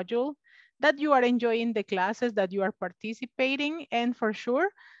this module, that you are enjoying the classes, that you are participating, and for sure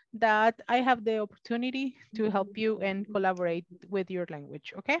that I have the opportunity to help you and collaborate with your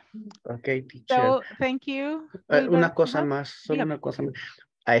language, okay? Okay, teacher. So, thank you. Una cosa más, solo una cosa más.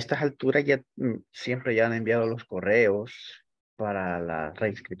 A estas alturas ya siempre ya han enviado los correos para las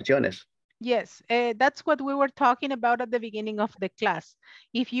reinscripciones. Yes, that's what we were talking about at the beginning of the class.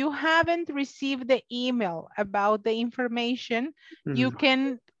 If you haven't received the email about the information, you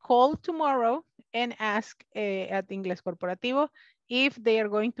can call tomorrow and ask at Inglés Corporativo if they are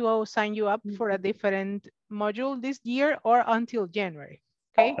going to sign you up for a different module this year or until January.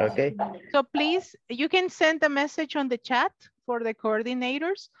 Okay. Okay. So please, you can send a message on the chat for the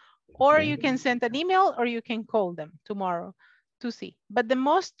coordinators, or you can send an email, or you can call them tomorrow to see. But the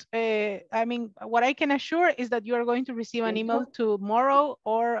most, I mean, what I can assure is that you are going to receive an email tomorrow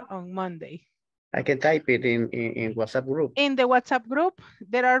or on Monday. I can type it in WhatsApp group. In the WhatsApp group,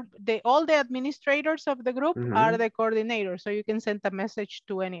 there are all the administrators of the group are the coordinators, so you can send a message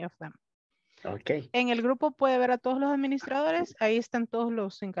to any of them. Okay. En el grupo puede ver a todos los administradores, ahí están todos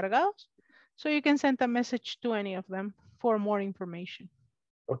los encargados. So you can send a message to any of them for more information.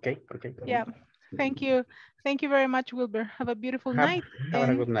 Okay, okay. Yeah, thank you. Thank you very much, Wilbur. Have a beautiful night. Have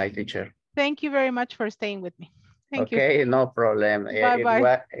a good night, teacher. Thank you very much for staying with me. Thank you. Okay, no problem.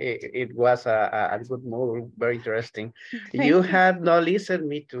 Bye-bye. It was a good move, very interesting. You have not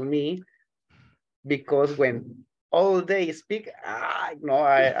listened to me because when all day speak,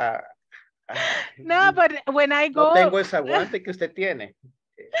 no, but when I go... No tengo ese aguante que usted tiene.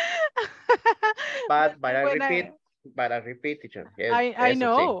 But I repeat, teacher. Yes, I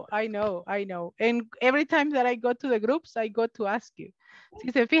know. And every time that I go to the groups, I go to ask you. Si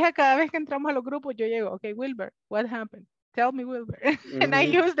se fija, cada vez que entramos a los grupos, yo llego, okay, Wilbur, what happened? Tell me, Wilbur. And I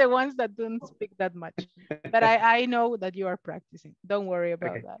use the ones that don't speak that much. But I know that you are practicing. Don't worry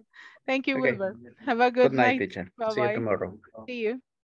about that. Thank you, Wilbur. Have a good night, teacher. Bye-bye. See you tomorrow. See you.